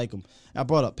that's like him." I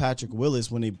brought up Patrick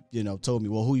Willis when they told me,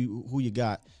 "Well, who you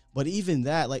got?" But even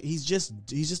that, like, he's just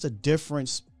a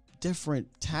different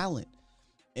talent,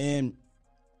 and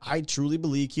I truly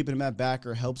believe keeping him at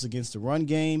backer helps against the run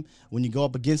game when you go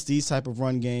up against these type of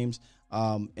run games,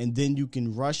 and then you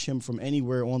can rush him from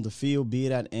anywhere on the field, be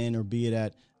it at end or be it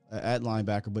at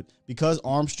linebacker. But because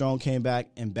Armstrong came back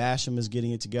and Basham is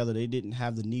getting it together, they didn't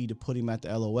have the need to put him at the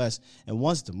LOS. And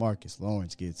once DeMarcus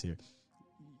Lawrence gets here,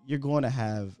 you're going to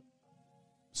have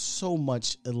so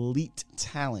much elite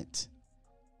talent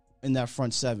in that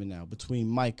front seven now between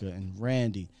Micah and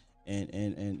Randy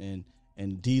and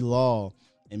D-Law.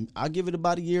 And I'll give it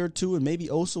about a year or two, and maybe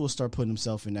Osa will start putting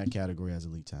himself in that category as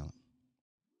elite talent.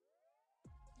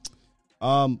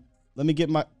 Let me get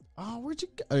my... Oh, where'd you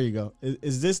go? There you go.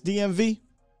 Is this DMV?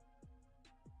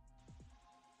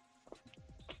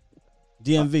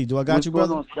 DMV, do I got you,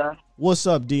 brother? What's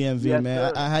up, DMV,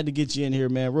 man? I had to get you in here,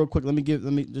 man. Real quick, let me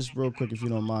just real quick, if you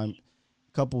don't mind.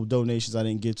 couple donations I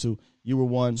didn't get to. You were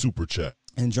one. Super chat.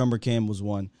 And Drummer Cam was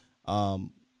one.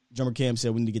 Drummer Cam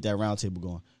said we need to get that roundtable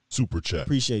going. Super chat.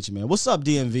 Appreciate you, man. What's up,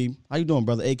 DMV? How you doing,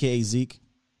 brother? AKA Zeke.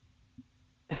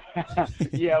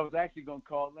 Yeah, I was actually gonna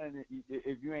call in.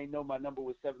 If you ain't know my number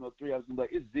was 703, I was gonna be like,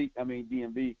 it's Zeke. I mean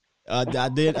DMV. I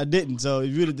didn't. So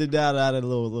if you'd have did that, I'd have a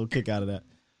little kick out of that.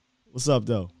 What's up,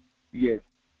 though? Yeah.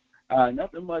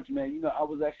 Nothing much, man. You know, I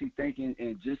was actually thinking,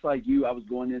 and just like you, I was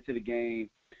going into the game.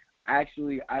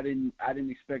 Actually, I didn't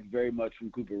expect very much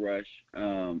from Cooper Rush,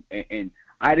 and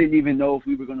I didn't even know if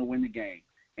we were going to win the game.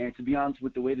 And to be honest,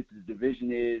 with the way that the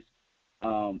division is,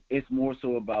 it's more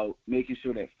so about making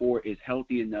sure that Ford is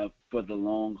healthy enough for the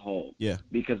long haul. Yeah.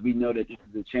 Because we know that this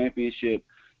is a championship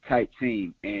type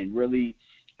team, and really,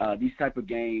 these type of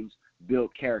games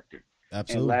build character.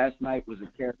 Absolutely. And last night was a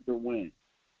character win.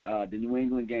 The New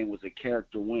England game was a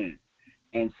character win.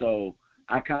 And so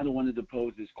I kind of wanted to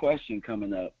pose this question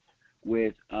coming up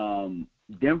with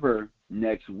Denver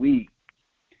next week.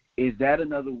 Is that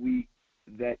another week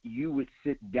that you would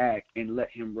sit Dak and let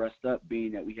him rest up,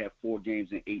 being that we have 4 games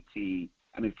in 18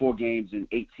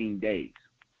 days?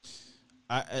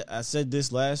 I said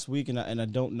this last week, and I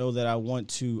don't know that I want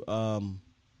to. I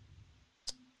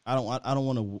don't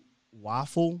want to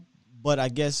waffle. But I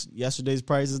guess yesterday's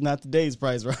price is not today's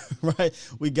price, right?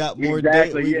 We got more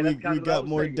exactly. data. We got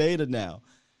more data now.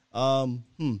 I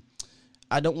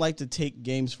don't like to take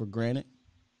games for granted.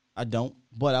 I don't.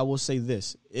 But I will say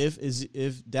this: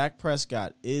 if Dak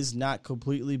Prescott is not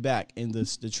completely back, and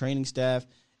the training staff,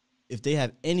 if they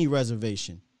have any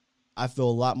reservation, I feel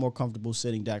a lot more comfortable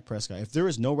sitting Dak Prescott. If there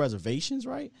is no reservations,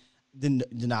 right, then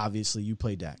obviously you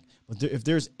play Dak. But if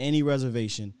there's any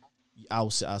reservation,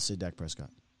 I'll sit Dak Prescott.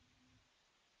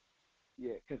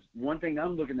 Yeah, because one thing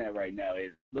I'm looking at right now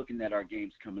is looking at our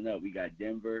games coming up. We got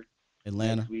Denver,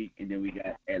 Atlanta next week, and then we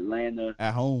got Atlanta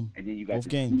at home, and then you got both the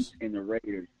games Chiefs and the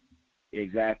Raiders.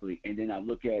 Exactly, and then I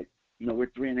look at, we're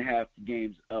 3.5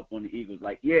 games up on the Eagles.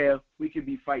 Like, yeah, we could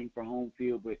be fighting for home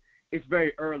field, but it's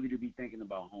very early to be thinking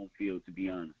about home field. To be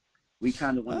honest, we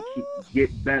kind of want to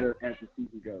get better as the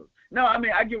season goes. No, I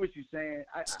mean I get what you're saying.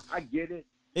 I get it.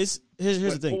 Here's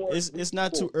the thing. It's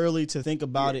not too early to think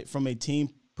about it from a team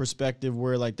perspective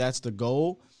where like that's the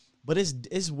goal, but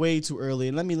it's way too early.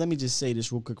 And let me just say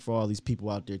this real quick for all these people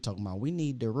out there talking about we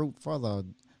need to root for the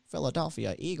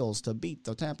Philadelphia Eagles to beat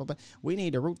the Tampa Bay. We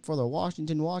need to root for the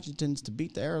Washingtons to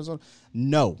beat the Arizona.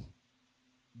 No.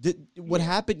 What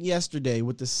happened yesterday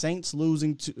with the Saints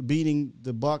beating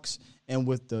the Bucks and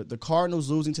with the Cardinals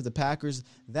losing to the Packers,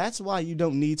 that's why you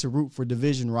don't need to root for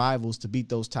division rivals to beat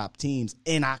those top teams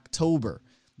in October.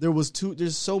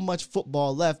 There's so much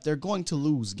football left. They're going to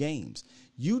lose games.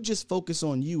 You just focus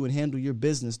on you and handle your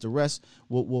business. The rest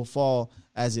will fall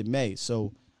as it may.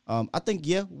 So I think,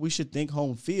 we should think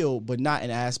home field, but not an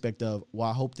aspect of, well,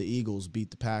 I hope the Eagles beat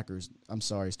the Packers. I'm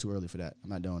sorry, it's too early for that. I'm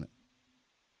not doing it.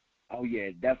 Oh, yeah,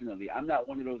 definitely. I'm not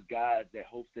one of those guys that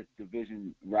hopes that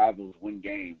division rivals win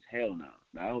games. Hell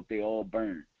no. I hope they all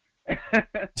burn.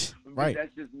 Right.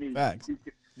 That's just me. Facts.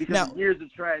 Because Now, years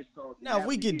of trash talk. Now, if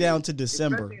we get down to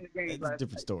December, it's a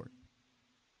different story.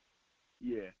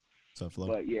 Yeah. So, Flo.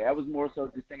 But, yeah, I was more so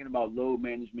just thinking about load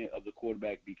management of the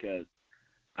quarterback because,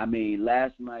 I mean,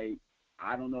 last night,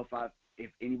 I don't know if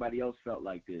anybody else felt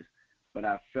like this, but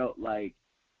I felt like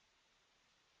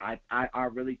I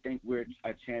really think we're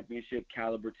a championship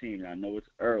caliber team. And I know it's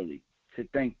early to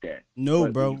think that. No,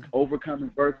 but bro. when you overcome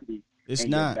adversity. It's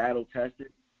and not. you're battle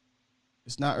tested.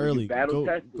 It's not when early. you're battle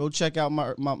tested. Go check out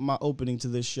my opening to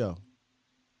this show.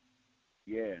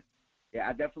 Yeah. Yeah,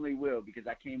 I definitely will because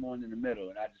I came on in the middle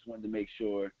and I just wanted to make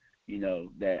sure,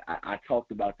 that I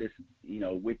talked about this,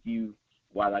 with you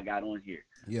while I got on here.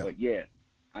 Yeah. But, yeah,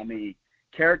 I mean,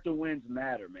 character wins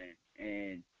matter, man.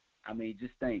 And, I mean,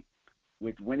 just think,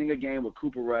 with winning a game with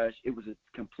Cooper Rush, it was a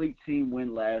complete team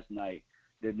win last night.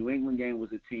 The New England game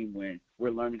was a team win. We're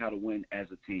learning how to win as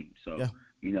a team. So,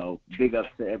 big ups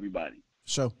to everybody.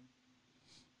 Sure.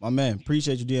 My man,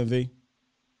 appreciate you, DMV.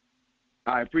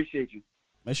 I appreciate you.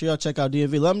 Make sure y'all check out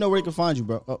DMV. Let them know where he can find you,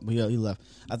 bro. Oh, yeah, he left.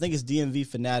 I think it's DMV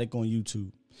Fanatic on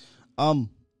YouTube.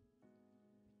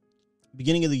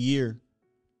 Beginning of the year,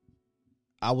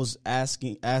 I was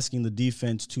asking the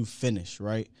defense to finish,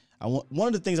 right? One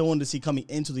of the things I wanted to see coming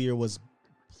into the year was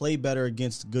play better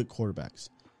against good quarterbacks,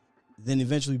 then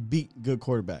eventually beat good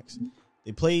quarterbacks.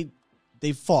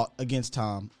 They fought against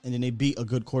Tom, and then they beat a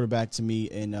good quarterback to me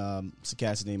and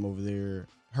Sakas's name over there,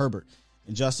 Herbert.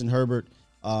 And Justin Herbert,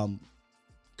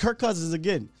 Kirk Cousins,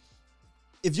 again,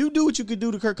 if you do what you could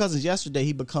do to Kirk Cousins yesterday,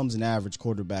 he becomes an average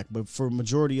quarterback. But for a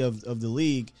majority of the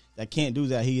league that can't do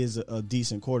that, he is a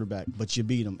decent quarterback. But you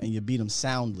beat him, and you beat him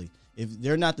soundly. If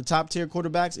they're not the top tier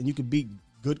quarterbacks and you can beat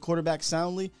good quarterbacks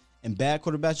soundly and bad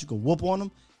quarterbacks, you can whoop on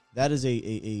them. That is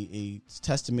a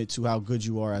testament to how good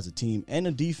you are as a team and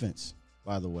a defense,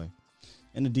 by the way,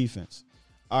 and the defense.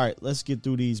 All right, let's get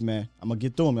through these, man. I'm going to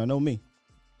get through them. I know me.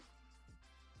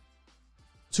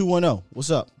 210,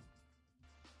 what's up?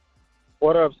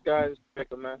 What up, guys?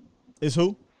 Jacob, man. It's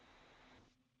who?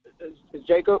 It's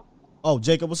Jacob. Oh,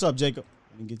 Jacob, what's up, Jacob?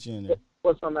 Let me get you in there.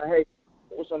 What's up, man? Hey,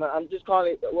 what's up, man? I'm just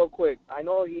calling real quick. I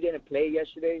know he didn't play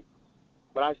yesterday,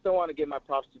 but I still want to give my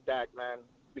props to Dak, man,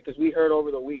 because we heard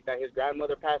over the week that his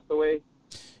grandmother passed away.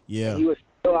 Yeah. And he was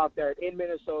still out there in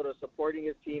Minnesota supporting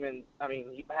his team. And, I mean,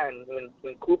 man,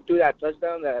 when Coop threw that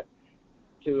touchdown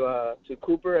to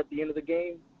Cooper at the end of the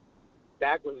game,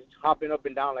 Dak was hopping up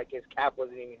and down like his calf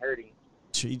wasn't even hurting.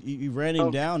 He ran him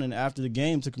down and after the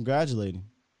game to congratulate him.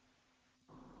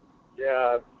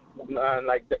 Yeah,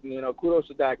 like, kudos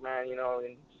to Dak, man,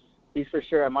 and he's for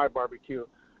sure at my barbecue.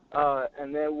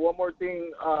 And then one more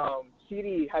thing,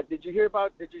 CD, did you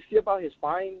see about his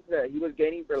fines that he was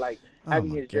getting for, like,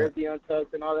 having his jersey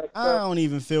untucked and all that stuff? I don't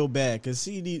even feel bad because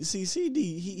CD,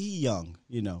 he young,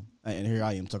 and here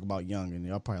I am talking about young, and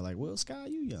y'all probably like, well, Sky,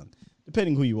 you young.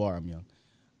 Depending who you are, I'm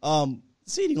young.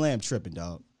 CD Lamb tripping,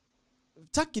 dog.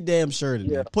 Tuck your damn shirt in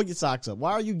there. Put your socks up.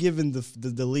 Why are you giving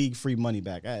the league free money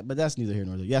back? But that's neither here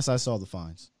nor there. Yes, I saw the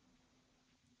fines.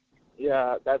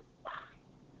 Yeah, that's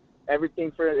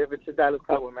everything for if it's a Dallas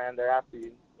Cowboy, man. They're after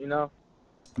you.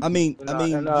 I mean,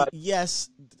 yes,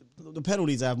 the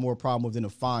penalties I have more problem with than the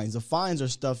fines. The fines are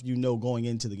stuff going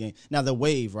into the game. Now the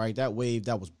wave, right? That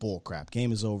was bull crap.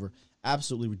 Game is over.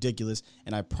 Absolutely ridiculous.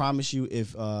 And I promise you,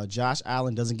 if Josh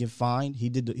Allen doesn't get fined, he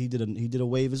did a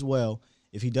wave as well.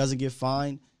 If he doesn't get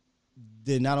fined,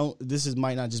 then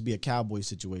might not just be a Cowboy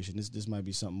situation. This might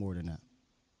be something more than that.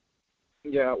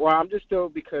 Yeah, well, I'm just still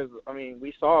because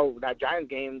we saw that Giants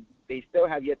game. They still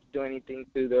have yet to do anything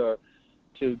to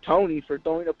Tony for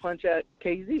throwing a punch at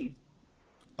KZ.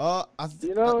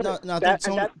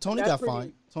 Tony got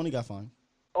fined. Tony got fined.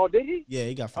 Oh, did he? Yeah,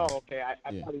 he got fined. Oh, okay.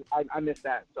 I missed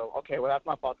that. So okay, well that's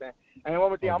my fault then. And one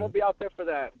more thing, I'm gonna be out there for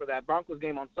that Broncos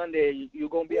game on Sunday. You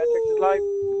gonna be at Texas Live?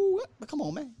 Come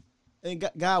on, man. And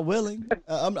God willing,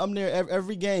 I'm there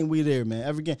every game. We there, man.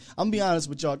 Every game. I'm gonna be honest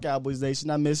with y'all, Cowboys Nation.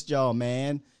 I missed y'all,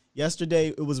 man. Yesterday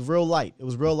it was real light.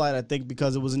 I think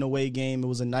because it was an away game. It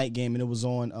was a night game, and it was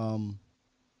on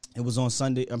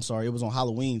Sunday. I'm sorry, it was on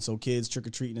Halloween. So kids trick or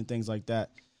treating and things like that.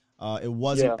 It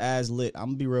wasn't as lit. I'm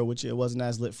going to be real with you. It wasn't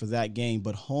as lit for that game.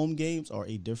 But home games are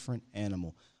a different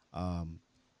animal.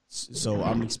 So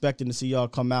I'm expecting to see y'all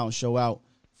come out and show out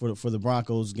for the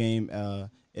Broncos game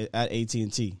at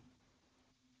AT&T.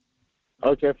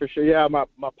 Okay, for sure. Yeah, my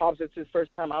pops, it's his first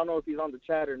time. I don't know if he's on the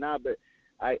chat or not, but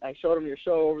I showed him your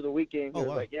show over the weekend. He was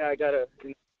like, yeah, I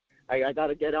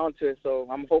gotta get onto it. So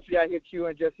hopefully I hit you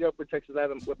and Jesse up for Texas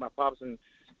Live with my pops and,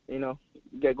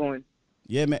 get going.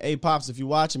 Yeah, man. Hey, Pops, if you're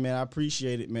watching, man, I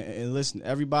appreciate it, man. And listen,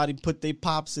 everybody put their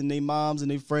pops and their moms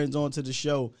and their friends onto the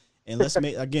show. And let's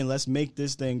make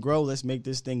this thing grow. Let's make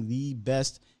this thing the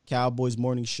best Cowboys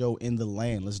morning show in the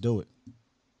land. Let's do it.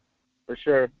 For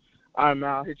sure. All right, man.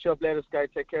 I'll hit you up later, Sky.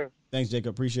 Take care. Thanks,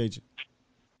 Jacob. Appreciate you.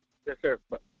 Yes, sir.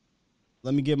 Bye.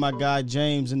 Let me get my guy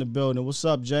James in the building. What's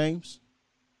up, James?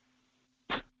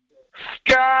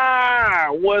 Sky,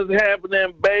 what's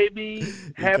happening, baby?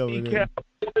 Happy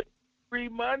Cowboys Free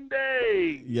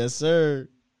Monday. Yes, sir.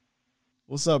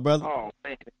 What's up, brother? Oh,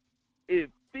 man.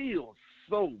 It feels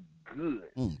so good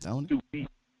to be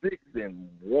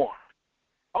 6-1.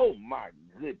 Oh, my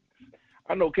goodness.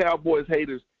 I know Cowboys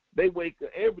haters, they wake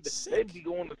up every day. They be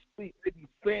going to sleep. They be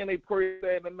saying they pray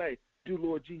at the night. Dear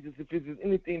Lord Jesus, if there's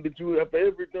anything that you have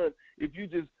ever done, if you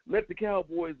just let the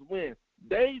Cowboys win.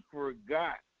 They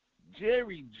forgot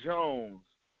Jerry Jones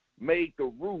made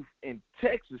the roof in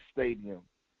Texas Stadium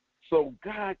so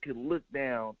God could look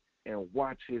down and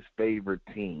watch his favorite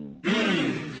team.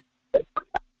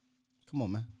 Come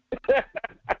on, man.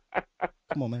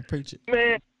 Come on, man. Preach it.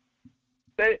 Man,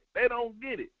 they don't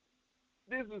get it.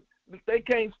 They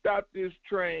can't stop this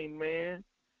train, man.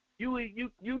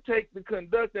 You take the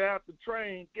conductor out the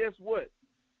train, guess what?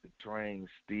 The train's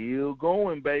still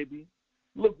going, baby.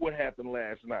 Look what happened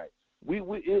last night.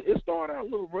 It started out a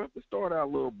little rough. It started out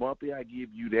a little bumpy. I give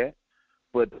you that.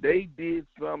 But they did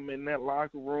something in that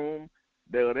locker room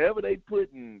that whatever they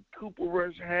put in Cooper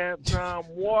Rush halftime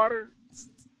water,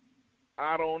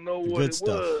 I don't know what it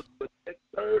was. But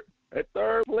that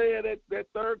third play of that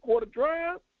third quarter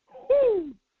drive,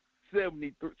 whoo,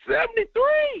 73.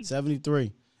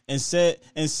 73. And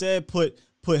said put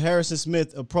Harrison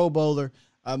Smith, a Pro Bowler,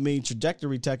 I mean,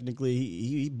 trajectory technically,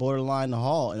 he borderline the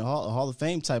Hall of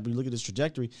Fame type. When you look at his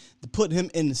trajectory, to put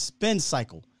him in the spin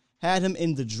cycle, had him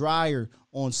in the dryer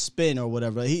on spin or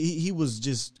whatever. He was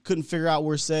just couldn't figure out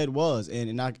where said was,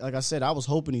 and like I said, I was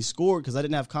hoping he scored because I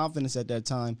didn't have confidence at that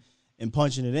time in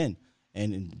punching it in,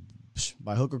 and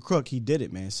by hook or crook, he did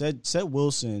it, man. Said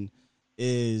Wilson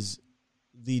is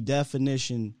the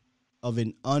definition of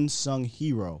an unsung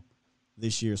hero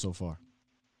this year so far.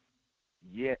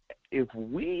 Yeah,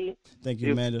 Thank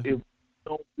you, Amanda. If we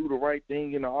don't do the right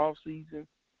thing in the off season,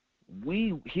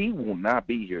 he will not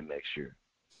be here next year.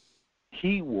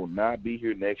 He will not be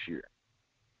here next year.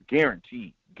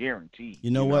 Guaranteed.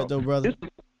 You know what, though, brother?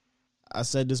 I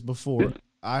said this before.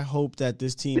 I hope that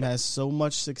this team has so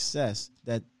much success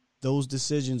that those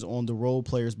decisions on the role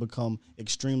players become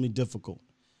extremely difficult.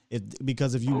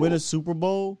 Because if you win a Super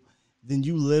Bowl, then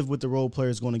you live with the role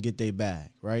players going to get their bag,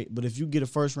 right? But if you get a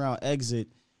first-round exit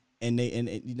and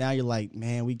now you're like,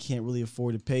 man, we can't really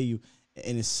afford to pay you,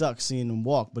 and it sucks seeing them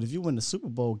walk. But if you win the Super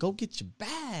Bowl, go get your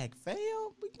bag, fam.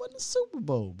 We won the Super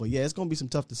Bowl. But, yeah, it's going to be some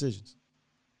tough decisions.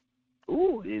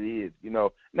 Ooh, it is.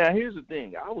 Now here's the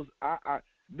thing.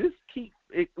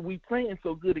 We playing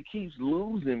so good it keeps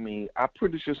losing me. I'm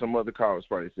pretty sure some other callers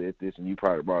probably said this, and you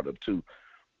probably brought it up too.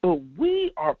 But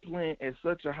we are playing at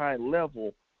such a high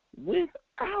level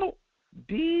without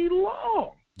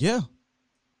D-Law. Yeah.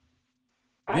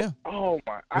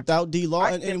 Without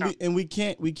D-Law, we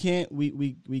can't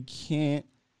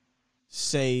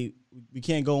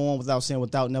go on without saying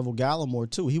without Neville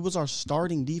Gallimore too. He was our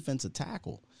starting defensive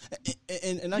tackle,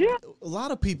 and a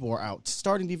lot of people are out.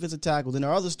 Starting defensive tackle, then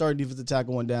our other starting defensive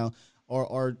tackle went down.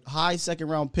 Our high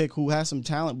second-round pick who has some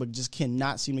talent but just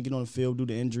cannot seem to get on the field due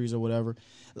to injuries or whatever.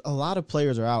 A lot of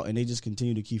players are out, and they just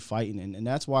continue to keep fighting, and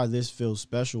that's why this feels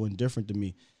special and different to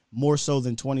me, more so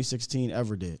than 2016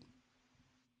 ever did.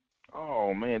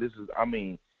 Oh man, this is. I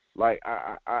mean, like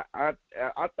I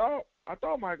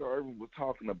thought Michael Irvin was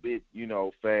talking a bit,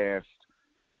 fast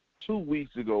 2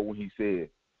 weeks ago when he said,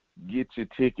 "Get your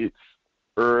tickets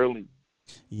early."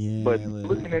 Yeah, but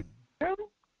looking at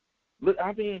look,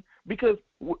 I mean, because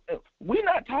we're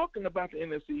not talking about the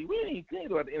NFC. We ain't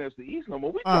thinking about the NFC East no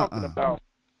more. We're talking about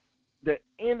the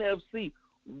NFC.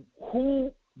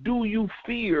 Who do you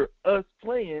fear us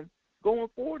playing going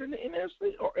forward in the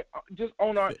NFC, or just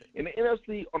in the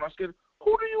NFC on our schedule?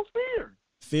 Who do you fear?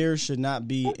 Fear should not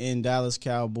be in Dallas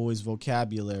Cowboys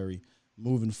vocabulary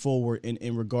moving forward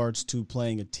in regards to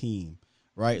playing a team.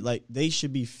 Right, like they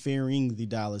should be fearing the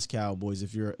Dallas Cowboys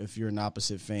if you're an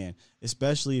opposite fan,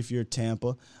 especially if you're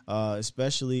Tampa,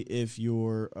 especially if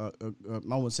you're I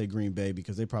wouldn't say Green Bay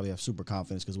because they probably have super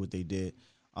confidence because of what they did,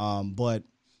 but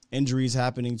injuries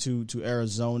happening to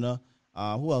Arizona.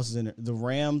 Who else is in there? The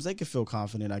Rams, they could feel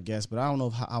confident, I guess, but I don't know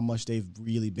how much they've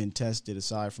really been tested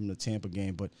aside from the Tampa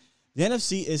game. But the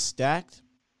NFC is stacked,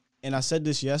 and I said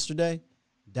this yesterday.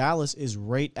 Dallas is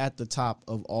right at the top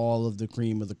of all of the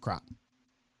cream of the crop.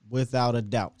 Without a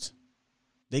doubt.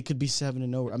 They could be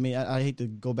 7-0. I mean, I hate to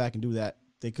go back and do that.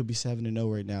 They could be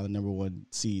 7-0 right now, the number one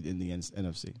seed in the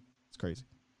NFC. It's crazy.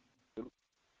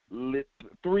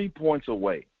 3 points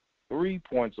away. 3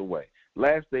 points away.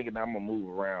 Last thing, and I'm going to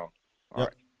move around. All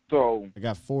right. So I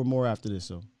got 4 more after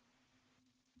this,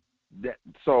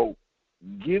 so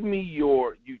give me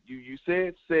your you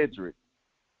said Cedric.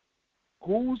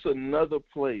 Who's another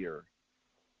player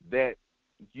that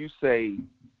you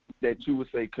would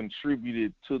say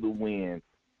contributed to the win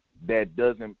that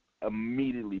doesn't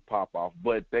immediately pop off,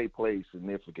 but they play a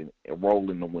significant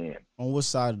role in the win? On what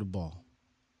side of the ball?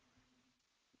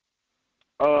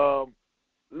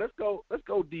 Let's go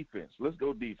defense. Let's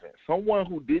go defense. Someone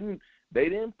who didn't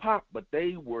pop, but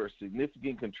they were a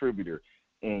significant contributor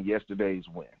in yesterday's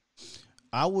win.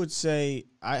 I would say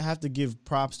I have to give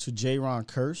props to Jaron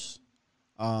Kearse.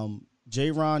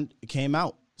 Jaron came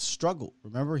out. Struggled.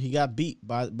 Remember, he got beat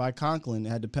by Conklin,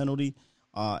 had the penalty,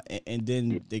 and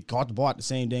then they caught the ball at the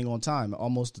same dang on time,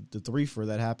 almost the threefer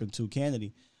that happened to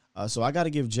Kennedy. So I got to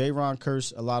give Jaron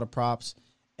Kearse a lot of props,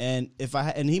 and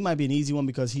he might be an easy one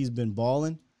because he's been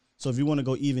balling. So if you want to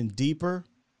go even deeper,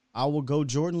 I will go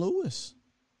Jordan Lewis.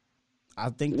 I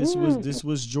think this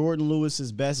was Jordan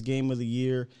Lewis's best game of the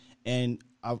year, and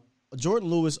Jordan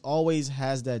Lewis always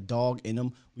has that dog in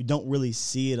him. We don't really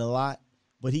see it a lot.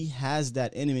 But he has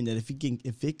that in him that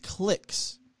if it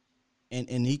clicks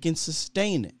and he can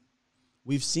sustain it.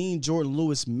 We've seen Jordan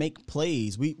Lewis make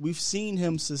plays. We've seen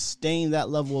him sustain that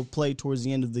level of play towards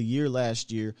the end of the year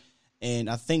last year. And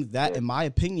I think that, in my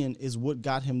opinion, is what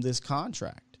got him this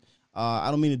contract. I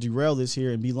don't mean to derail this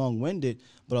here and be long-winded,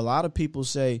 but a lot of people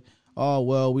say, oh,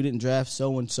 well, we didn't draft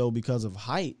so-and-so because of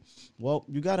height. Well,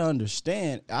 you got to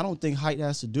understand, I don't think height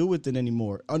has to do with it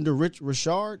anymore. Under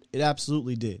Richard, it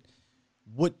absolutely did.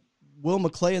 What Will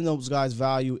McClay and those guys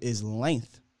value is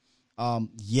length.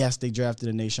 Yes, they drafted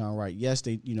a Nashawn Wright. Yes,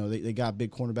 they got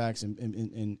big cornerbacks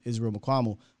in Israel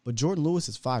McCormick, but Jordan Lewis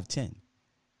is 5'10".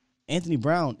 Anthony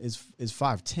Brown is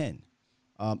 5'10".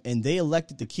 And they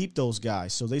elected to keep those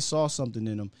guys, so they saw something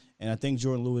in them, and I think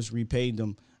Jordan Lewis repaid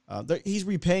them. He's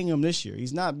repaying them this year.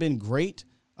 He's not been great,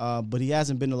 but he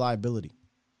hasn't been a liability.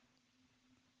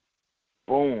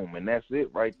 Boom, and that's it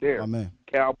right there. Oh, man.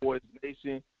 Cowboys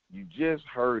Nation, you just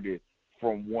heard it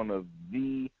from one of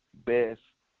the best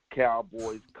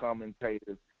Cowboys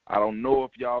commentators. I don't know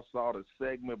if y'all saw the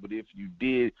segment, but if you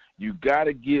did, you got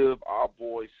to give our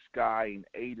boy Sky and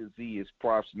A to Z his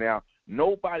props. Now,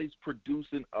 nobody's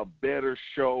producing a better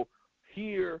show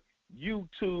here,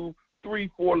 YouTube,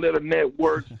 3-4 letter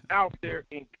networks out there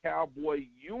in Cowboy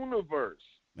universe.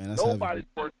 Man, nobody's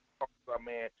working on that,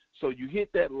 man. So you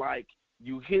hit that like,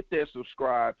 you hit that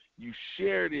subscribe, you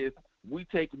share this. We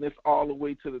taking this all the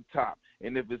way to the top.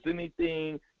 And if it's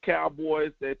anything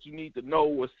Cowboys that you need to know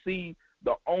or see,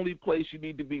 the only place you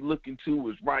need to be looking to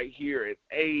is right here at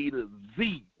A to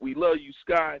Z. We love you,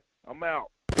 Sky. I'm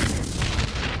out.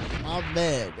 Oh,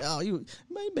 man. Oh, you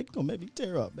gonna make me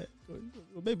tear up, man.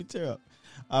 Make me tear up.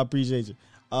 I appreciate you.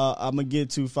 I'm going to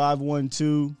get to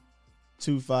 512-252-757-901.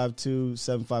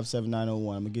 I'm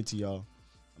going to get to y'all.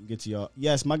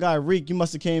 Yes, my guy, Reek, you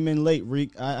must have came in late,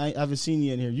 Reek. I haven't seen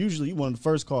you in here. Usually you one of the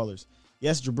first callers.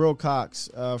 Yes, Jabril Cox,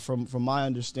 from my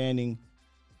understanding,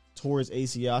 towards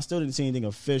ACL. I still didn't see anything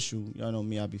official. Y'all know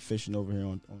me, I'll be fishing over here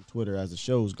on Twitter as the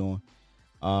show's going.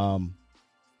 But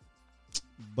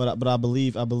I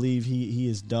believe he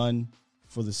is done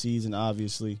for the season,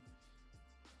 obviously.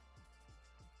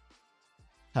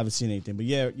 Haven't seen anything. But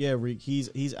yeah, Reek,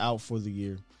 he's out for the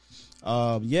year.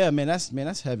 Yeah, man,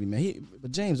 that's heavy, man.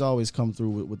 But James always come through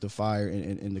with the fire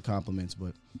and the compliments.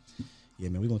 But yeah,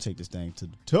 man, we're gonna take this thing to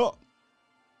the top.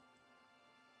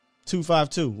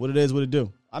 252, what it is, what it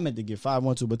do. I meant to get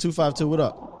 512, but 252, what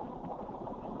up?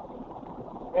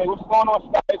 Hey, what's going on,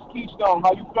 Sky? It's Keystone.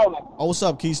 How you feeling? Oh, what's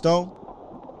up, Keystone?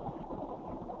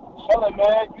 Chilling,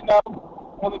 man. You know,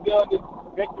 feeling good this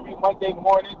Victory Monday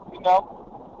morning, you know.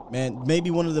 Man, maybe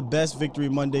one of the best Victory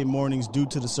Monday mornings due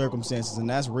to the circumstances, and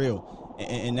that's real.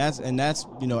 And that's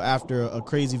after a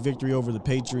crazy victory over the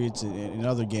Patriots and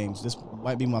other games. This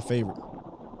might be my favorite.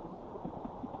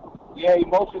 Yeah,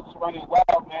 emotions running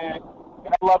wild, man.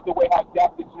 And I love the way how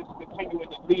Dak is just continuing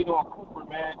to lead on Cooper,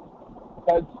 man.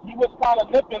 Because he was kind of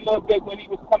limping a little bit when he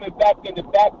was coming back in the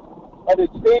back of the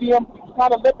stadium. He was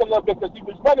kind of limping a little bit because he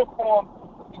was running for him.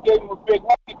 He gave him a big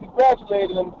hug and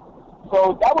congratulated him.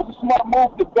 So that was a smart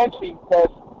move to bench him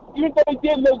because even though he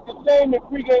did look the same in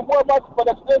pregame warm-ups, but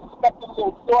I still expected a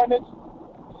little soreness.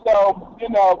 So,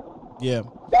 yeah,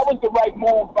 that was the right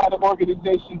move by the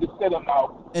organization to sit him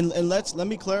out. And let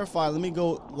me clarify. Let me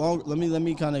go long. Let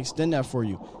me kind of extend that for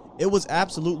you. It was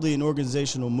absolutely an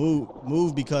organizational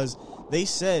move because they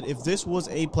said if this was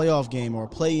a playoff game or a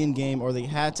play-in game or they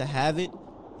had to have it,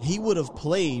 he would have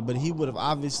played, but he would have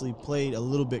obviously played a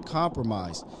little bit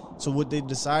compromised. So what they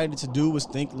decided to do was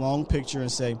think long picture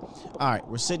and say, all right,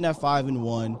 we're sitting at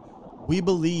 5-1. We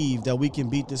believe that we can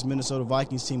beat this Minnesota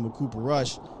Vikings team with Cooper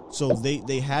Rush. So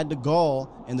they had the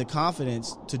gall and the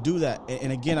confidence to do that.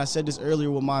 And again, I said this earlier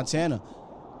with Montana.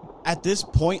 At this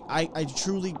point, I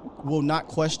truly will not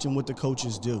question what the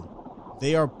coaches do.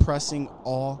 They are pressing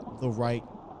all the right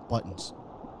buttons.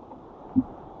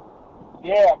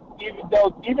 Yeah, even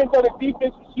though the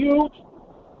defense is huge,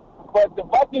 but the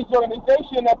Vikings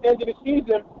organization at the end of the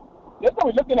season, they're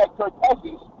probably looking at Kirk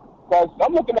Cousins. Because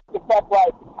I'm looking at the fact,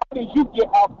 like, how did you get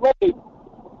outplayed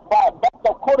by a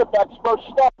backup quarterback's first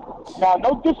start? Now,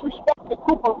 no disrespect to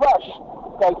Cooper Rush,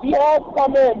 because he has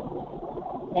come in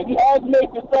and he has made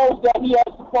the throws that he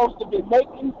has supposed to be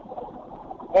making.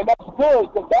 And that's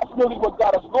good, because that's really what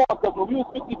got us going. Because when we was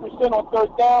 50% on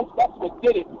third downs, that's what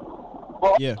did it.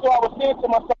 But so I was saying to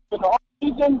myself in the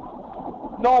offseason,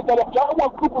 knowing that if y'all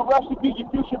want Cooper Rush to be your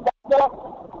future backup,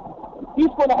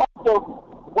 he's going to have to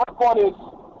work on his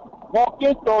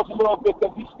walk-in throws a little bit,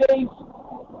 because he stays,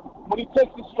 when he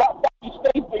takes his drop back, he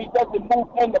stays there. He doesn't move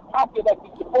in the pocket like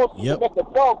he's supposed to make the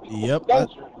throw.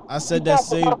 I said that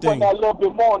same thing. That a little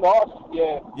bit more on the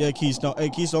offseason, Yeah, Keystone. Hey,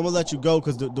 Keystone, I'm going to let you go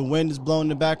because the wind is blowing in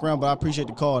the background, but I appreciate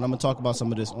the call, and I'm going to talk about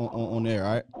some of this on air,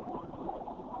 all right?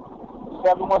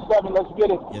 717, let's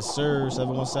get it. Yes, sir.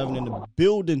 717 in the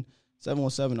building.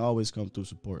 717 always come through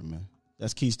supporting, man.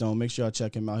 That's Keystone. Make sure y'all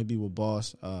check him out. He be with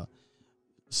Boss.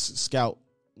 Scout.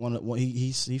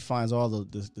 He finds all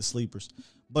the sleepers.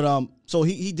 But so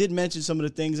he did mention some of the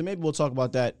things, and maybe we'll talk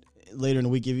about that later in the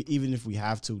week, even if we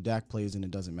have to. Dak plays and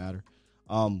it doesn't matter.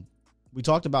 We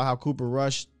talked about how Cooper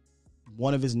Rush,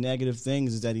 one of his negative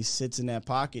things is that he sits in that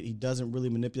pocket. He doesn't really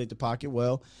manipulate the pocket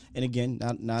well. And again,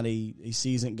 not a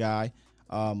seasoned guy.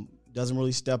 Doesn't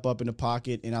really step up in the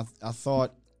pocket. And I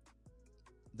thought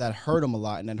that hurt him a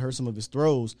lot, and that hurt some of his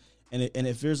throws. And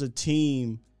if there's a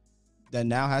team that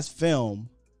now has film,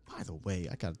 by the way,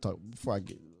 I got to talk before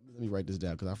let me write this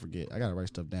down because I forget. I got to write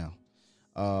stuff down.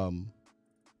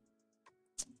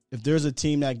 If there's a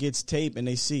team that gets tape and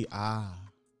they see,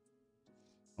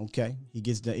 okay, he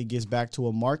gets back to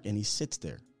a mark and he sits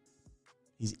there.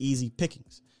 He's easy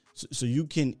pickings. So you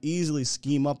can easily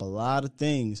scheme up a lot of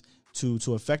things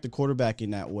to affect the quarterback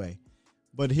in that way.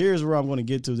 But here's where I'm going to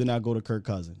get to. Then I'll go to Kirk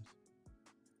Cousins.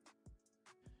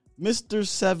 Mr.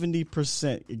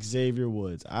 70% Xavier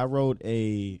Woods. I wrote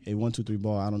a 1-2-3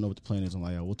 ball. I don't know what the plan is on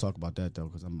we'll talk about that though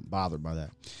because I'm bothered by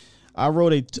that. I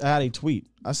had a tweet.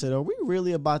 I said, are we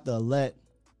really about to let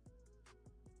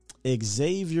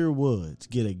Xavier Woods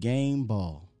get a game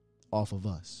ball off of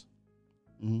us?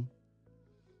 Mm-hmm.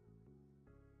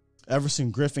 Everson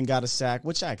Griffin got a sack,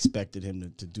 which I expected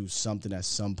him to do something at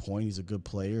some point. He's a good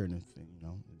player, and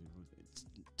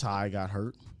Ty got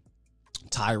hurt.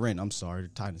 Tyron, I'm sorry,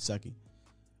 Ty Second.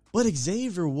 But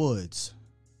Xavier Woods,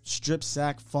 strip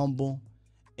sack, fumble,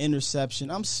 interception.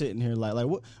 I'm sitting here like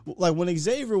when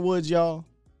Xavier Woods, y'all,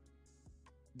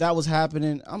 that was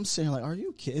happening. I'm sitting here like, are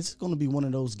you kidding? It's going to be one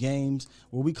of those games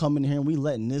where we come in here and we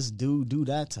letting this dude do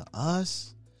that to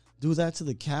us, do that to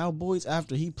the Cowboys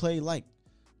after he played like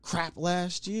crap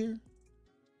last year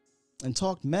and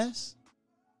talked mess.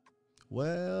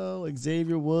 Well,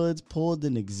 Xavier Woods pulled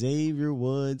an Xavier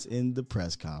Woods in the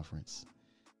press conference.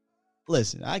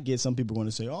 Listen, I get some people going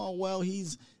to say, oh, well,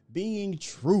 he's being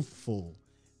truthful.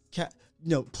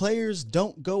 Players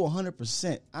don't go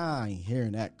 100%. I ain't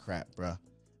hearing that crap, bro.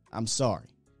 I'm sorry.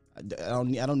 I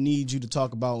don't need you to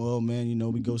talk about, oh, man,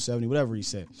 we go 70, whatever he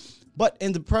said. But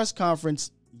in the press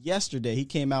conference yesterday, he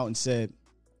came out and said,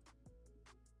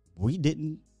 we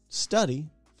didn't study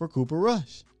for Cooper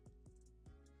Rush.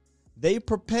 They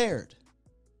prepared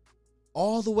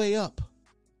all the way up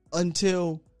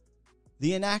until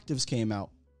the inactives came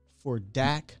out for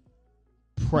Dak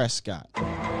Prescott.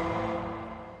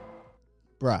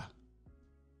 Bruh.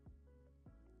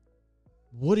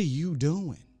 What are you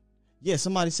doing? Yeah,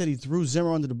 somebody said he threw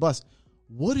Zimmer under the bus.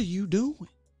 What are you doing?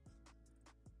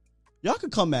 Y'all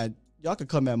could come at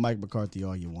Mike McCarthy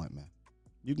all you want, man.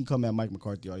 You can come at Mike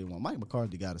McCarthy all you want. Mike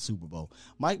McCarthy got a Super Bowl.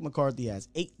 Mike McCarthy has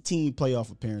 18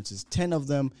 playoff appearances. 10 of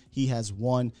them he has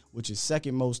won, which is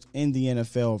second most in the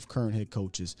NFL of current head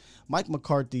coaches. Mike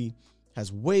McCarthy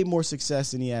has way more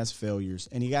success than he has failures,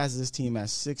 and he has this team at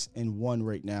 6-1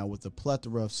 right now with a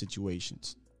plethora of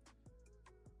situations.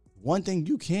 One thing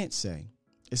you can't say,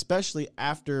 especially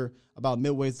after about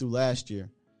midway through last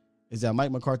year, is that Mike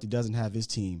McCarthy doesn't have his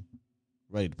team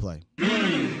ready to play.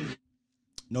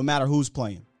 No matter who's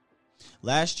playing.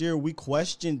 Last year, we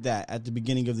questioned that at the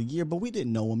beginning of the year, but we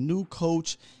didn't know him. New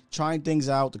coach, trying things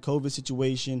out, the COVID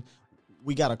situation.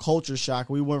 We got a culture shock.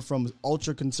 We went from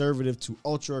ultra conservative to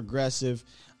ultra aggressive.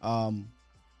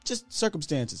 Just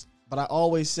circumstances. But I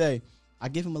always say, I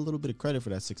give him a little bit of credit for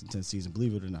that 6-10 season,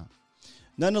 believe it or not.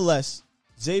 Nonetheless,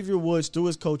 Xavier Woods threw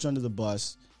his coach under the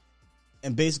bus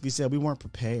and basically said we weren't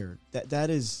prepared. That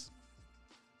is...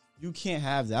 You can't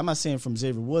have that. I'm not saying from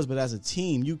Xavier Woods, but as a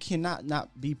team, you cannot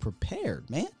not be prepared,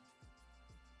 man.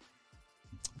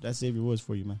 That's Xavier Woods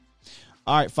for you, man.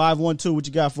 All right, 512, what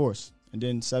you got for us? And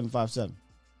then 757.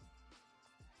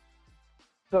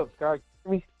 What's up, Scott?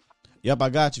 Me? Yep, I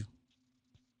got you.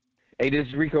 Hey, this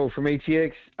is Rico from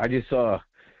ATX. I just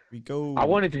Rico. I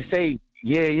wanted to say,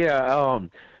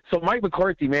 so Mike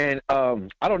McCarthy, man,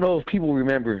 I don't know if people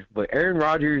remember, but Aaron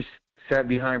Rodgers sat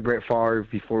behind Brett Favre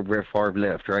before Brett Favre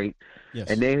left, right? Yes.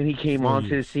 And then he came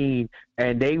onto the scene,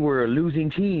 and they were a losing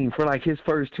team for like his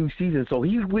first 2 seasons. So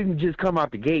he wouldn't just come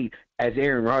out the gate as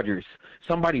Aaron Rodgers.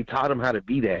 Somebody taught him how to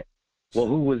be that. Well,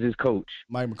 who was his coach?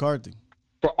 Mike McCarthy.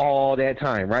 For all that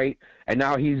time, right? And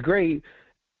now he's great.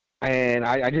 And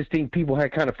I just think people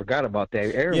had kind of forgot about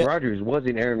that. Aaron Rodgers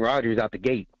wasn't Aaron Rodgers out the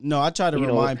gate. No, I try to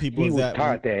remind people of that. He was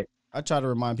taught that. I try to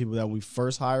remind people that when we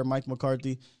first hired Mike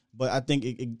McCarthy, but I think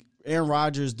Aaron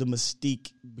Rodgers, the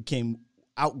mystique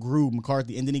outgrew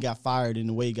McCarthy, and then he got fired in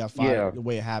the way he got fired, the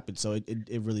way it happened. So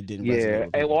it really didn't resonate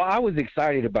with me. Well, I was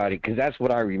excited about it because that's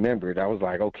what I remembered. I was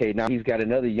like, okay, now he's got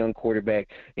another young quarterback,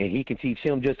 and he can teach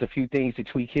him just a few things to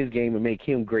tweak his game and make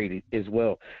him great as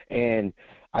well. And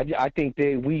I think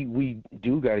that we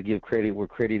do got to give credit where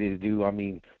credit is due. I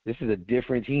mean, this is a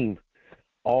different team.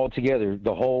 all together,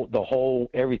 the whole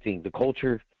everything, the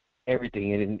culture,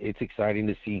 everything, and it's exciting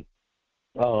to see.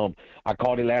 I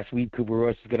called it last week. Cooper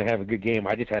Rush is going to have a good game.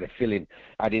 I just had a feeling.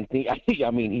 I didn't think. I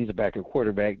mean, he's a backup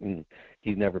quarterback, and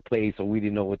he's never played, so we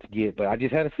didn't know what to get. But I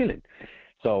just had a feeling.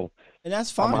 So, and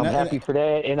that's fine. I'm happy for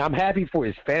that, and I'm happy for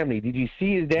his family. Did you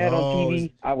see his dad on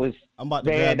TV? I'm about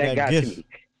to grab that got gift. to me.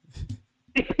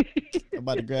 I'm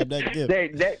about to grab that gift.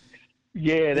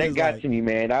 that got to me,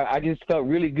 man. I just felt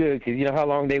really good because you know how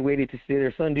long they waited to see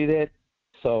their son do that.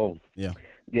 So yeah,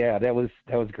 that was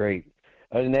great.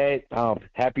 Other than that,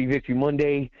 happy Victory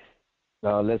Monday.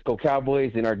 Let's go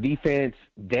Cowboys. And our defense,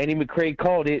 Danny McCray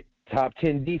called it top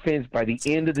 10 defense by the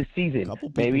end of the season.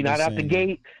 Maybe not out the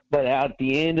gate, but at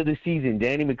the end of the season.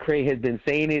 Danny McCray has been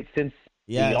saying it since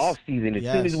the offseason, as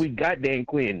soon as we got Dan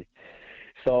Quinn.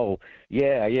 So,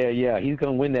 yeah. He's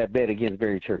going to win that bet against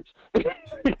Barry Church.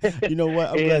 You know what?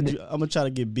 I'm gonna try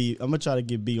to get B. I'm gonna try to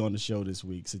get B on the show this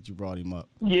week since you brought him up.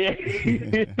 Yeah,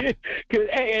 and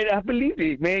I believe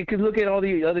it, man. Because look at all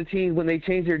the other teams when they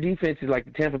change their defenses, like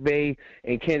the Tampa Bay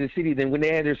and Kansas City. Then when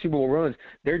they had their Super Bowl runs,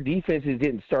 their defenses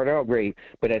didn't start out great,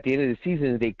 but at the end of the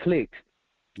season they clicked,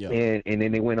 and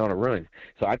then they went on a run.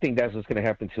 So I think that's what's gonna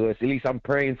happen to us. At least I'm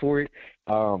praying for it.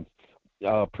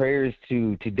 Prayers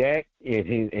to Dak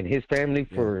and his family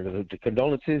for the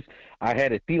condolences. I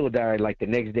had a Theo die like the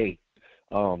next day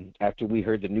after we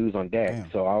heard the news on Dak.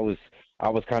 Damn. So I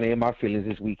was kind of in my feelings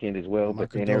this weekend as well, but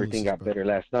then everything got better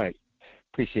last night.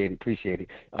 Appreciate it.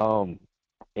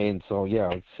 And so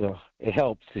it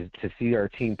helps to see our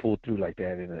team pull through like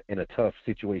that in a tough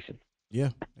situation. Yeah,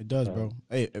 it does, bro.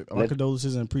 Hey, our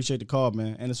condolences and appreciate the call,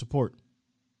 man, and the support.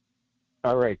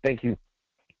 All right, thank you.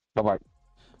 Bye-bye.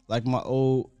 Like my I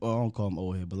don't call him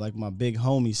old head, but like my big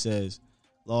homie says,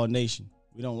 Law Nation,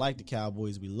 we don't like the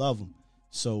Cowboys, we love them.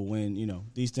 So when,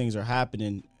 these things are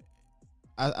happening,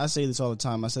 I say this all the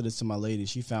time. I said this to my lady.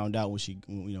 She found out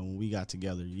when we got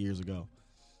together years ago.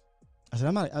 I said,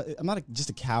 I'm not just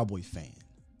a Cowboy fan.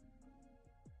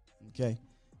 Okay?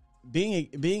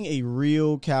 Being a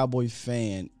real Cowboy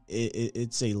fan,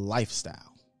 it's a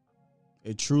lifestyle.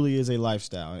 It truly is a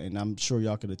lifestyle, and I'm sure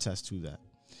y'all can attest to that.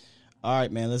 All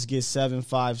right, man, let's get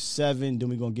 757. Then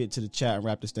we're going to get to the chat and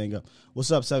wrap this thing up.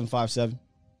 What's up, 757?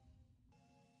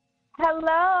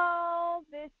 Hello,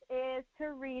 this is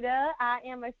Tarita. I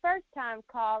am a first-time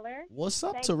caller. What's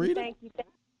up, Tarita? Thank you.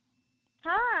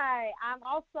 Hi, I'm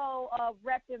also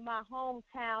repping my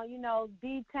hometown,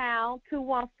 D-Town,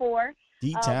 214.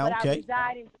 D-Town, okay. I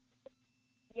reside in,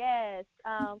 yes.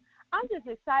 I'm just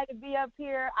excited to be up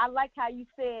here. I like how you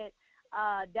said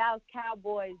Dallas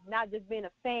Cowboys, not just being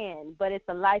a fan, but it's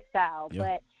a lifestyle.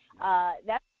 Yeah. But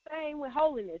that's the same with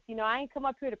holiness. I ain't come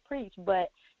up here to preach, but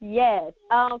yes.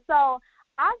 So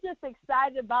I'm just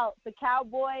excited about the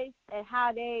Cowboys and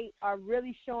how they are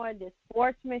really showing the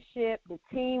sportsmanship, the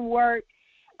teamwork.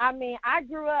 I mean, I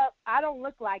grew up, I don't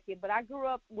look like it, but I grew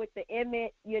up with the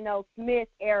Emmett, Smith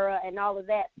era and all of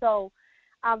that. So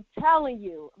I'm telling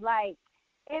you,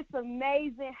 it's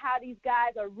amazing how these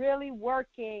guys are really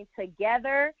working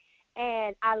together,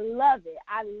 and I love it.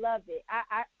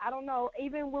 I don't know,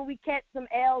 even when we catch some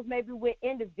L's maybe with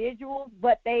individuals,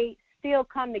 but they still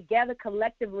come together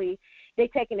collectively. They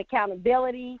taking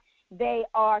accountability. They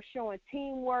are showing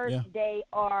teamwork. Yeah. They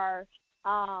are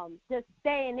just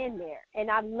staying in there,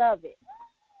 and I love it.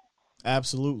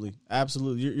 Absolutely.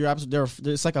 You're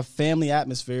absolutely. It's like a family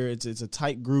atmosphere. It's a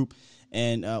tight group.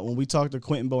 And when we talked to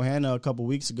Quentin Bohanna a couple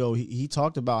weeks ago, he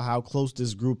talked about how close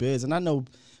this group is. And I know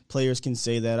players can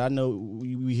say that. I know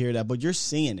we hear that, but you're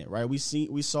seeing it, right? We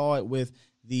saw it with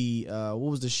the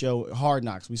what was the show, Hard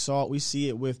Knocks. We see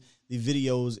it with the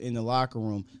videos in the locker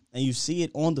room, and you see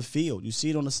it on the field. You see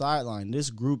it on the sideline. This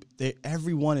group,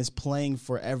 everyone is playing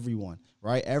for everyone,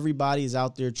 right? Everybody is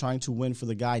out there trying to win for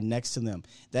the guy next to them.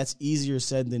 That's easier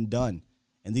said than done,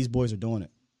 and these boys are doing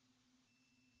it.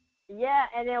 Yeah,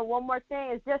 and then one more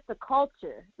thing is just the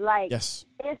culture. Yes.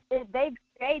 They've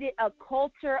created a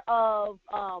culture of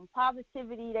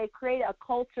positivity. They've created a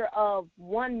culture of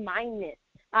one-mindedness.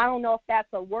 I don't know if that's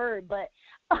a word, but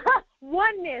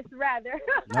oneness, rather.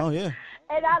 Oh, yeah.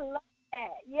 And I love that.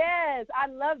 Yes, I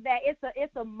love that.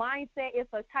 It's a mindset.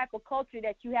 It's a type of culture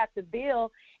that you have to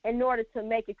build in order to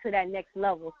make it to that next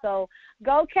level. So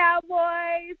go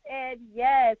Cowboys, and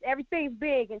yes, everything's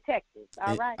big in Texas.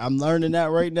 All right. I'm learning that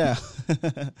right now.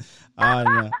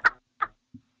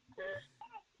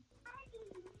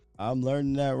 I'm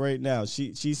learning that right now.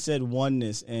 She said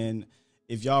oneness, and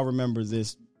if y'all remember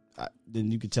this, then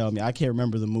you could tell me. I can't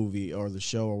remember the movie or the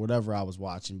show or whatever I was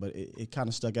watching, but it kind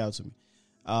of stuck out to me.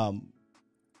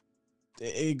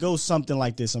 It goes something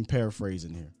like this. I'm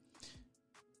paraphrasing here.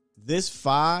 this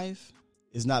 5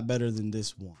 is not better than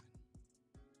this 1.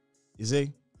 You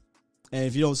see? And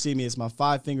if you don't see me, it's my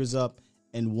 5 fingers up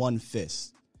and 1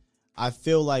 fist. I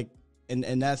feel like,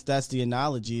 and that's the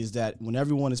analogy, is that when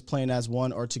everyone is playing as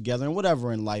one or together and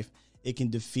whatever in life, it can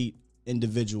defeat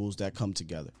individuals that come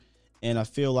together. And I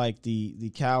feel like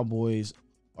the Cowboys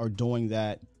are doing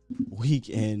that week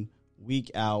in,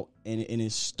 week out, and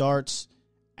it starts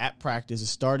at practice. It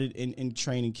started in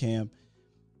training camp.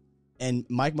 And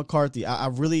Mike McCarthy, I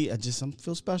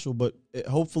feel special, but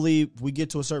hopefully if we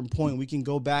get to a certain point, we can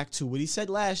go back to what he said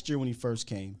last year when he first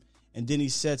came. And then he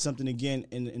said something again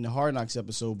in the Hard Knocks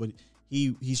episode, but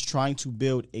he's trying to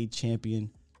build a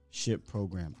championship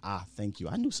program. Thank you.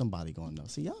 I knew somebody going to know.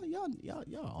 See, y'all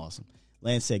are awesome.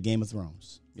 Lance said Game of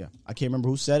Thrones. Yeah, I can't remember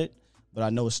who said it, but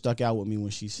I know it stuck out with me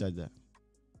when she said that.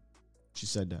 She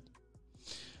said that.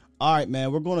 All right,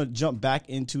 man, we're going to jump back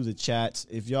into the chats.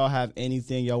 If y'all have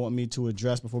anything y'all want me to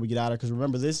address before we get out of here, because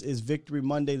remember, this is Victory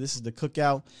Monday. This is the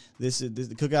cookout. This is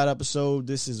the cookout episode.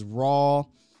 This is Raw.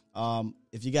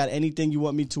 If you got anything you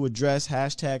want me to address,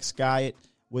 hashtag Sky it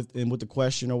with the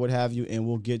question or what have you, and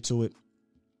we'll get to it.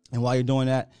 And while you're doing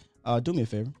that, do me a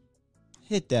favor.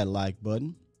 Hit that like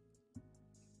button.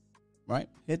 Right?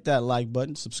 Hit that like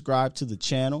button. Subscribe to the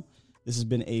channel. This has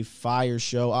been a fire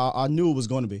show. I knew it was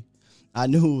going to be.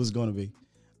 And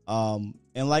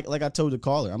like I told the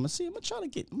caller, I'm gonna try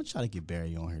to get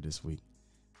Barry on here this week.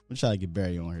 I'm gonna try to get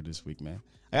Barry on here this week, man.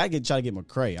 I gotta try to get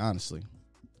McCray, honestly.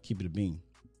 Keep it a bean.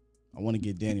 I want to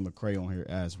get Danny McCray on here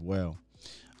as well.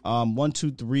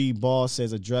 123 Ball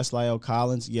says address Lyle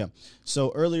Collins. Yeah.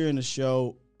 So earlier in the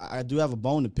show, I do have a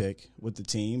bone to pick with the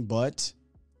team, but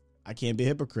I can't be a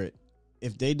hypocrite.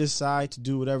 If they decide to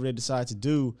do whatever they decide to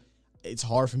do, it's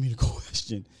hard for me to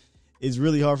question. It's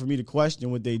really hard for me to question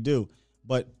what they do.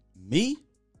 But me,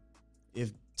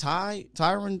 if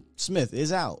Tyron Smith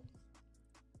is out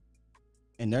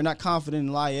and they're not confident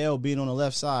in Lyle being on the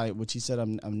left side, which he said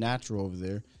I'm natural over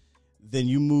there, then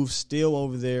you move Steele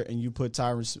over there and you put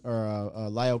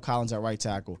Lyle Collins at right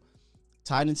tackle.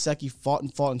 Ty Nsekhe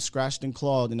fought and scratched and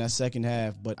clawed in that second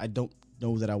half, but I don't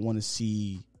know that I want to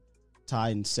see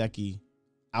Ty Nsekhe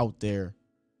out there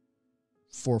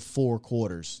for 4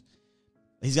 quarters.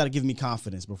 He's got to give me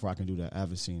confidence before I can do that. I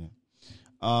haven't seen it.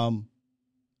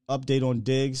 Update on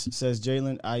Diggs, says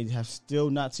Jalen. I have still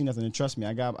not seen nothing. And trust me,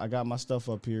 I got my stuff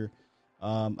up here.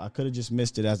 I could have just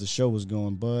missed it as the show was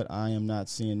going, but I am not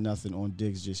seeing nothing on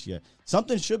Diggs just yet.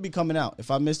 Something should be coming out.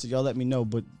 If I missed it, y'all let me know.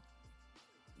 But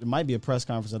there might be a press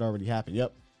conference that already happened.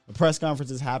 Yep, the press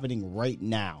conference is happening right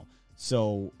now.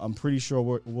 So I'm pretty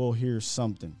sure we'll hear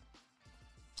something.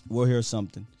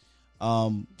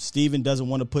 Steven doesn't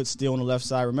want to put Steele on the left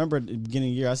side. Remember at the beginning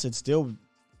of the year, I said Steele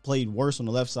played worse on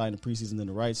the left side in the preseason than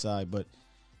the right side. But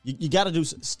you got to do –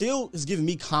 Steele is giving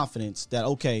me confidence that,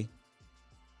 okay,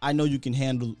 I know you can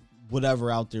handle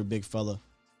whatever out there, big fella.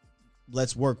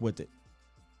 Let's work with it.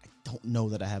 I don't know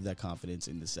that I have that confidence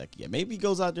in the second yet. Maybe he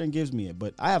goes out there and gives me it.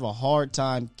 But I have a hard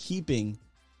time keeping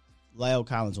Lyle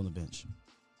Collins on the bench.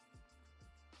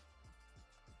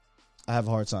 I have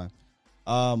a hard time.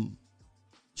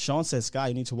 Sean says, Sky,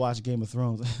 you need to watch Game of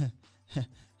Thrones.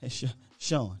 Hey,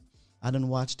 Sean, I done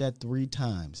watched that 3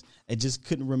 times. I just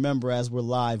couldn't remember as we're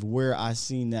live where I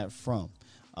seen that from.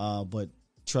 But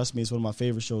trust me, it's one of my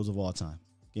favorite shows of all time,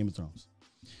 Game of Thrones.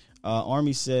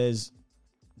 Army says,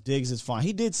 Diggs is fine.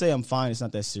 He did say I'm fine. It's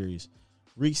not that serious.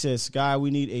 Reek says, Sky,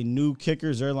 we need a new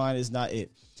kicker. Zerline is not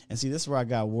it. And see, this is where I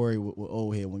got worried with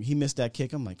old head. When he missed that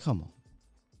kick, I'm like, come on.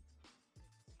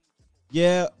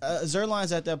 Yeah,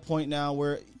 Zerline's at that point now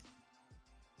where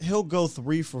he'll go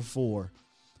 3 for 4,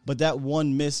 but that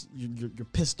one miss, you're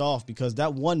pissed off because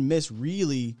that one miss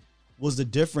really was the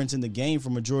difference in the game for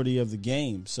majority of the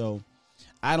game. So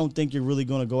I don't think you're really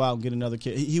going to go out and get another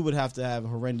kick. He would have to have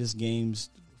horrendous games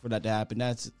for that to happen.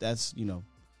 That's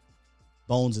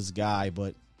Bones' guy,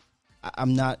 but I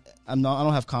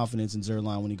don't have confidence in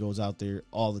Zerline when he goes out there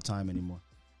all the time anymore.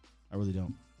 I really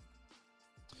don't.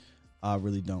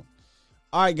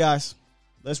 All right, guys,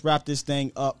 let's wrap this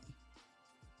thing up.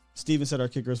 Steven said our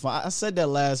kicker is fine. I said that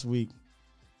last week.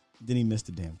 Then he missed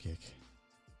the damn kick.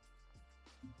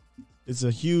 It's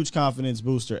a huge confidence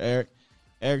booster, Eric.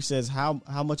 Eric says, how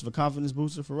much of a confidence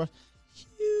booster for Rush?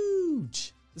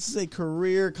 Huge. This is a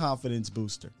career confidence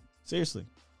booster. Seriously.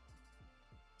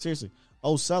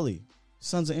 Oh, Sully,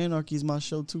 Sons of Anarchy is my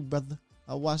show too, brother.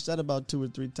 I watched that about 2 or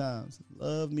 3 times.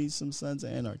 Love me some Sons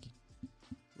of Anarchy.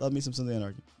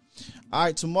 All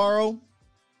right, tomorrow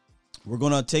we're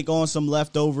going to take on some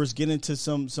leftovers, get into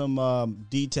some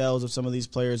details of some of these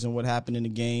players and what happened in the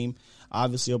game.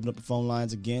 Obviously, open up the phone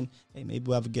lines again. Hey, maybe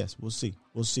we'll have a guest. We'll see.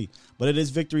 We'll see. But it is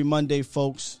Victory Monday,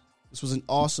 folks. This was an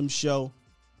awesome show.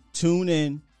 Tune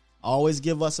in. Always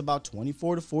give us about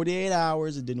 24 to 48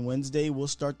 hours, and then Wednesday we'll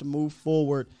start to move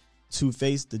forward to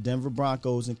face the Denver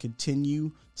Broncos and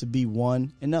continue to be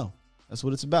 1-0. That's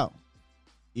what it's about.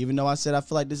 Even though I said I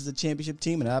feel like this is a championship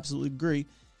team, and I absolutely agree,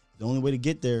 the only way to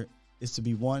get there is to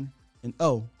be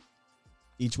 1-0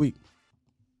 each week.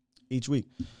 Each week.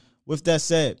 With that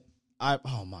said,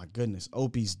 oh my goodness,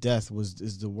 Opie's death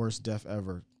is the worst death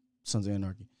ever. Sons of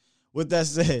Anarchy. With that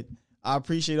said, I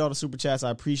appreciate all the super chats. I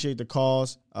appreciate the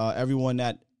calls. Everyone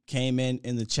that came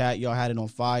in the chat, y'all had it on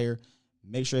fire.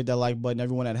 Make sure you hit that like button.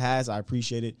 Everyone that has, I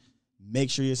appreciate it. Make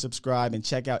sure you subscribe and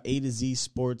check out A to Z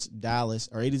Sports Dallas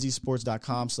or A to Z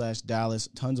Sports.com/Dallas.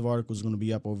 Tons of articles are going to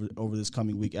be up over this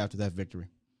coming week after that victory.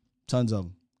 Tons of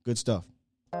them. Good stuff.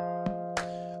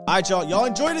 All right, y'all. Y'all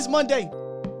enjoy this Monday.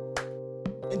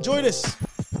 Enjoy this.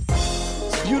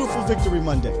 It's a beautiful Victory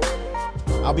Monday.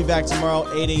 I'll be back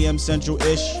tomorrow, 8 a.m.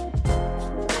 Central-ish.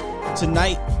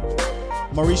 Tonight,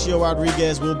 Mauricio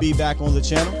Rodriguez will be back on the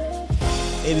channel.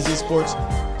 A to Z Sports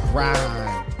Prime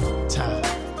Time.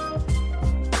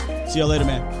 See y'all later,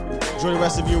 man. Enjoy the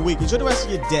rest of your week. Enjoy the rest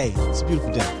of your day. It's a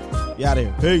beautiful day. You out of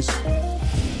here. Peace.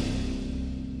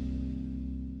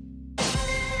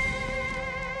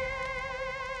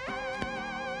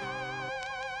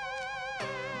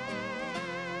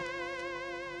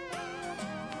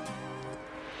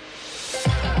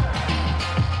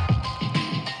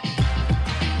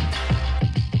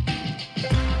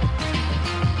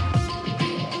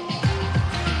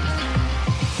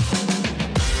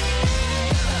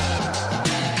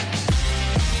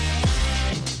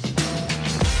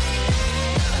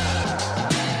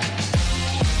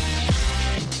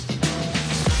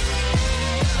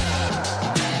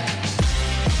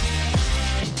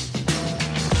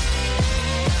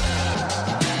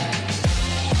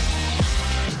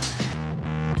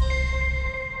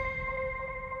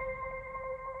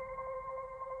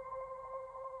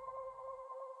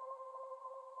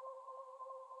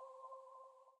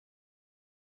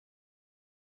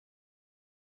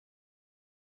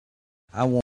 I want